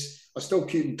is I still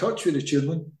keep in touch with the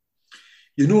chairman.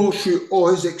 Through all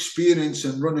his experience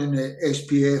in running the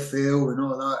SPFL and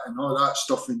all that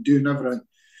stuff and doing everything,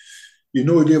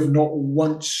 they've not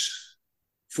once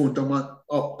phoned him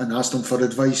up and asked him for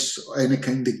advice or any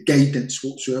kind of guidance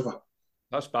whatsoever.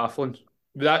 That's baffling.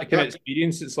 With that kind of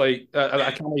experience, it's like,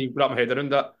 I can't even wrap my head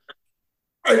around that.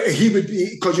 He would be,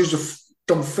 because he's a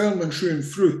Dunfermline through and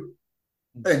through.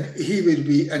 And he would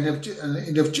be, and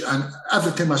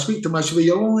every time I speak to him, I say, "Well,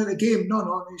 you're only in the game."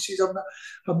 No. He says,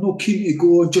 I'm not keen to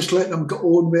go, just let them get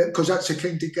on with it, because that's the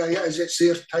kind of guy it is. It's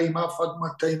their time, I've had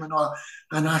my time and all.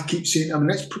 And I keep saying to him,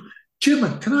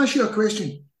 "Chairman, can I ask you a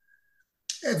question?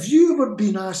 Have you ever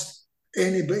been asked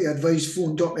anybody advice,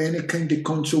 phoned up, any kind of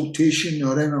consultation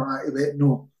or anything like that?"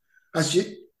 "No." I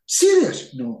said,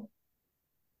 "Serious?" "No."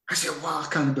 I said, "Wow, I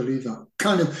can't believe that."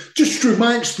 Just through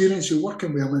my experience of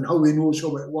working with him and how he knows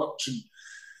how it works.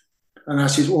 And I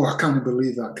said, "Oh, I can't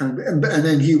believe that." And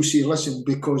then he'll say, "Listen,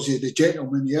 because the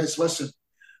gentleman, yes, listen,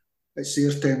 it's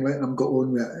their time, let them get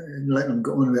on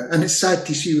with it. And it's sad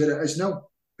to see where it is now.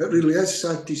 It really is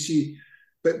sad to see.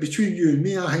 But between you and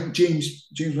me, I think James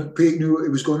McPake knew what he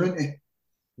was going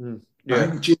into. I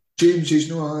think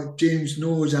James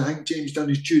knows. I think James done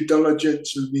his due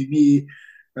diligence with me.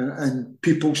 And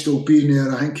people still being there,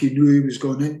 I think he knew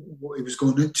what he was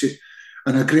going into.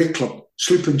 And a great club,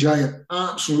 sleeping giant,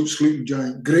 absolute sleeping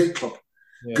giant, great club,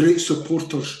 great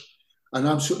supporters. And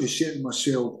I'm sort of saying to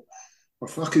myself,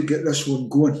 if I could get this one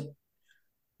going,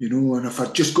 and if I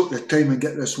just got the time and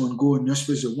get this one going, this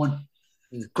was the one.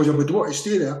 Because I would want to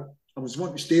stay there. I was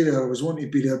wanting to stay there. I was wanting to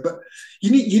be there. But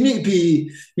you need to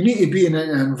be in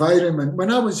an environment. When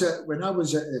I was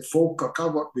at Falkirk, I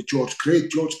worked with George Craig.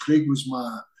 George Craig was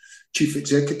my chief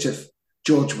executive.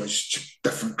 George was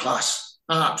different class,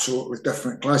 absolutely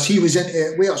different class. He was into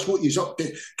it. Where's what he's up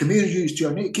to? Come here, used to.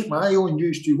 I need to keep my eye on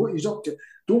used to. What he's up to?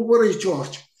 Don't worry,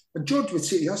 George. And George would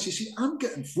say to us, he said, "I'm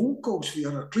getting phone calls for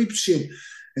other clubs saying,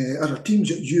 other teams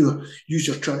that you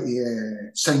are trying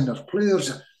to sign their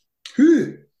players."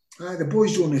 "Who?" "The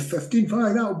boys only 15.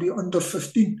 That'll be under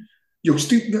 15. You'll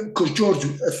still get," because George,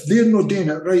 if they're not doing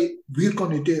it right, we're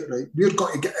going to do it right. We're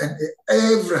going to get into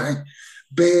everything.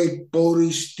 Beg, borrow,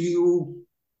 steal.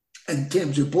 In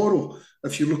terms of borrow,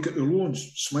 if you look at the loans,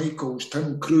 Schmeichels,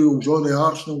 Tim Krul's, all the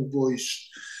Arsenal boys,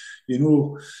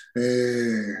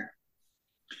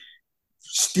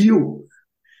 steal.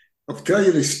 I'll tell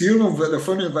you the stealing, but the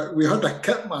funny bit, we had a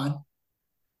kit man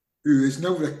who is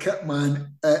now the kit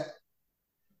man at,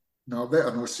 no, I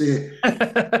better not say.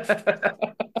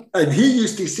 And he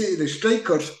used to say to the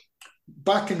strikers,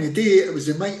 back in the day, it was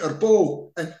a mitre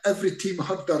ball, and every team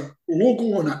had their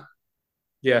logo on it.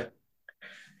 Yeah.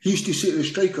 He used to say to the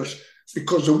strikers,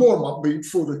 because the warm-up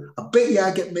before, "I bet you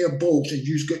I get more balls and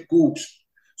you get goals."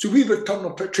 So we would turn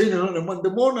up at training on a Monday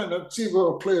morning and say we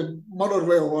were playing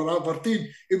Motherwell or Aberdeen.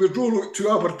 He would roll out 2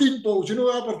 Aberdeen balls,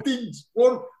 Aberdeen's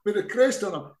one with a crest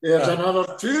on them. "There's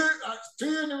another 2, that's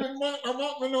 2, and he would mark them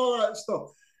up and all that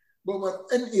stuff. But we're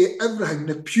into everything.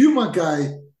 The Puma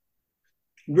guy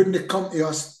wouldn't have come to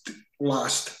us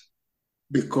last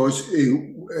because of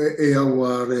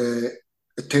our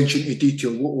attention to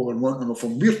detail, what we were wanting of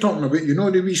him. We're talking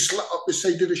about, the wee slit up the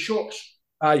side of the shorts.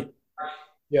 Aye.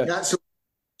 Yeah. That's a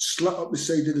slit up the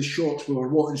side of the shorts. We were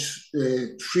wanting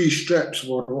 3 strips, we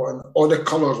were wanting all the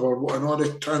colours, we were wanting all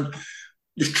the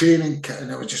training kit,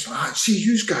 and I was just like, "See,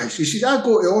 you guys." He says, "I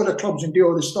go to all the clubs and do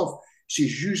all the stuff." He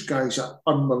says, "You guys are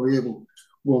unbelievable."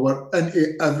 We were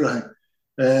into everything.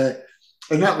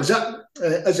 And that was it.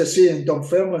 As I say, in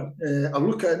Dunfermline, I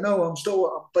look at it now, I'm still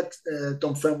a big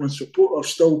Dunfermline supporter,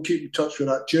 still keep in touch with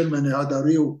that chairman. He had a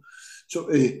real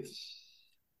sort of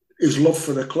his love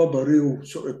for the club a real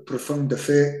sort of profound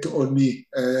effect on me.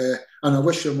 And I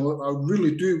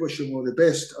really do wish him all the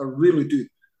best. I really do.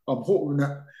 I'm hoping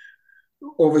that,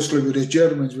 obviously, with the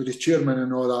Germans, with the chairman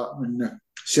and all that, and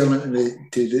selling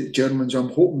to the Germans, I'm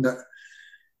hoping that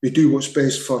they do what's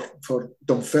best for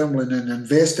Dunfermline and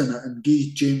invest in it and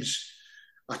give James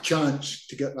a chance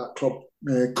to get that club.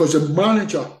 Because the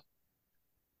manager,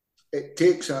 it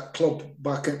takes that club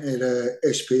back into the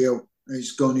SPL.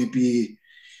 It's going to be,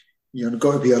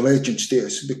 got to be a legend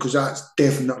status, because that's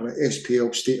definitely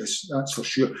SPL status, that's for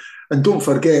sure. And don't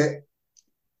forget,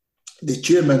 the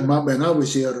chairman, when I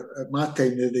was here at my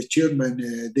time, the chairman,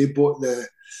 they bought the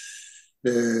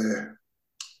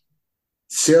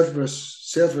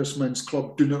servicemen's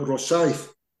club down at Rosyth.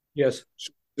 Yes.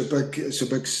 It's a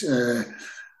big,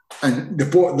 and they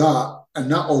bought that,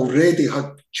 and that already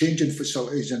had changing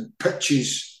facilities and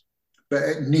pitches, but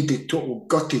it needed total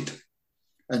gutted.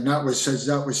 And that was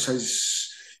his,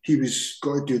 he was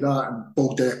got to do that and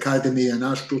build the academy and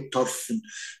AstroTurf and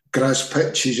grass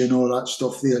pitches and all that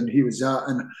stuff there, and he was that.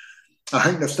 And I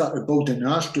think they started building the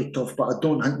AstroTurf, but I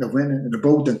don't think they went into the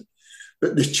building.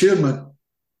 But the chairman,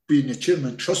 being the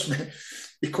chairman, trust me,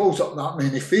 he calls up that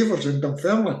many favours in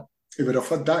Dunfermline. He would have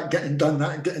had that getting done,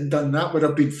 that would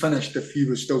have been finished if he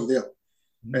was still there.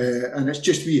 And it's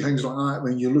just wee things like that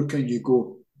when you look and you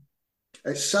go,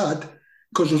 it's sad,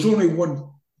 because there's only one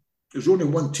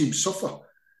team suffer.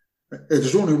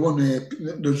 The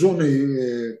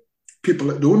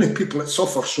only people that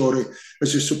suffer,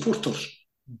 is the supporters.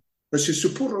 It's the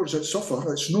supporters that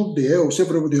suffer. It's nobody else.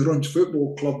 Everybody runs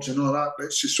football clubs and all that, but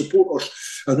it's the supporters.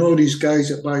 And all these guys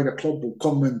that buy the club will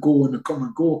come and go, and they come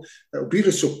and go. It'll be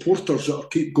the supporters that'll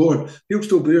keep going. He'll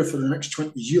still be there for the next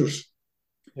 20 years.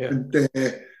 Yeah. And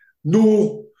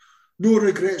no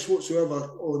regrets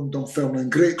whatsoever on Dunfermline.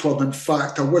 Great club. In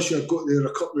fact, I wish I'd got there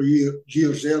a couple of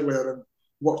years earlier and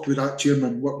worked with that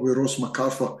chairman, worked with Ross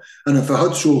MacArthur. And if I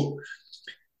had so,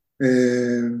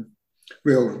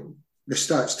 well, the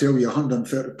stats tell you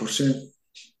 130%.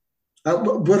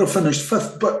 We'd have finished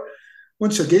fifth. But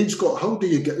once again, Scott, how do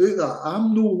you get out of that?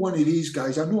 I'm no one of these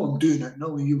guys. I know I'm doing it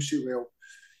now, and you'll say, well,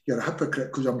 you're a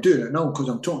hypocrite because I'm doing it now, because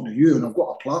I'm talking to you and I've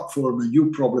got a platform and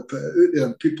you'll probably put it out there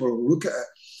and people will look at it.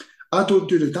 I don't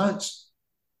do the dance.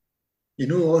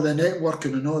 All the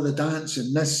networking and all the dance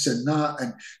and this and that,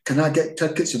 and can I get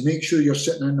tickets and make sure you're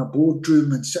sitting in a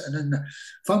boardroom and sitting in the...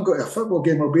 If I'm going to a football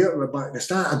game, I'll be at the back of the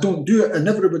stand. I don't do it, and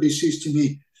everybody says to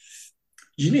me,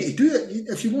 you need to do it.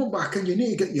 If you want back in, you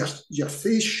need to get your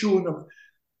face shown.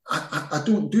 I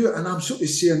don't do it, and I'm sort of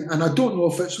saying, and I don't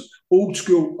know if it's old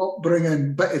school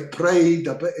upbringing, bit of pride,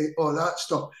 a bit of all that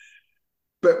stuff,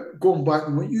 but going back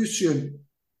on what you're saying,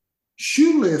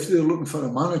 surely if they're looking for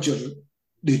a manager,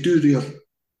 they do their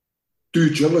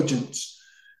due diligence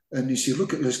and they say,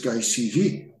 look at this guy's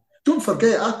CV. Don't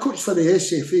forget, I coached for the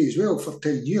SFA as well for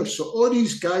 10 years. So all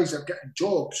these guys are getting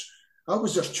jobs. I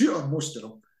was their tutor, most of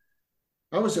them.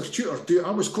 I was their tutor.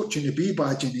 I was coaching the B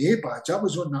badge and the A badge. I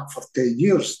was on that for 10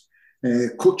 years,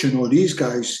 coaching all these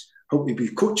guys how to be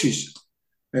coaches.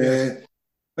 And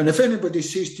if anybody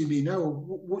says to me now,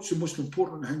 what's the most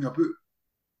important thing about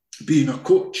being a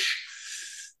coach?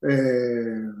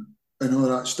 And all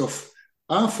that stuff.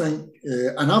 I think,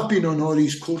 and I've been on all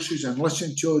these courses and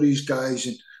listened to all these guys,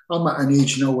 and I'm at an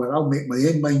age now where I'll make my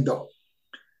own mind up,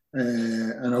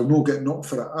 and I'll not get knocked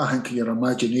for it. I think your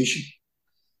imagination.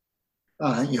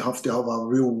 I think you have to have a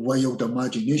real wild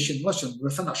imagination. Listen,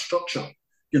 within a structure,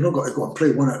 you're not got to go and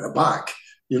play one at the back.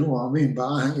 You know what I mean?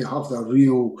 But I think you have the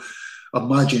real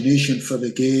imagination for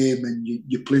the game, and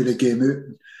you play the game out,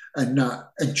 and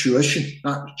that intuition,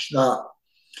 that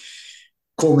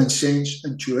common sense,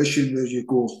 intuition, where you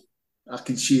go, I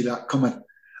can see that coming.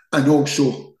 And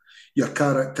also your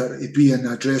character to be in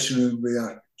a dressing room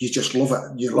where you just love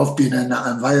it. You love being in that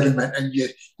environment, and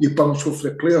you bounce off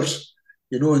the players,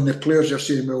 and the players are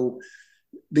saying, well,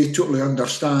 they totally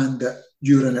understand that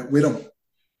you're in it with them.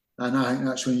 And I think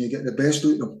that's when you get the best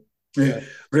out of them. Yeah.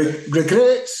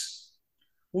 Regrets,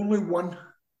 only one,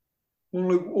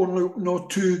 only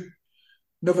not two.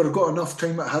 Never got enough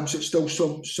time at Hibs. It's still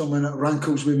something that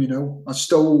rankles with me now. I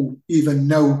still, even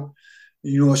now,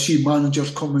 I see managers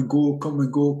come and go. I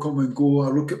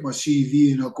look at my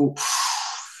CV and I go,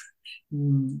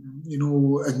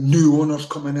 and new owners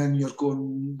coming in, you're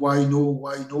going, why no?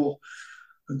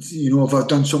 And, if I've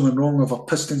done something wrong, if I've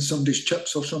pissed in somebody's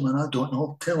chips or something, I don't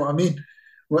know. You know what I mean?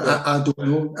 Well, yeah. I don't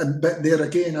know. But there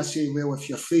again, I say, well, if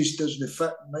your face doesn't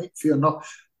fit, right, fair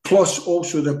enough. Plus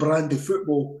also the brand of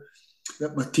football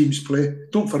that my teams play.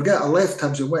 Don't forget, I left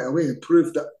Hibs and went away and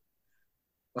proved that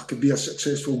I could be a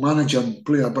successful manager and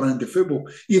play a brand of football.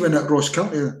 Even at Ross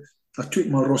County, I took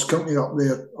my Ross County up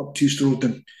there, up to East Road,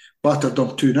 and battered them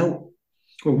 2-0.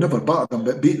 Well, never battered them,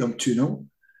 but beat them 2-0.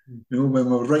 When we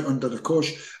were right under the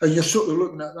cosh. And you're sort of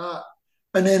looking at that.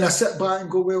 And then I sit back and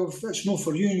go, well, if it's not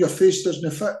for you and your face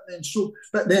doesn't fit, then so.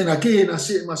 But then again, I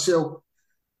say to myself,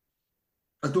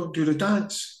 I don't do the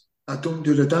dance. I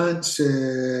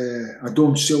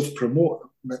don't self-promote.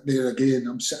 But there again,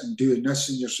 I'm sitting doing this,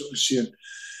 and you're sort of saying,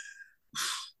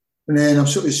 and then I'm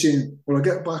sort of saying, will I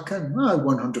get back in?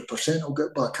 100% I'll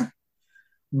get back in.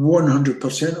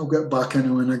 100% I'll get back in.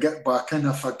 And when I get back in,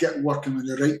 if I get working with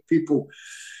the right people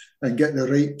and get the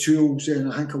right tools,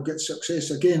 then I think I'll get success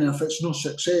again. If it's no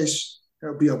success,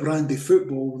 it'll be a brand of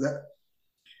football that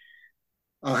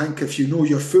I think if you know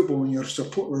your football and you're a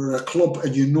supporter of a club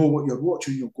and you know what you're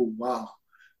watching, you'll go, wow,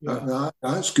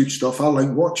 that's good stuff. I like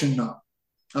watching that.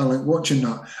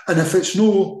 And if it's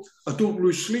no, I don't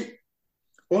lose sleep.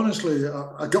 Honestly,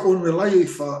 I get on with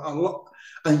life. I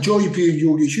enjoy being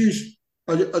Yogi Hughes.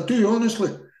 I do,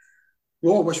 honestly. We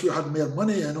all wish we had more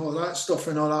money and all that stuff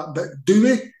and all that, but do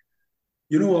we?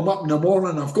 I'm up in the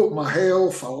morning, I've got my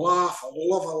health, I laugh, I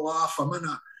love a laugh.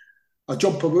 I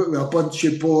jump about with a bunch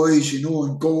of boys,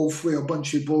 and golf with a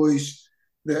bunch of boys.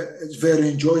 That it's very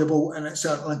enjoyable, and it's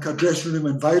like a dressing room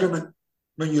environment.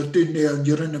 When you're doing there and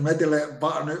you're in the middle of it,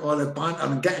 battering out all the banter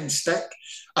and getting stick,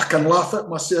 I can laugh at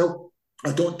myself.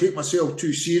 I don't take myself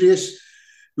too serious.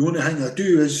 The only thing I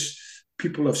do is,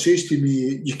 people have said to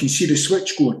me, you can see the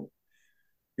switch going.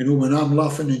 When I'm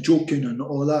laughing and joking and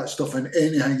all that stuff, and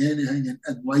anything in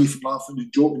life, laughing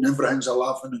and joking, everything's a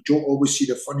laughing and joke. Always see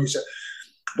the funnies.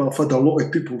 But I've had a lot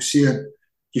of people saying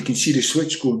you can see the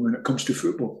switch going when it comes to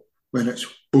football. When it's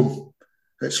boom,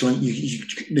 it's like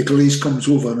the glaze comes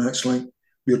over and it's like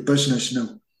your business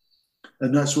now.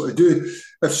 And that's what I do.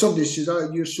 If somebody says,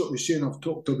 you're sort of saying I've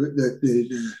talked about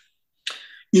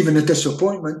even the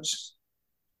disappointments.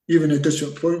 Even the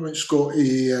disappointment,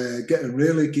 Scotty, getting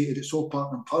relegated, it's all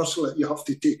part and parcel. You have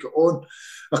to take it on.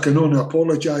 I can only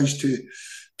apologise to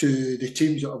the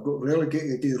teams that have got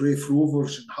relegated, the Raith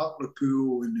Rovers and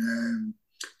Hartlepool and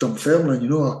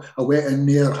Dunfermline. I went in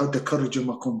there, had the courage of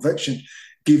my conviction,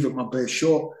 gave it my best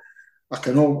shot. I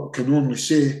can only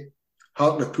say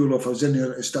Hartlepool, if I was in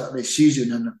there at the start of the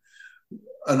season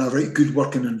and a right good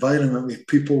working environment with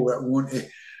people that want to,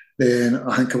 then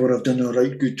I think I would have done a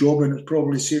right good job. And it's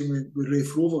probably the same with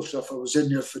Raith Rovers if I was in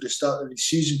there for the start of the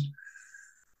season.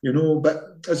 But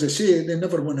as I say, they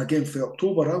never won a game for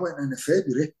October. I went in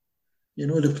February.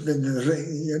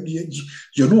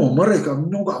 America, I've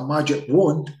not got a magic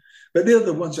wand, but they're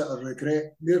the ones that I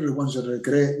regret.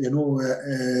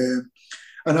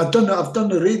 And I've done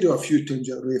the radio a few times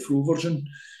at Raith Rovers, and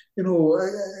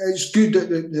it's good that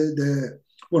the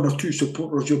one or two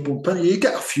supporters you bump into. You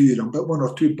get a few of them, but one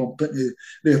or two bump into.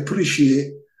 They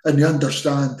appreciate and they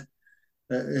understand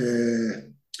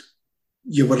that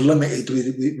you were limited with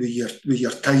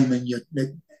your time and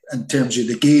in terms of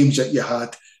the games that you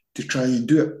had to try and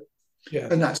do it. Yeah.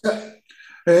 And that's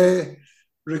it.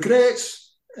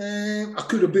 Regrets, I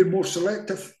could have been more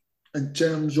selective in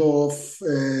terms of,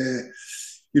 as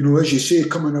you say,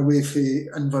 coming away from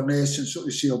Inverness and sort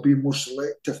of say I'll be more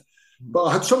selective. But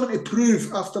I had something to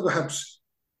prove after the Hibs.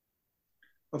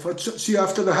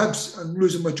 After the Hibs and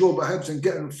losing my job at Hibs and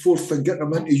getting fourth and getting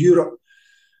them into Europe,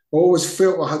 I always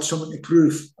felt I had something to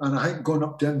prove. And I think going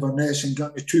up to Inverness and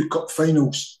getting the 2 cup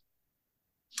finals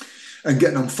and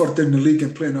getting them third in the league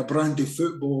and playing a brand of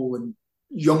football and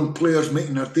young players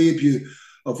making their debut,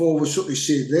 I've always sort of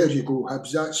said, there you go,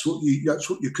 Hibs, that's what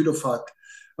you could have had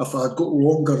if I had got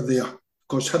longer there,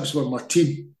 because Hibs were my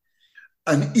team.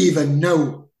 And even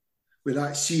now, with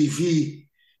that CV,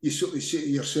 you sort of say to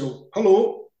yourself,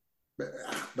 hello,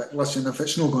 but listen, if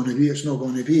it's not going to be, it's not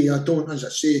going to be. I don't, as I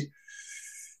say,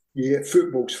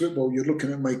 football's football. You're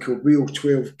looking at Michael Whale,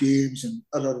 12 games and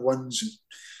other ones, and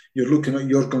you're looking at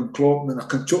Jurgen Klopp, and I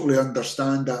can totally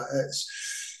understand that. It's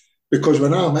because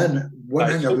when I'm in,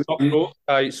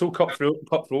 so cutthroat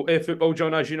football,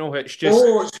 John, as you know, it's just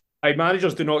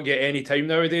managers do not get any time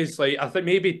nowadays. Like, I think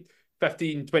maybe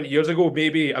 15, 20 years ago,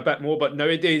 maybe a bit more, but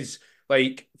nowadays,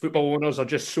 like, football owners are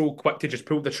just so quick to just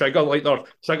pull the trigger. Like, they're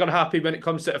trigger happy when it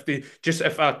comes to if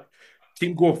a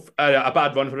team go a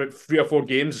bad run for about 3 or 4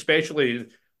 games, especially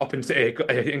up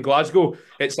in Glasgow,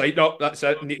 it's like, no, that's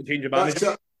it. I need to change your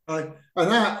manager. And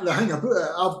the thing about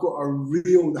it, I've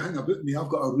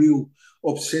got a real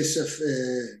obsessive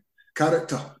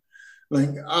character. Like,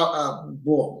 I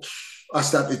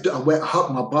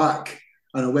hurt my back,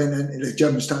 and I went into the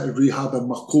gym and started rehabbing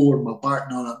my core, my back,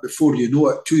 and all that. Before you know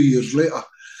it, 2 years later,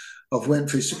 I've went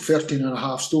from 13 and a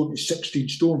half stone to 16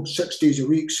 stone, 6 days a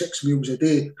week, 6 meals a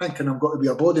day, thinking I'm going to be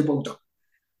a bodybuilder.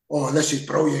 Oh, this is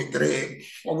brilliant, great,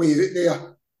 away out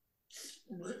there.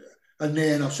 And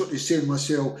then I'm sort of saying to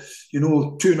myself,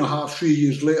 2.5, 3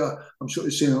 years later, I'm sort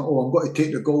of saying, oh, I'm going to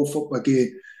take the golf up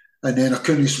again. And then I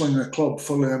couldn't swing the club,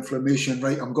 full of inflammation,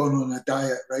 right? I'm going on a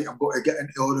diet, right? I'm going to get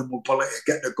into all the mobility,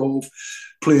 get the golf,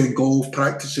 playing golf,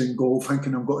 practicing golf,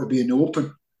 thinking I'm going to be in the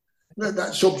open.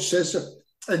 That's obsessive.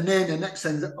 And then the next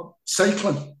thing,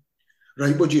 cycling,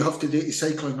 right? What do you have to do to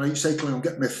cycling, right? Cycling, I'm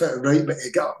getting me fit, right? But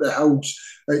to get up the hills,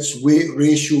 it's weight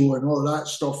ratio and all that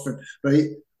stuff, and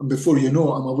right? And before you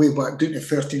know it, I'm away back down to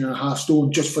 13 and a half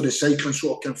stone just for the cycling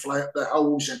so I can fly up the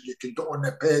hills and you can get on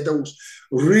the pedals.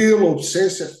 Real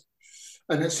obsessive.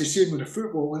 And it's the same with the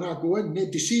football. When I go in,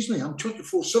 nobody sees me. I'm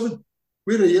 24/7.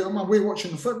 Where are you? I'm away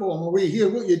watching the football. I'm away here.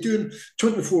 What are you doing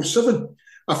 24/7?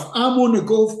 If I'm on the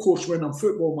golf course when I'm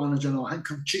football managing, I think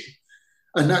I'm cheating.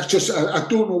 And that's just, I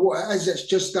don't know what it is. It's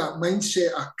just that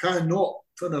mindset. I cannot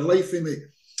for the life of me.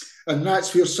 And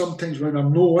that's where sometimes when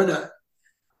I'm not in it,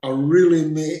 I really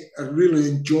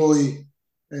enjoy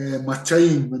my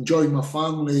time, enjoy my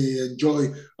family,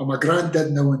 I'm a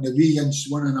granddad now and the wee one's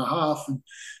 1.5 and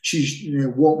she's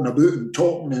walking about and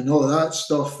talking and all that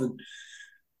stuff. And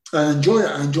I enjoy it.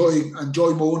 I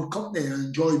enjoy my own company. I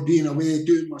enjoy being away,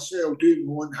 doing myself, doing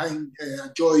my own thing.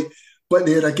 But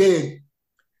there again,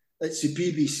 it's the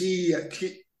BBC.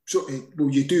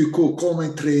 You do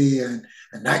co-commentary, and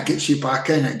that gets you back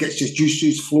in. It gets your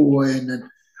juices flowing,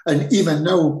 and even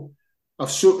now,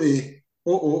 I've sort of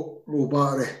low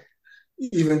battery.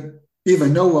 Even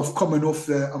now, I'm coming off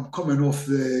the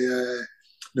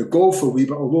golf a wee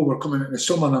bit. Although we're coming into the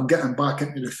summer, and I'm getting back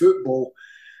into the football.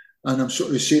 And I'm sort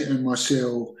of saying to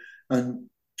myself, and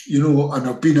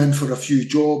I've been in for a few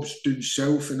jobs doing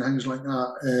self and things like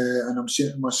that, and I'm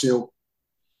saying to myself,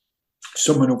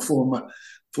 someone will fall my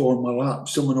lap.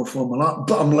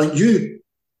 But I'm like you,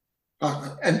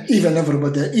 and even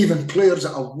everybody, even players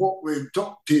that I've walked with and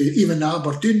talked to, even the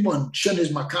Aberdeen one,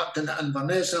 Shinny's my captain at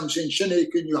Inverness. I'm saying, Shinny,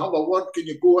 can you have a word? Can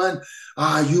you go in?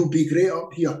 You'll be great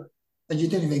up here. And you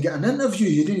didn't even get an interview.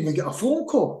 You didn't even get a phone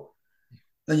call.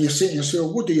 And you're saying to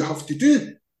yourself, what do you have to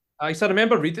do? I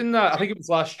remember reading that. I think it was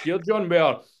last year, John,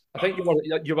 where I think you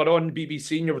were on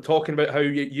BBC and you were talking about how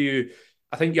you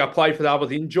I think you applied for the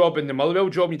Aberdeen job and the Motherwell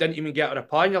job and you didn't even get a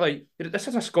reply. And you're like, this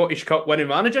is a Scottish Cup winning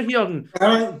manager here and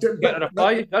get a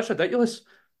reply. That's ridiculous.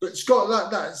 But Scott,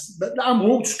 but I'm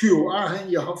old school. I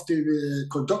think you have to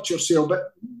conduct yourself. But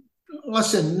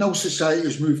listen, now society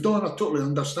has moved on. I totally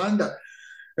understand it.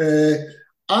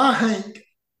 I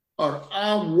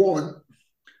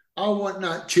want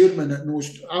that chairman that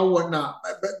knows. I want that.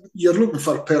 But you're looking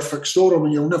for a perfect storm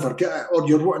and you'll never get it. Or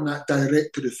you're wanting that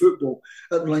director of football,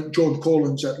 like John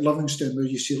Collins at Livingston, where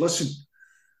you say, listen,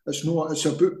 it's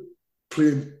about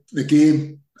playing the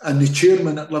game, and the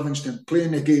chairman at Livingston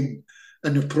playing the game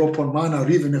in the proper manner,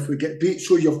 even if we get beat.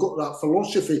 So you've got that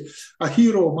philosophy. I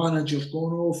hear all managers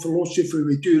going, oh, philosophy,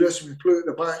 we do this, and we play at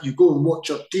the back, you go and watch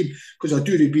your team, because I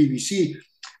do the BBC.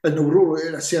 And they'll roll it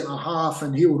in a centre half,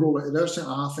 and he'll roll it in their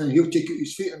centre half, and he'll take it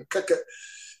his feet and kick it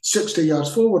 60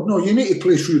 yards forward. No, you need to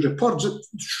play through the purds.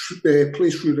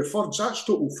 That's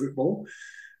total football.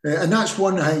 And that's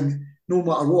one thing, no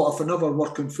matter what, if I never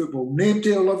work in football,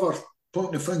 nobody will ever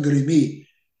point the finger at me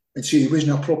and say he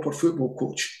wasn't a proper football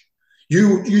coach.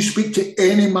 You speak to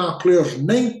any of my players,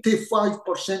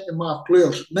 95% of my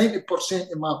players,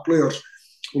 90% of my players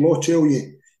will all tell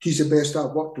you he's the best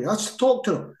I've worked with. Let's talk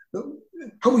to them.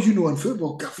 How are you knowing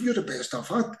football? Gaff, you're the best I've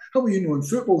had. How are you knowing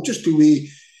football? Just the way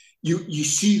you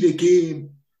see the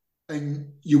game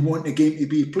and you want the game to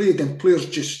be played, and players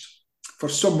just, for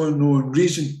some unknown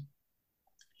reason,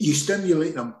 you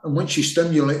stimulate them. And once you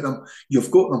stimulate them,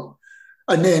 you've got them.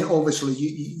 And then obviously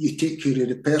you take care of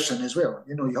the person as well.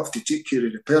 You have to take care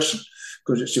of the person,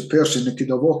 because it's a person that could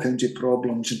have all kinds of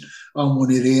problems, and I'm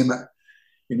one of them at,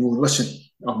 listen,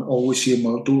 I'm always here,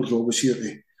 my door's always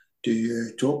here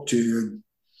to talk to,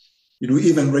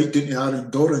 even right down to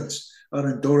Aaron Dorrans.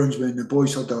 Aaron Dorrans, when the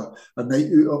boys had a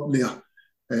night out up there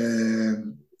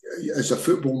as a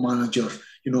football manager,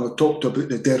 I talked about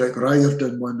the Derek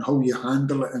Riordan one, how you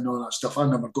handle it and all that stuff. I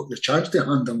never got the chance to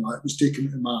handle that. It was taken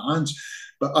into my hands.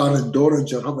 But Aaron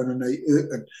Dorrans are having a night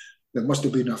out, and there must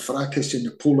have been a fracas, and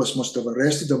the police must have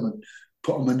arrested them and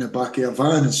put them in the back of a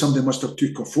van, and somebody must have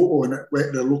took a photo and it went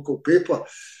in the local paper.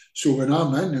 So when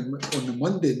I'm in on the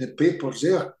Monday, and the paper's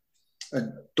there,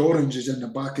 and Dorrans is in the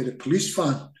back of the police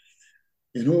van,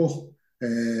 and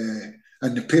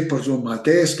the paper's on my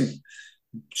desk, and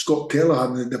Scott Kelleher,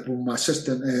 my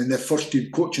assistant, and the first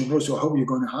team coach, and Russell, how are you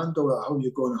going to handle it? How are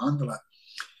you going to handle it?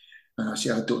 And I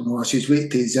said, I don't know. I says,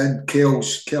 wait till he's in.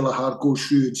 Kelleher goes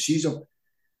through and sees him.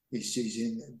 He says,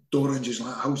 Dorange is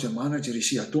like, how's the manager? He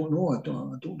says, I don't know. I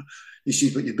don't. He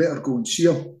says, but you better go and see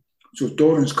him. So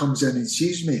Dorange comes in and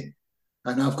sees me.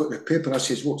 And I've got the paper. I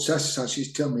says, what's this? I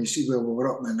says, tell me. He says, well, we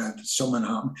were up and something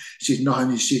happened. He says,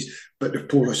 nothing. He says, but the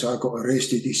police, I got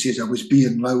arrested. He says, I was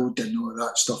being loud and all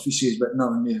that stuff. He says, but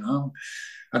nothing happened.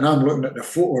 And I'm looking at the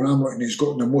photo and I'm looking, he's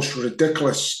got the most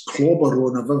ridiculous clobber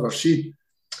on I've ever seen.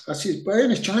 I said, by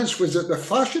any chance, was it the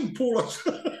fashion police?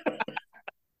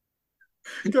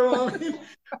 You know what I mean?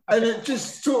 And it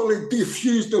just totally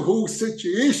diffused the whole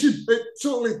situation. It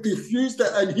totally diffused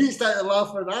it. And he started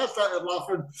laughing, I started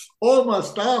laughing. All my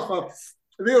staff,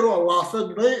 they're all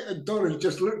laughing, right? And Doran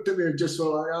just looked at me and just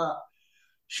went like that.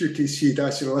 Shook his head. I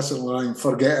said, listen, Ryan,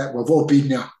 forget it. We've all been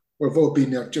there. We've all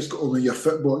been there. Just got on with your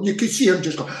football. And you could see him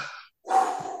just go,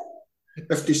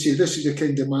 if they say this is the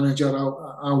kind of manager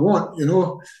I want, you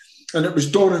know. And it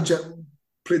was Doran that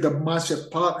played a massive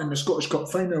part in the Scottish Cup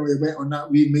final. He went on that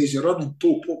wee mazy run and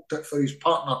toe poked it for his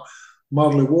partner,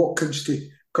 Marley Watkins, to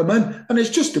come in. And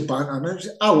it's just the banter. And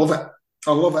I love it.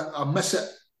 I love it. I miss it.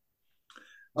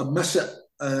 I miss it.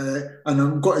 And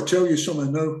I'm going to tell you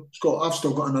something now, Scott, I've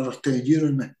still got another 10 years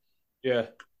in me. Yeah.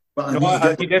 But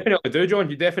you definitely do, John.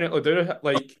 You definitely do.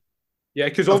 Like, yeah,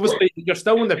 because obviously you're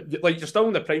still in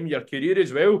the prime of your career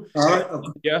as well.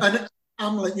 Yeah. And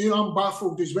I'm like you, I'm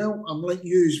baffled as well. I'm like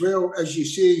you as well. As you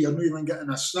say, you're not even getting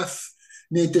a sniff.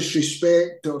 No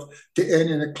disrespect or to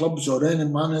any of the clubs or any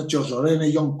managers or any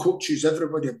young coaches,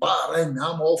 everybody batter in.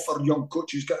 I'm all for young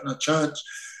coaches getting a chance.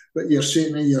 But you're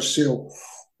saying to yourself,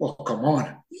 oh, come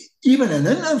on. Even an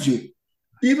interview.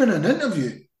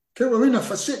 I mean,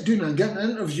 if I sit down and get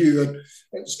an interview and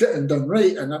it's getting done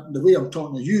right, and the way I'm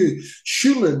talking to you,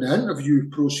 surely in the interview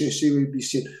process, they would be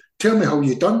saying, tell me how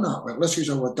you done that. Well, this is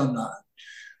how I've done that.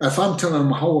 If I'm telling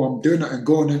them how I'm doing it and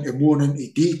going into more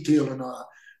into detail and all that,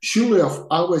 surely if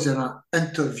I was an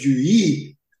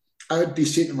interviewee, I'd be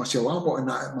saying to myself, I'm wanting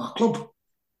that at my club.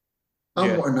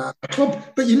 Wanting that at a club.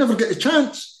 But you never get a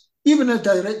chance. Even a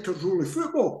director's role of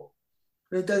football.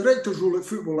 The director's role at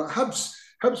football at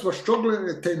Hibs were struggling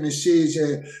at the time. They says,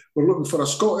 we're looking for a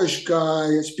Scottish guy.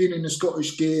 It's been in the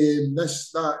Scottish game,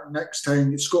 this, that, next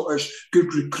time. It's Scottish,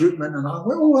 good recruitment. And I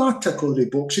went, I tick all the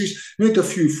boxes. Made a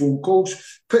few phone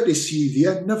calls, put the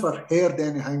CV in, never heard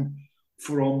anything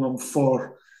from them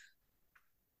for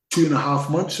 2.5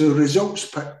 months. The results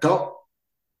picked up.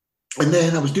 And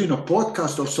then I was doing a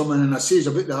podcast or something, and I says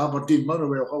about the Aberdeen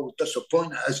Motherwell, how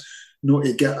disappointed it is not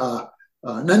to get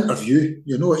an interview,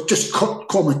 you know, it's just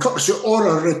common courtesy or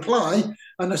a reply,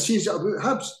 and I says it about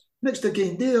Hibs. Next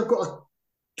again day, I got a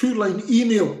 2-line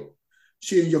email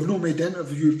saying you've not made the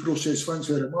interview process, thanks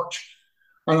very much.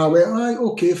 And I went, right,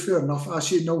 okay, fair enough. I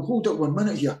said, now hold it 1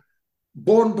 minute here.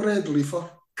 Born bred Leafer,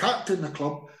 captain the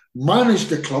club, managed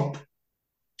the club,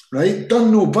 right,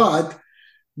 done no bad.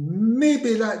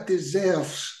 Maybe that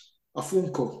deserves a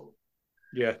phone call.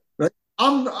 Yeah. Right?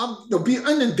 They'll be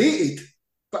inundated.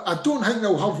 But I don't think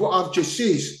they'll have what I've just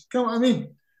said. You know what I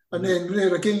mean? And then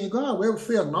there again, you go, well,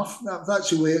 fair enough. That's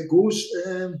the way it goes.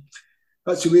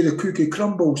 That's the way the cookie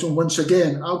crumbles. And once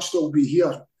again, I'll still be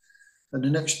here in the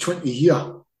next 20 years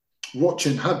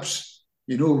watching Hibs,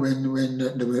 you know,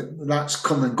 when that's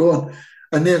come and gone.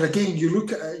 And there again, you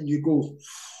look at it and you go,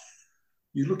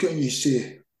 you look at it and you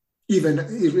say, even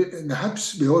in the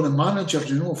Hibs, with all the managers,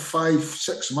 you know, 5,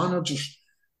 6 managers,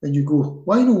 and you go,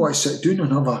 why not want to sit down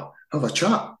and have a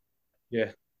chat?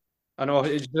 Yeah, I know.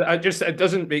 It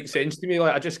doesn't make sense to me.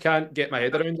 Like, I just can't get my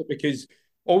head around it, because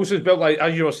also as well, like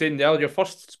as you were saying there, your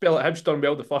first spell at Hibs done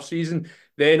well the first season.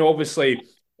 Then obviously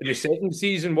in the second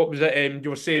season, what was it? You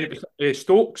were saying it was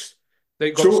Stokes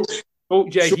that got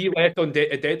Stokes. Yeah, he left on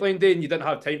a deadline day, and you didn't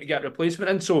have time to get a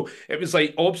replacement in. So it was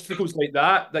like obstacles like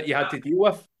that you had to deal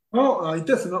with. Oh,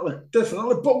 definitely.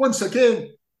 But once again,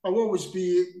 I'll always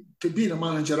be, to be the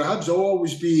manager of Hibs, I'll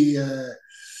always be,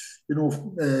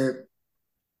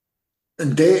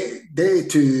 in debt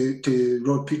to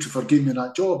Rod Petrie for giving me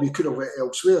that job. He could have went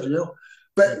elsewhere, you know.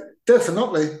 But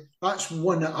definitely, that's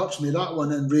one that hurts me, that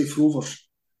one, and Rafe Rovers.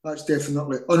 That's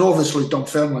definitely, and obviously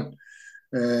Dunfermline.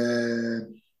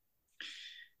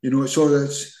 You know, so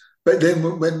that's, but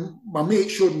then when my mate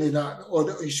showed me that,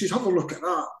 he says, have a look at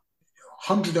that.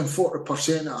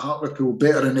 140% at Hartlepool,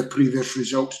 better than the previous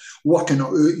results. Working it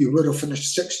out, you would have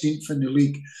finished 16th in the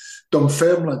league.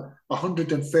 Dunfermline,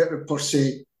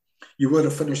 130%, you would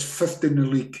have finished 5th in the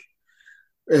league.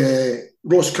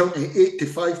 Ross County,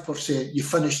 85%, you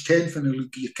finished 10th in the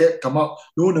league, you kept them up.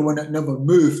 The only one that never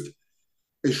moved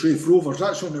is Rafe Rovers.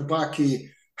 That's on the back of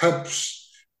Hibs,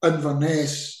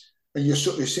 Inverness, and you're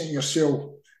sort of saying to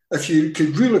yourself, if you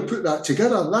could really put that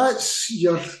together, that's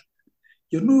you're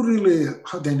not really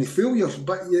had any failures,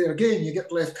 but again, you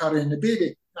get left carrying the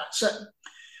baby. That's it.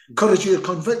 Courage of your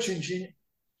convictions. You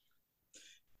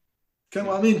know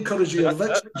what I mean? Courage of your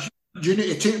convictions. You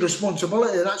need to take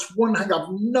responsibility. That's one thing I've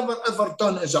never ever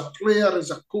done as a player,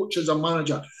 as a coach, as a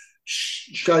manager.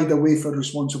 Shied away for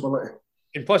responsibility.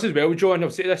 And plus as well, John,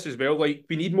 I've said this as well, like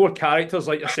we need more characters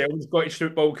like yourself in Scottish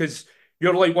football because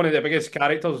you're like one of the biggest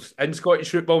characters in Scottish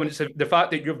football, and it's the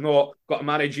fact that you've not got a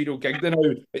managerial gig now.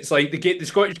 It's like the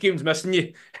Scottish game's missing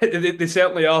you. they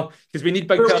certainly are because we need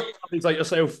big characters like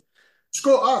yourself.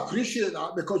 Scott, I appreciate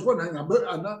that because one thing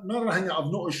another thing that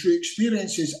I've noticed through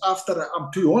experience is after it,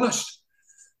 I'm too honest.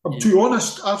 Too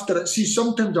honest after it. See,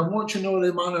 sometimes I'm watching all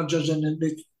the managers and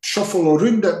they shuffle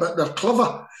around it, but they're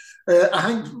clever. I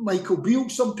think Michael Beale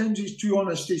sometimes he's too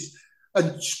honest.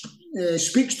 And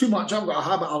speaks too much. I've got a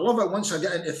habit. I love it. Once I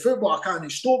get into football, I can't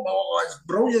stop. Oh, it's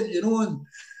brilliant, you know,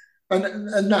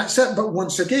 and that's it. But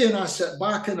once again, I sit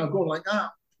back and I go like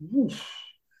that.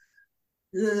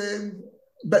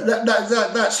 But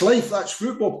that's life. That's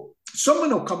football.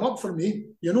 Someone will come up for me.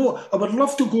 You know, I would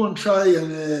love to go and try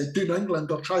and do in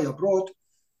England or try abroad.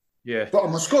 Yeah. But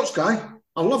I'm a Scots guy.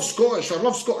 I love Scottish. I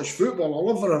love Scottish football.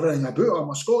 I love everything about it. I'm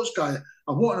a Scots guy.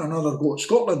 I want another go at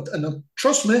Scotland. And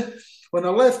trust me, when I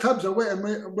left Hibs, I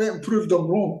went and proved them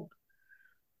wrong.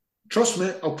 Trust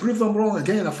me, I'll prove them wrong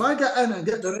again. If I get in and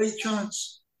get the right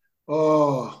chance,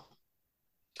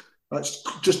 that's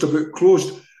just about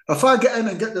closed. If I get in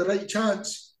and get the right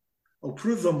chance, I'll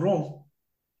prove them wrong.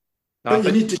 But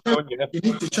you need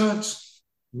the chance.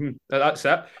 Mm-hmm. That's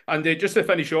it. And just to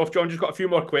finish off, John, just got a few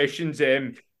more questions.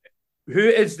 Who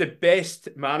is the best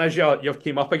manager you've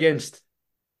came up against?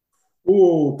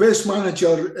 Oh, best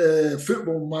manager,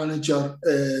 football manager,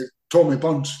 Tommy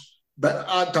Burns. But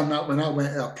I'd done that when I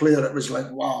went to a player. It was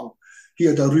like, wow, he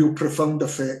had a real profound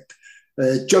effect.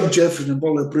 Jim Jeffries and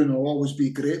Billy Bruno will always be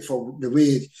grateful the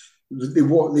way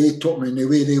what they taught me and the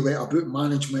way they went about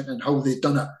management and how they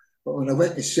done it. But when I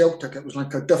went to Celtic, it was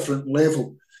like a different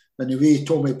level. And the way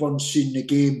Tommy Burns seen the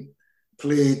game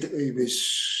played, it was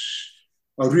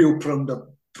a real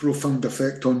profound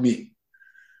effect on me.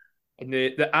 And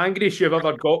the angriest you've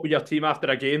ever got with your team after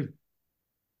a game?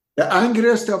 The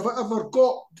angriest I've ever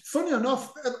got, funny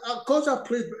enough, because I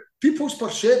played, people's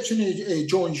perception of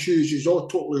John Hughes is all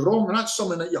totally wrong, and that's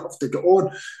something that you have to get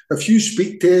on. If you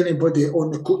speak to anybody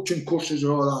on the coaching courses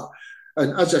and all that,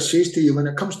 and as I say to you, when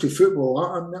it comes to football,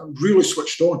 I'm really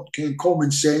switched on,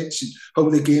 common sense and how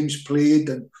the game's played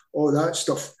and all that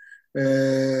stuff.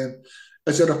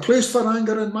 Is there a place for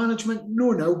anger in management?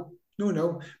 No.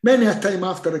 Many a time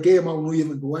after a game, I'll not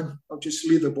even go in. I'll just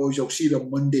leave the boys. I'll see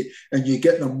them Monday, and you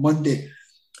get them Monday.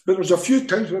 But there's a few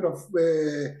times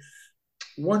where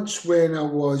once when I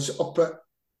was up at,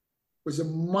 was a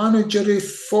manager of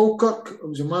Falkirk. I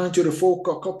was a manager of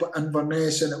Falkirk up at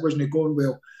Inverness, and it wasn't going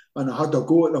well, and I had a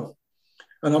go at them.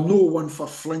 And I'm no one for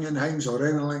flinging things or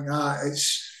anything like that.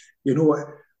 It's, you know,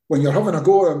 when you're having a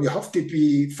go at them, you have to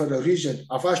be for a reason.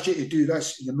 I've asked you to do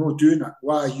this, and you're not doing it.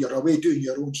 Why? You're away doing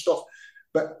your own stuff.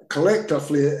 But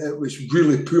collectively, it was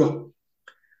really poor.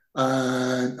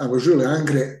 And I was really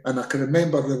angry. And I can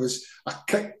remember I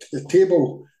kicked the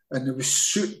table and there was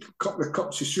soup, a couple of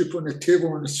cups of soup on the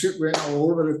table, and the soup went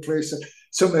all over the place. And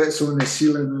some of it's on the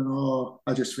ceiling, and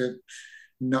I just went,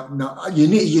 no. You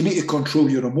need to control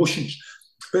your emotions.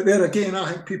 But there again,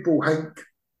 I think people think,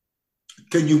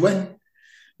 can you win?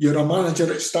 You're a manager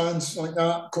that stands like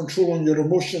that, controlling your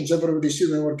emotions. Everybody see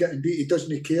when we're getting beat, he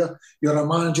doesn't care. You're a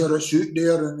manager that's out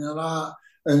there and you're that.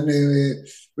 And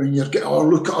when you're getting,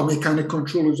 look at him, he can't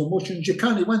control his emotions. You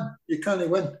can't win.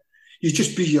 You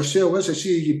just be yourself. As I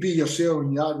say, you be yourself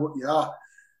and you are what you are.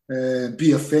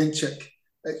 Be authentic.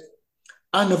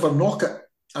 I never knock it.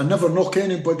 I never knock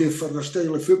anybody for their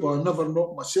style of football. I never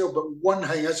knock myself. But one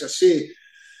thing, as I say,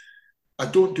 I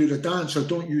don't do the dance. I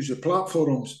don't use the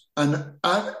platforms. And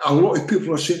a lot of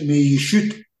people are saying to me, you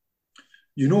should.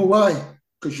 You know why?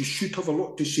 Because you should have a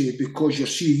lot to say, because your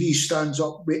CV stands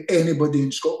up with anybody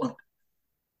in Scotland.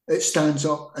 It stands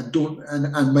up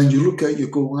and when you look at it, you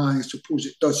go, I suppose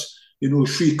it does. You know,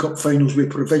 3 cup finals with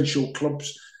provincial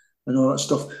clubs and all that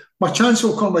stuff. My chance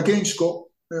will come again, Scott.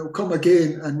 It'll come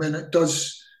again. And when it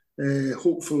does,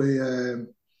 hopefully, I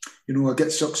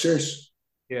get success.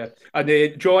 Yeah.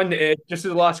 And John, just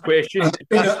as the last question.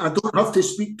 I don't have to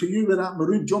speak to you with that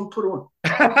maroon jumper on.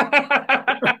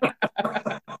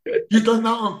 You done that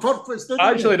on purpose, didn't you?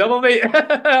 Actually, never, mate.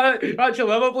 Actually,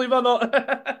 never, believe it or not.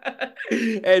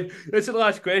 This is the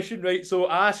last question, right? So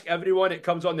I ask everyone that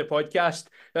comes on the podcast.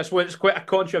 This one's quite a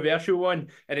controversial one,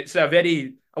 and it's a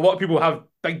lot of people have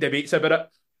big debates about it.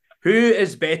 Who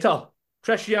is better,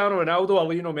 Cristiano Ronaldo or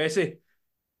Lionel Messi?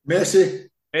 Messi.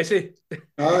 Messi.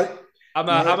 Aye. I'm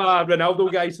a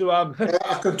Ronaldo guy, so I'm.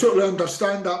 I can totally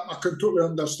understand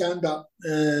that.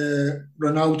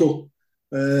 Ronaldo.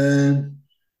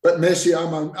 But Messi,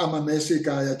 I'm a Messi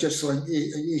guy. I just think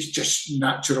he's just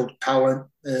natural talent.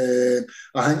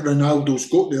 I think Ronaldo's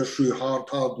got there through hard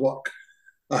work.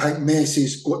 I think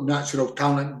Messi's got natural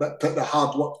talent, but put the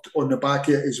hard work on the back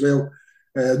of it as well.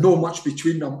 No much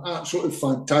between them. Absolutely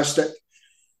fantastic.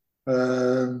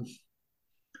 But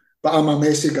I'm a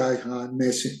Messi guy.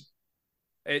 Messi.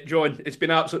 John, it's been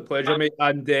an absolute pleasure, mate.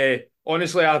 And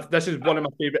honestly, this is one of my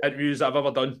favourite interviews I've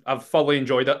ever done. I've thoroughly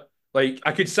enjoyed it. Like,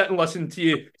 I could sit and listen to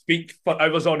you speak for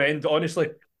hours on end, honestly.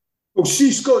 Well,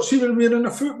 see, Scott, see when we're in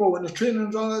the football and the training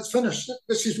and all that's finished,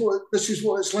 this is what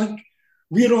it's like.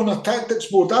 We're on a tactics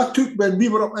board. I took when we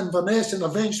were up in Inverness and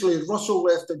eventually Russell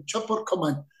left and Chipper come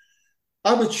in.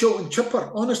 I would shout and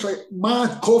Chipper. Honestly, my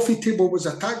coffee table was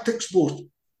a tactics board.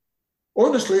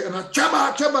 Honestly, and I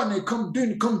Chipper, and he'd come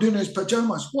down in his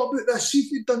pajamas. What about this? See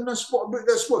if you've done this. What about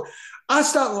this? What? I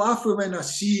start laughing when I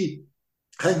see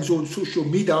things on social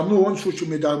media. I'm not on social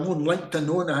media. I'm on LinkedIn.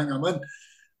 On anything I'm in,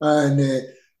 and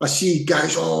I see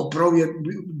guys. Oh, brilliant!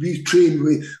 We train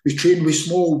with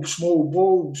small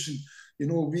balls, and you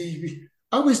know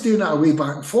I was doing that away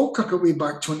back in Falkirk, away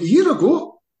back 20 years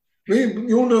ago.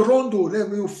 We on the rondo,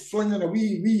 then we were flinging a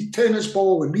wee tennis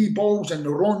ball and wee balls and the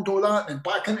rondo that and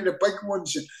back into the big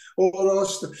ones and all the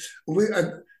rest.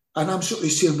 And I'm sort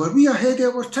of saying, were we ahead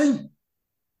of our time?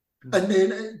 And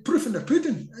then proof in the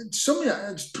pudding.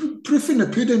 Proof in the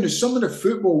pudding is some of the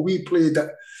football we played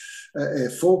at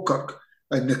Falkirk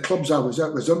and the clubs I was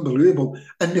at was unbelievable.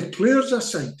 And the players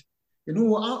aside, you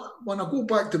know, when I go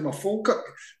back to my Falkirk,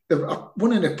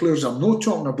 one of the players I'm not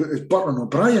talking about is Burton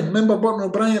O'Brien. Remember Burton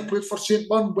O'Brien played for St.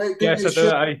 Bern? Yes,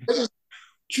 I do.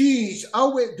 Jeez, I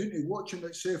went down to watch him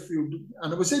at Sheffield,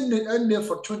 and I was in there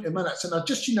for 20 minutes, and I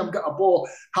just seen him get a ball,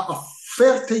 had a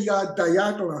 30-yard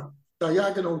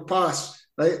diagonal pass.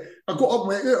 Right, I got up and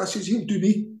went out. I says, "He'll do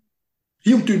me."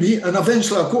 And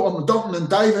eventually I got him ducking and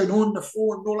diving on the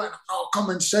phone, no like, "Oh, come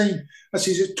and sign." I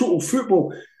says, "It's total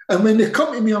football." And when they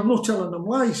come to me, I'm not telling them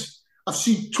lies. I've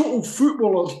seen total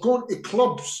footballers gone to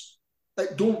clubs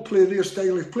that don't play their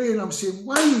style of play, and I'm saying,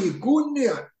 why are you going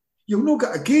there? You've not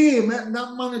got a game, and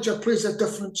that manager plays a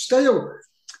different style.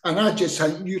 And I just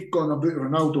think, you've gone about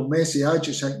Ronaldo, Messi, I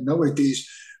just think nowadays,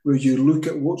 where you look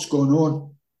at what's going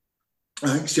on,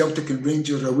 I think Celtic and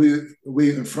Rangers are way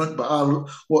in front, but I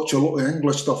watch a lot of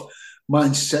English stuff.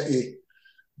 Man City,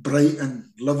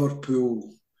 Brighton,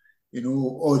 Liverpool, you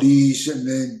know, all these, and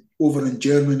then over in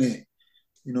Germany,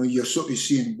 you know, you're sort of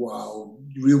seeing, wow,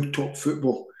 real top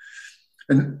football.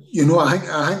 And you know, I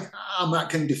think I'm that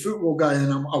kind of football guy,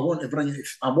 and I want to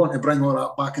bring all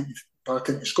that back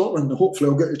into Scotland, and hopefully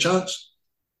I'll get the chance.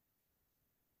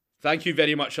 Thank you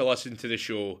very much for listening to the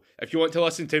show. If you want to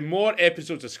listen to more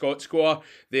episodes of ScotScore,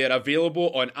 they are available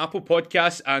on Apple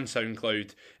Podcasts and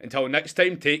SoundCloud. Until next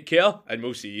time, take care, and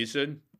we'll see you soon.